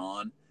early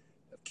on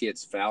of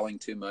kids fouling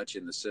too much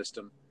in the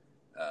system.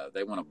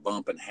 They want to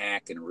bump and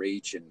hack and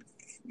reach, and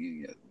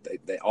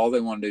they all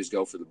they want to do is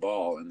go for the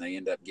ball, and they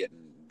end up getting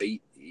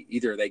beat.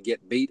 Either they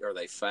get beat or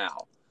they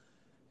foul.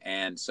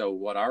 And so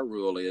what our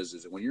rule is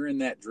that when you're in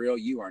that drill,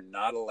 you are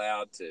not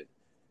allowed to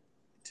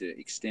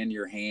extend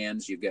your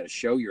hands. You've got to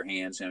show your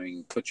hands. I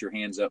mean, put your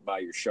hands up by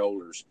your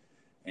shoulders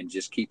and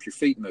just keep your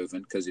feet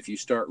moving, because if you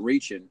start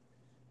reaching,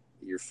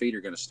 your feet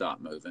are going to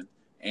stop moving,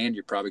 and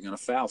you're probably going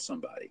to foul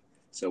somebody.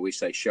 So we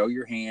say show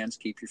your hands,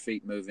 keep your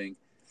feet moving.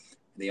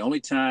 The only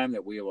time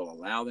that we will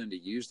allow them to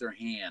use their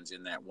hands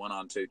in that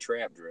one-on-two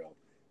trap drill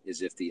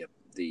is if the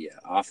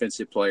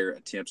offensive player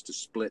attempts to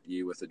split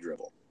you with a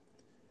dribble.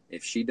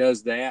 If she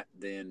does that,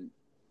 then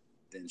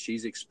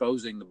she's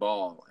exposing the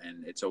ball,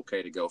 and it's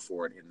okay to go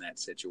for it in that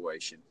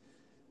situation.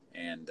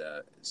 And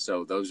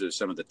so those are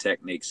some of the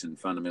techniques and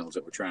fundamentals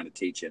that we're trying to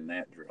teach in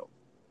that drill.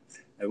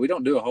 We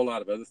don't do a whole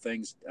lot of other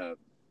things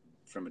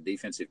from a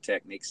defensive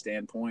technique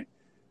standpoint.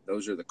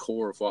 Those are the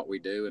core of what we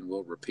do, and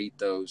we'll repeat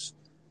those,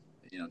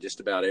 just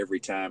about every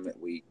time that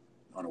we,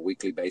 on a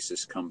weekly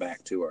basis, come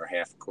back to our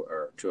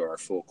our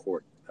full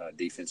court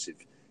defensive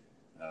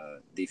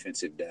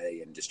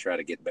day, and just try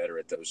to get better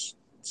at those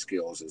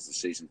skills as the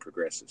season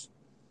progresses.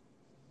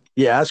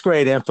 Yeah, that's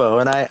great info.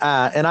 And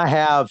I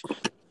have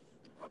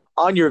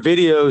on your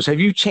videos, have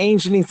you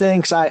changed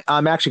anything? Because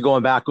I'm actually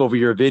going back over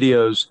your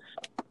videos.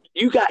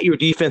 You got your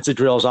defensive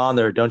drills on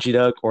there, don't you,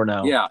 Doug, or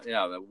no? Yeah.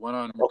 The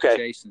one-on-one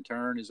chase and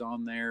turn is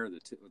on there. The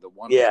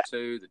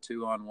 1-on-2, the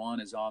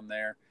 2-on-1 is on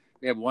there.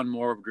 We have one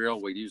more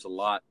drill we use a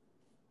lot.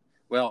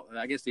 Well,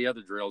 I guess the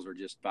other drills are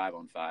just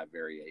 5-on-5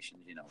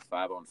 variations.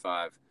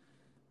 5-on-5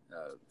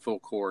 full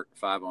court,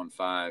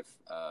 5-on-5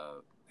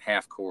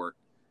 half court,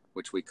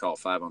 which we call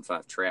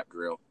 5-on-5 trap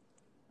drill,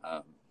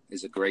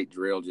 is a great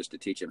drill just to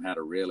teach them how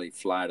to really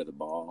fly to the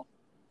ball.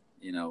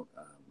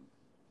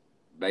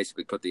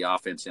 Basically put the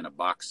offense in a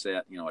box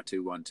set, a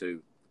 2-1-2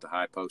 with the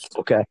high post.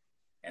 Okay.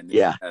 And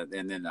then,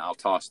 and then I'll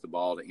toss the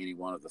ball to any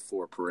one of the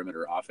four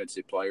perimeter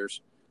offensive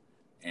players.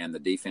 And the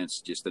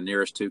defense, just the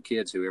nearest two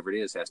kids, whoever it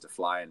is, has to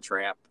fly and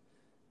trap.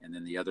 And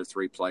then the other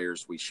three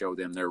players, we show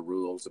them their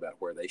rules about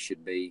where they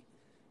should be.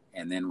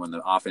 And then when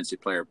the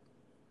offensive player,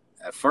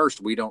 at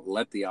first, we don't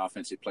let the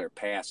offensive player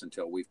pass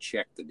until we've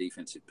checked the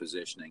defensive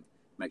positioning,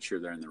 make sure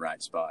they're in the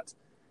right spots.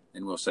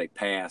 Then we'll say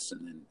pass,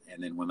 and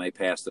then when they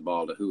pass the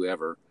ball to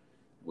whoever,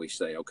 we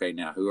say, okay,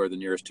 now who are the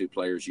nearest two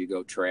players? You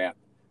go trap.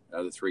 The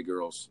other three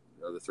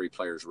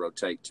players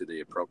rotate to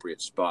the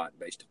appropriate spot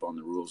based upon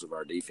the rules of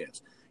our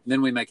defense. And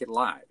then we make it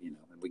live, and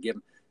we give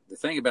them. The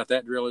thing about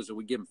that drill is that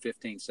we give them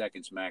 15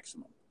 seconds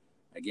maximum.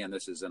 Again,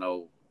 this is an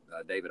old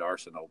David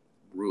Arsenault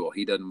rule.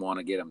 He doesn't want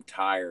to get them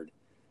tired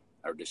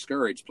or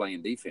discouraged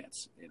playing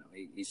defense.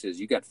 He says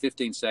you got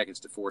 15 seconds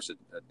to force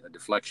a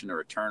deflection or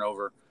a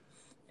turnover,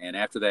 and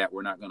after that,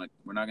 we're not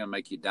gonna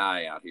make you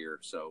die out here.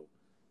 So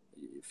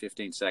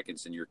 15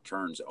 seconds and your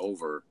turn's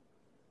over.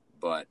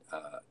 But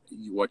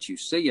what you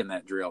see in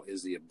that drill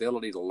is the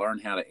ability to learn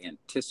how to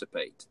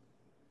anticipate.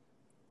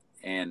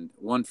 And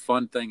one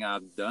fun thing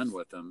I've done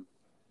with them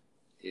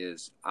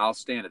is I'll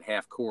stand at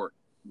half court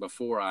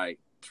before I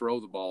throw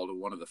the ball to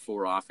one of the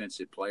four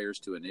offensive players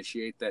to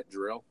initiate that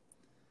drill.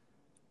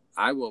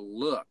 I will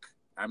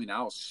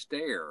I'll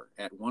stare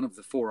at one of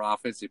the four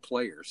offensive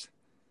players.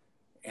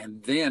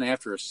 And then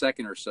after a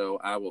second or so,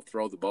 I will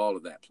throw the ball to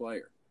that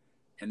player.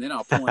 And then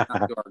I'll point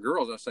out to our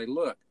girls. I'll say,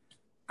 look,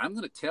 I'm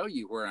going to tell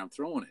you where I'm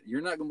throwing it.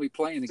 You're not going to be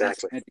playing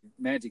against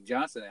Magic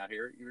Johnson out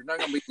here. You're not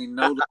going to be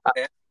no look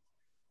at.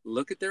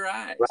 Look at their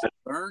eyes. Right.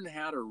 Learn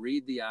how to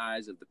read the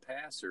eyes of the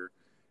passer,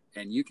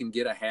 and you can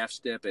get a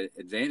half-step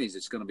advantage.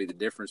 It's going to be the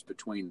difference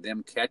between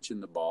them catching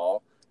the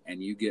ball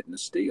and you getting a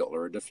steal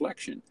or a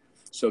deflection.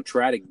 So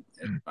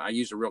I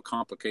use a real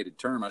complicated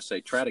term. I say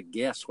try to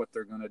guess what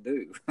they're going to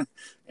do.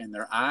 And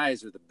their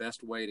eyes are the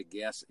best way to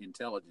guess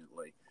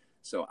intelligently.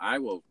 So I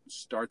will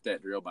start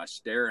that drill by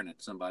staring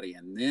at somebody,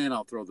 and then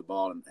I'll throw the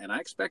ball. And I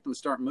expect them to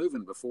start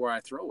moving before I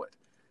throw it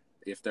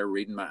if they're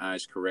reading my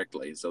eyes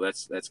correctly. So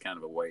that's kind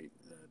of a way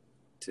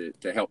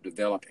to help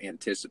develop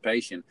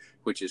anticipation,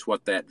 which is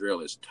what that drill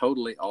is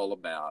totally all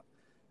about.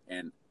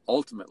 And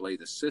ultimately,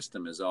 the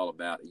system is all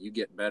about you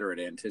get better at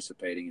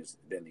anticipating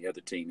than the other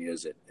team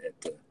is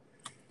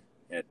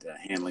at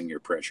handling your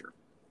pressure.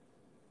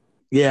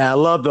 Yeah, I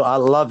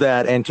love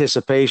that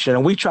anticipation,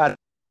 and we try to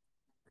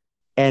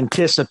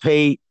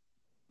anticipate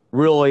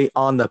really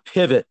on the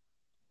pivot,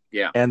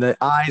 and the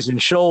eyes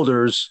and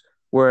shoulders.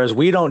 Whereas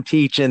we don't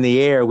teach in the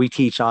air, we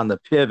teach on the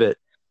pivot.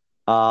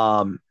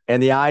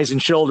 And the eyes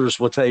and shoulders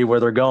will tell you where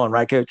they're going,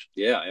 right, Coach?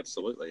 Yeah,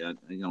 absolutely.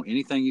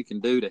 Anything you can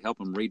do to help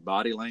them read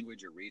body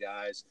language or read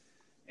eyes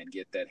and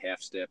get that half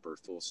step or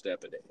full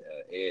step at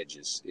edge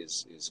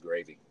is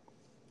gravy.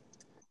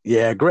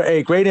 Yeah,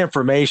 great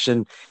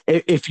information.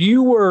 If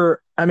you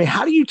were, I mean,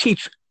 how do you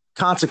teach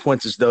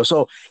consequences though?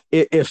 So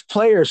if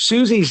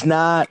Susie's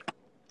not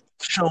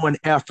showing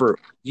effort,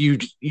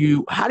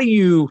 how do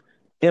you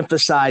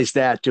emphasize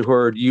that to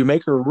her? Do you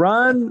make her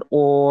run,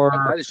 or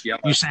I just yell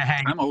you say,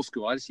 "Hey"? I'm old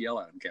school. I just yell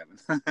at him, Kevin.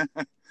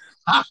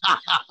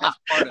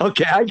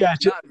 Okay, I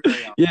got you. Not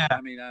very often. Yeah, I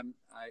mean, I've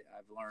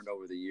learned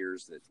over the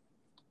years that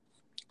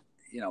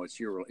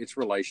it's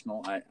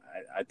relational. I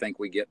think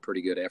we get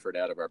pretty good effort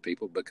out of our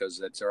people because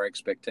that's our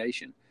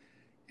expectation.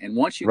 And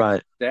once you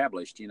get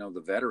established,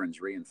 the veterans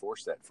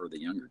reinforce that for the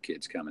younger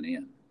kids coming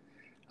in.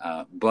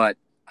 But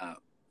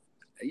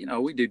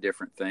we do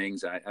different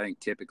things. I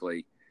think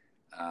typically,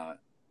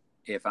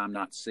 if I'm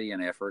not seeing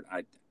effort,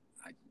 I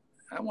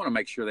want to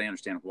make sure they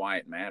understand why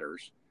it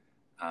matters.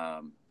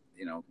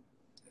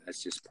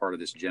 That's just part of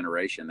this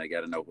generation. They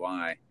got to know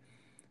why,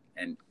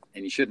 and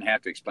you shouldn't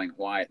have to explain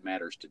why it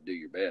matters to do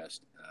your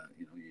best.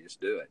 You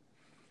just do it.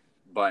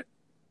 But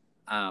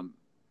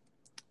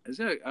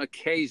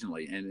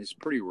occasionally, and it's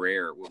pretty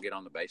rare, we'll get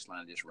on the baseline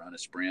and just run a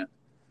sprint.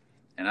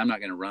 And I'm not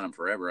going to run them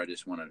forever. I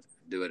just want to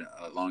do it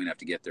long enough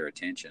to get their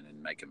attention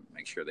and make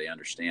sure they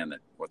understand that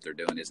what they're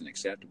doing isn't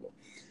acceptable.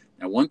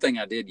 Now, one thing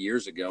I did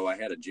years ago, I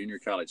had a junior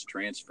college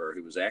transfer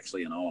who was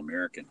actually an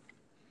All-American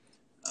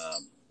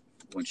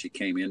when she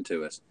came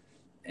into us.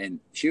 And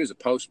she was a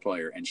post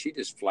player, and she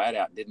just flat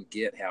out didn't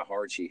get how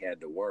hard she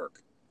had to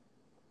work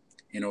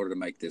in order to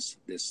make this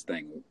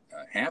thing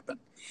happen.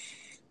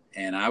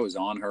 And I was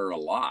on her a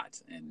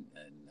lot. And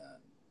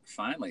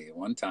finally, at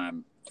one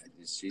time,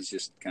 she's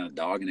just kind of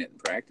dogging it in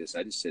practice.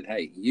 I just said,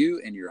 "Hey,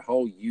 you and your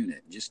whole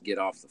unit just get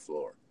off the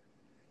floor."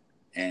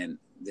 And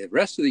the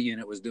rest of the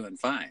unit was doing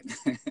fine.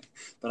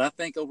 But I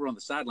think over on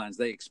the sidelines,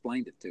 they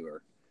explained it to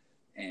her.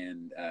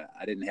 And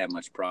I didn't have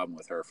much problem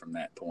with her from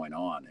that point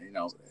on.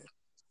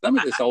 Some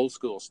of this old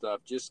school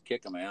stuff, just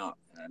kick them out.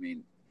 I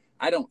mean,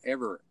 I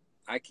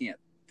can't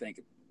think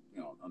of,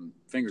 on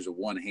fingers of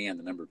one hand,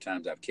 the number of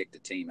times I've kicked a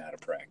team out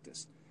of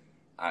practice.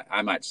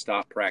 I might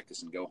stop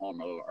practice and go home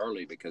a little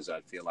early because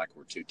I feel like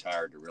we're too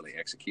tired to really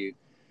execute.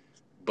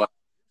 But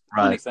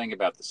the funny thing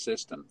about the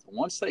system,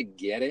 once they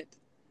get it,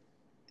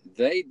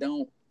 they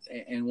don't.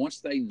 And once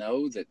they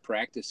know that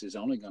practice is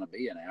only going to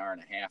be an hour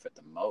and a half at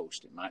the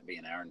most, it might be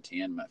an hour and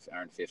 10,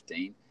 hour and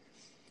 15.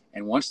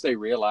 And once they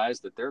realize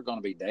that there are going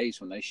to be days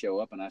when they show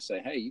up and I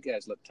say, "Hey, you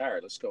guys look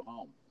tired. Let's go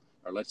home,"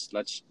 or let's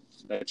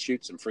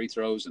shoot some free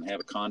throws and have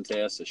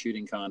a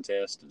shooting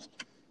contest,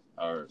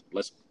 or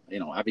let's.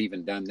 I've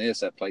even done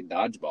this. I've played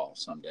dodgeball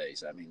some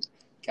days. I mean,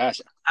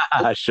 gosh,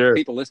 sure.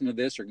 People listening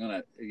to this are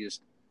going to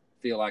just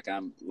feel like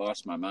I'm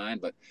lost my mind.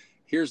 But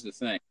here's the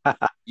thing.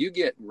 You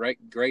get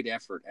great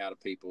effort out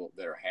of people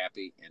that are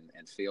happy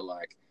and feel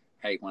like,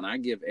 hey, when I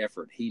give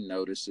effort, he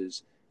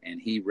notices and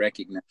he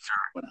recognizes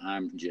when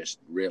I'm just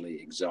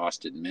really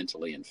exhausted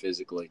mentally and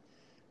physically.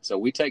 So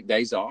we take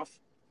days off.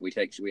 We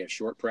have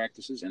short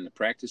practices, and the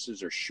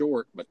practices are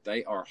short, but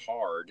they are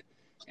hard.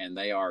 And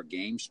they are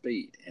game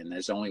speed. And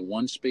there's only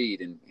one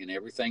speed in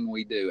everything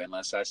we do,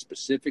 unless I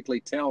specifically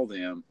tell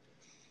them,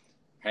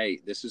 "Hey,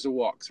 this is a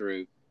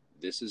walkthrough.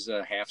 This is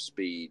a half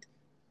speed,"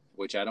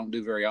 which I don't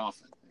do very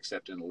often,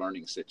 except in a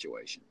learning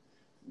situation.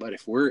 But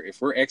if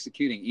we're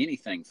executing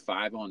anything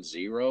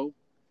 5-on-0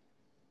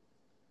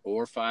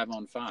 or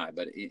 5-on-5,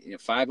 but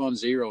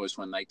 5-on-0 is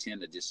when they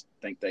tend to just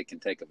think they can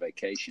take a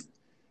vacation.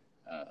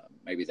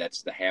 Maybe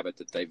that's the habit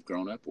that they've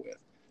grown up with.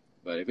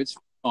 But if it's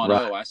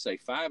 5-on-0, I say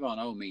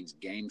 5-on-0 means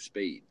game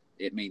speed.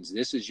 It means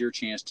this is your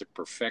chance to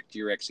perfect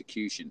your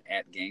execution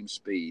at game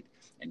speed,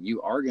 and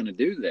you are going to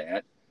do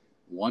that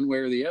one way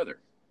or the other.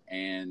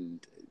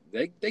 And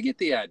they get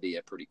the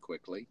idea pretty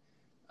quickly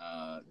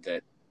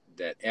that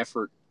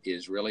effort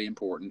is really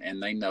important,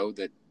 and they know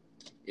that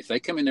if they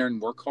come in there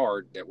and work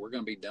hard, that we're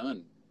going to be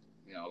done,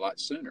 a lot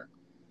sooner.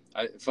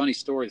 Funny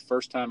story: the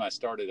first time I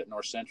started at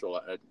North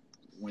Central,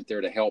 went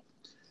there to help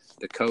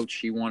the coach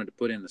she wanted to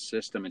put in the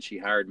system, and she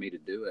hired me to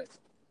do it.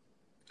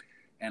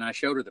 And I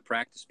showed her the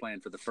practice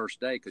plan for the first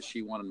day because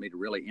she wanted me to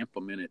really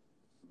implement it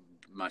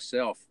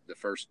myself the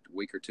first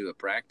week or two of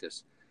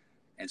practice.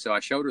 And so I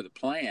showed her the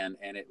plan,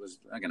 and it was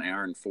like an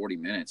hour and 40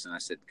 minutes. And I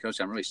said, Coach,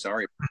 I'm really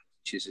sorry.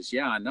 She says,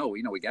 yeah, I know.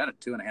 We got a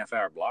 2.5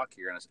 hour block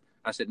here. And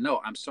I said,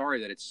 no, I'm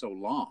sorry that it's so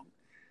long.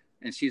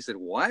 And she said,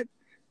 what?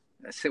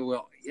 I said,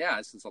 well, yeah,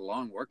 this is a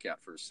long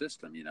workout for a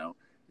system, And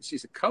she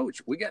said,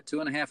 Coach, we got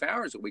 2.5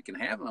 hours that we can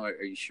have.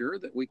 Are you sure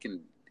that we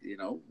can,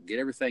 get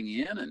everything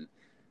in? And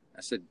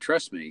I said,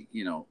 trust me,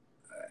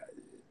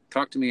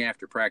 talk to me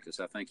after practice.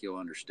 I think you'll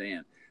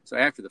understand. So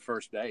after the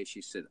first day,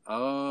 she said,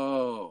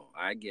 oh,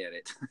 I get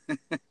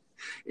it.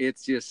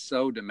 It's just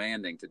so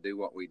demanding to do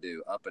what we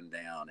do up and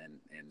down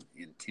and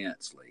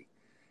intensely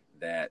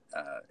that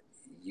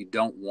you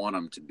don't want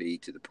them to be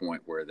to the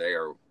point where they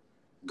are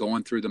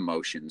going through the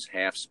motions,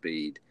 half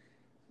speed,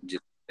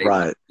 just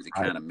the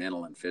kind of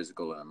mental and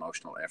physical and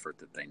emotional effort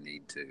that they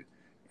need to.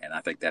 And I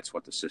think that's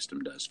what the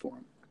system does for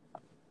them.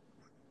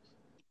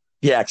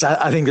 Yeah, because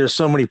I think there's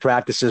so many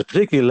practices,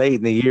 particularly late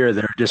in the year,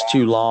 that are just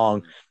too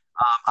long.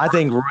 I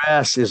think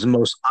rest is the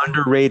most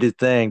underrated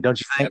thing, don't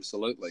you think?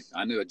 Absolutely.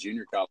 I knew a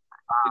junior college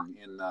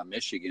in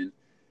Michigan.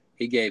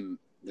 He gave him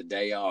the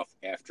day off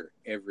after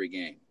every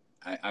game.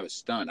 I was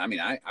stunned. I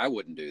mean, I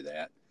wouldn't do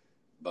that.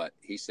 But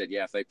he said,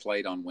 yeah, if they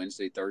played on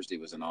Wednesday, Thursday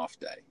was an off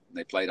day.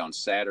 They played on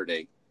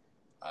Saturday.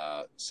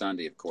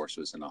 Sunday, of course,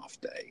 was an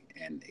off day.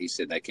 And he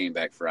said they came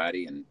back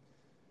Friday and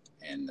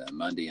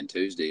Monday and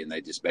Tuesday, and they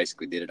just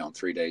basically did it on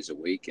 3 days a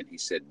week. And he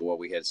said, boy,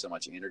 we had so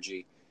much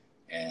energy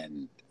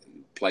and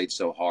played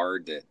so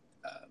hard that,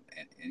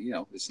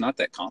 and it's not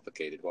that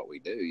complicated what we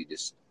do. You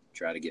just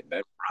try to get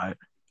better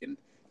and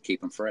keep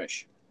them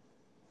fresh.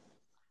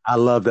 I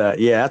love that.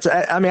 Yeah,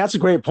 that's a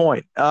great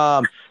point.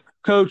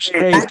 Coach,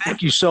 hey,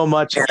 thank you so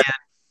much again.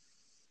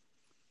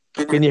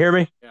 Can you hear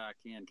me? Yeah, I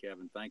can,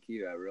 Kevin. Thank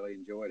you. I really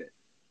enjoyed it.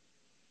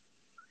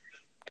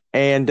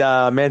 And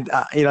man,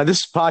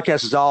 this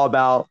podcast is all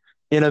about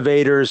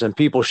innovators and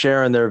people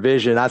sharing their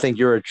vision. I think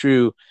you're a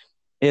true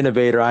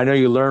innovator. I know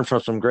you learn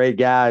from some great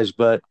guys,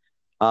 but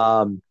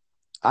I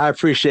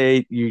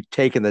appreciate you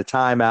taking the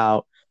time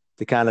out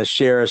to kind of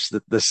share us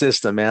the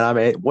system, man. I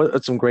mean,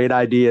 what some great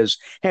ideas.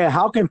 Hey,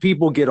 how can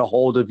people get a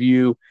hold of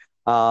you?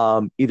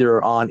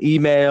 Either on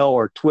email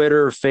or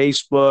Twitter,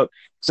 Facebook,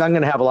 because I'm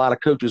going to have a lot of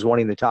coaches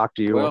wanting to talk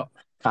to you. Well,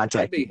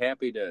 contact I'd be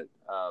happy to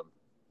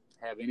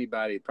have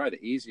anybody. Probably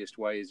the easiest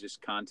way is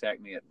just contact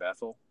me at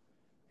Bethel,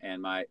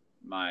 and my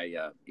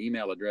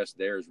email address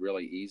there is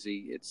really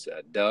easy. It's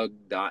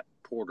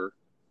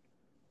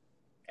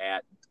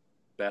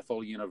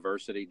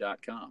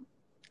doug.porter@betheluniversity.com,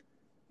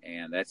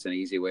 and that's an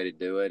easy way to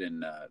do it.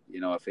 And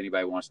if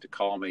anybody wants to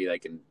call me, they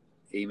can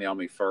email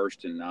me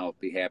first, and I'll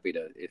be happy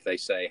to. If they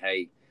say,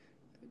 hey,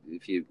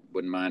 if you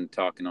wouldn't mind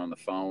talking on the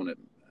phone,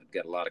 I've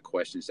got a lot of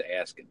questions to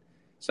ask. And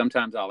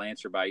sometimes I'll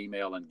answer by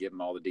email and give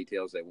them all the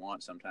details they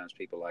want. Sometimes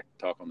people like to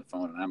talk on the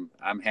phone, and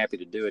I'm happy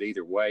to do it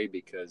either way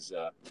because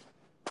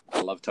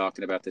I love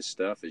talking about this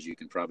stuff, as you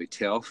can probably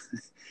tell,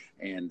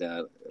 and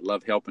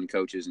love helping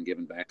coaches and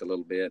giving back a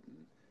little bit.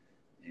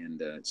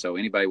 And so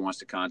anybody wants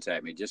to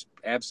contact me, just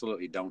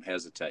absolutely don't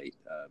hesitate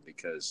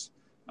because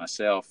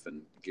myself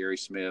and Gary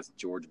Smith,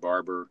 George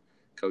Barber,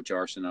 Coach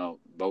Arsenault,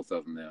 both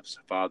of them,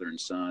 father and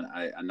son,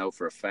 I know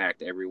for a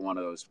fact every one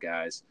of those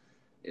guys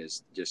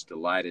is just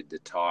delighted to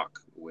talk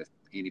with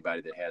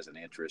anybody that has an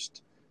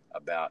interest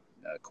about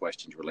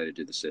questions related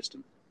to the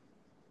system.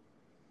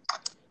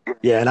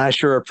 Yeah, and I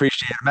sure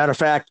appreciate it. Matter of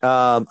fact,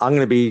 I'm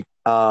going to be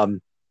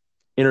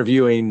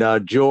interviewing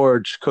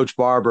Coach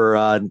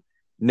Barber,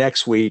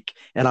 next week,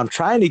 and I'm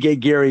trying to get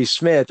Gary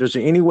Smith. Is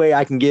there any way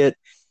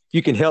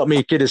you can help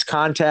me get his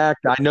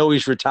contact? I know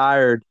he's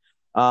retired,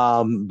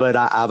 but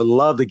I would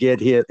love to get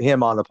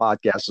him on the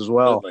podcast as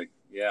well. Absolutely.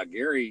 Yeah,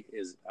 Gary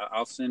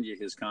I'll send you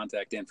his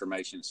contact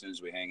information as soon as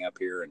we hang up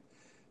here, and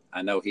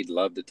I know he'd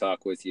love to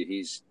talk with you.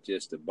 He's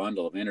just a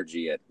bundle of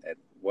energy at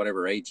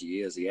whatever age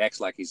he is. He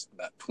acts like he's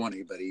about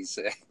 20, but he's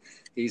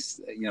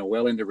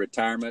well into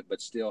retirement,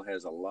 but still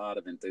has a lot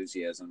of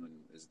enthusiasm and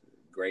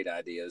great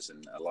ideas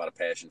and a lot of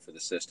passion for the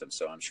system.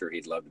 So I'm sure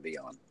he'd love to be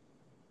on.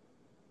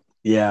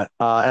 Yeah.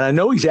 And I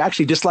know he's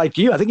actually just like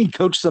you. I think he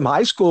coached some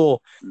high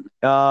school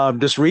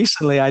just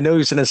recently. I know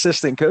he's an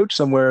assistant coach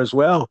somewhere as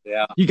well.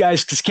 Yeah. You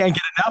guys just can't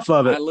get enough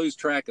of it. I lose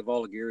track of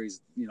all of Gary's,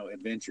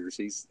 adventures.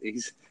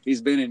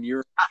 He's been in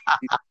Europe.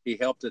 He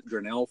helped at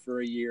Grinnell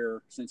for a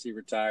year since he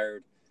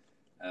retired.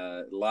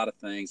 A lot of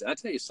things. I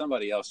tell you,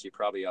 somebody else you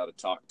probably ought to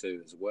talk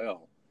to as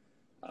well.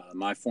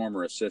 My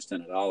former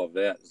assistant at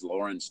Olivet is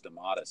Lauren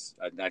Stamatis.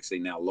 Actually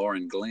now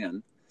Lauren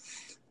Glenn.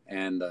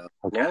 And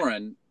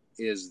Lauren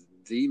is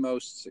the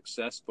most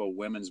successful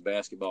women's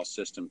basketball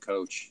system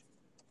coach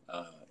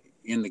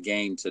in the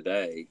game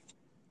today,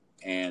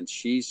 and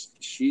she's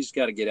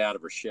got to get out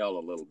of her shell a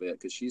little bit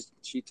because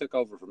she took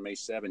over from me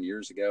 7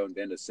 years ago and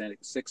been to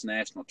 6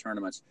 national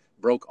tournaments,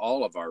 broke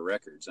all of our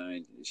records. I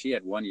mean, she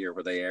had one year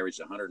where they averaged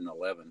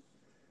 111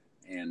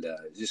 and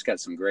just got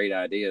some great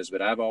ideas.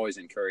 But I've always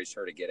encouraged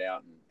her to get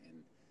out and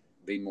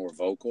be more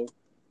vocal.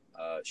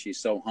 She's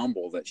so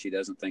humble that she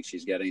doesn't think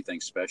she's got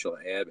anything special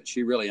to add, but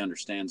she really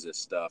understands this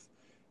stuff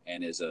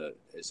and is a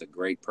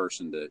great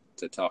person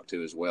to talk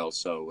to as well.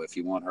 So if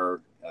you want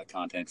her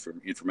contact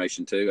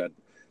information too, I'd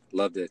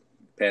love to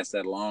pass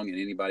that along, and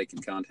anybody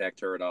can contact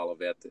her at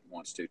Olivet that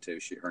wants to too.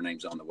 Her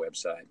name's on the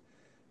website.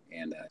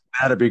 And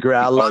that'd be great.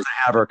 I'd love to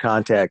have her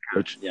contact,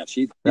 Coach. Yeah,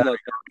 she loves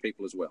helping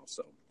people as well.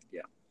 So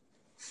yeah.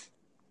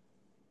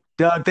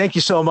 Doug, thank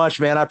you so much,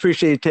 man. I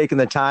appreciate you taking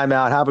the time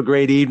out. Have a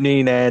great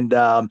evening, and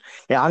I'm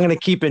going to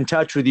keep in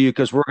touch with you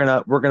because we're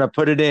gonna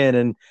put it in,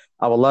 and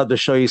I would love to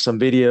show you some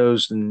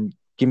videos and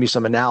give me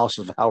some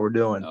analysis of how we're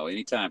doing. Oh,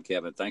 anytime,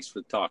 Kevin. Thanks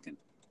for talking.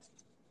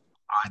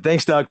 All right,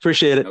 thanks, Doug.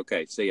 Appreciate it.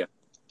 Okay, see ya.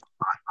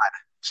 All right,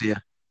 see ya.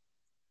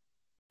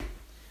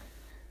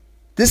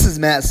 This is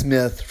Matt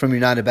Smith from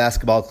United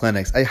Basketball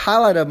Clinics. A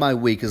highlight of my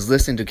week is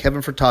listening to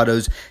Kevin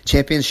Furtado's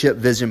Championship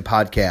Vision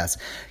podcast.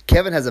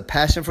 Kevin has a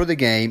passion for the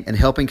game and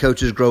helping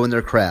coaches grow in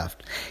their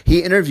craft.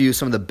 He interviews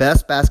some of the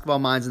best basketball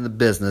minds in the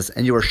business,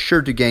 and you are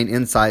sure to gain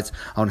insights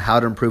on how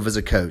to improve as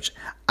a coach.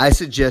 I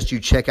suggest you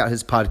check out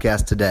his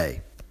podcast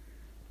today.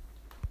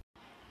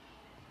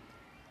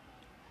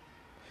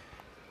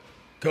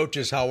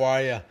 Coaches, how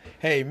are you?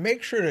 Hey,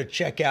 make sure to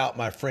check out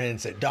my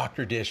friends at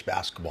Dr. Dish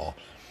Basketball.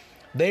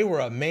 They were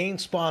a main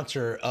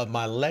sponsor of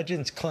my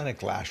Legends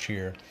Clinic last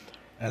year,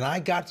 and I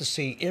got to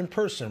see in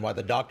person why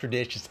the Dr.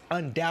 Dish is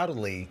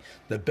undoubtedly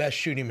the best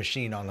shooting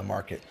machine on the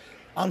market.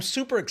 I'm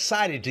super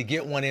excited to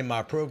get one in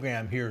my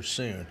program here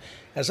soon.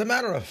 As a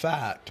matter of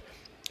fact,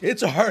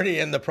 it's already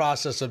in the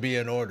process of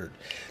being ordered.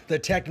 The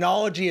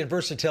technology and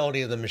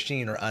versatility of the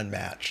machine are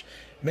unmatched.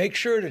 Make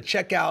sure to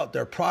check out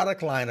their product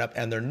lineup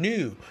and their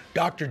new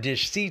Dr.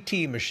 Dish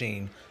CT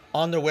machine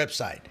on their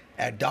website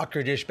at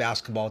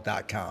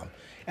drdishbasketball.com.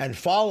 And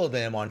follow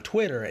them on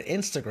Twitter and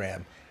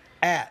Instagram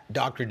at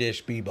Dr.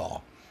 Dish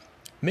B-Ball.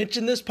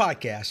 Mention this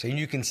podcast and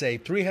you can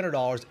save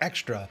 $300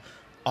 extra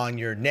on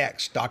your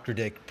next Dr.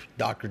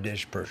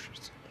 Dish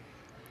purchase.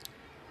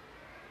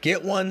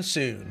 Get one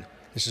soon.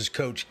 This is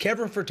Coach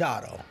Kevin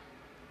Furtado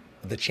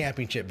of the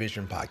Championship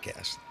Vision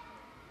Podcast.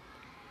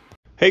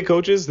 Hey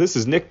coaches, this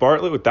is Nick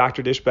Bartlett with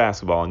Dr. Dish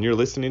Basketball, and you're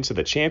listening to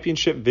the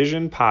Championship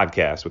Vision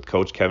Podcast with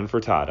Coach Kevin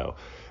Furtado.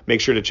 Make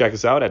sure to check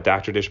us out at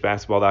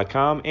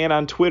drdishbasketball.com and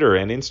on Twitter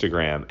and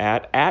Instagram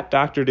at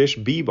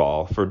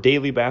drdishbball for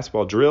daily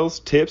basketball drills,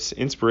 tips,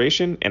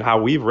 inspiration, and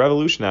how we've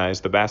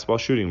revolutionized the basketball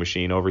shooting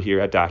machine over here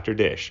at Dr.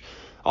 Dish.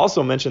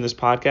 Also mention this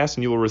podcast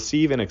and you will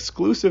receive an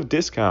exclusive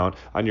discount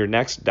on your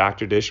next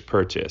Dr. Dish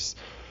purchase.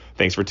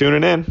 Thanks for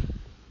tuning in.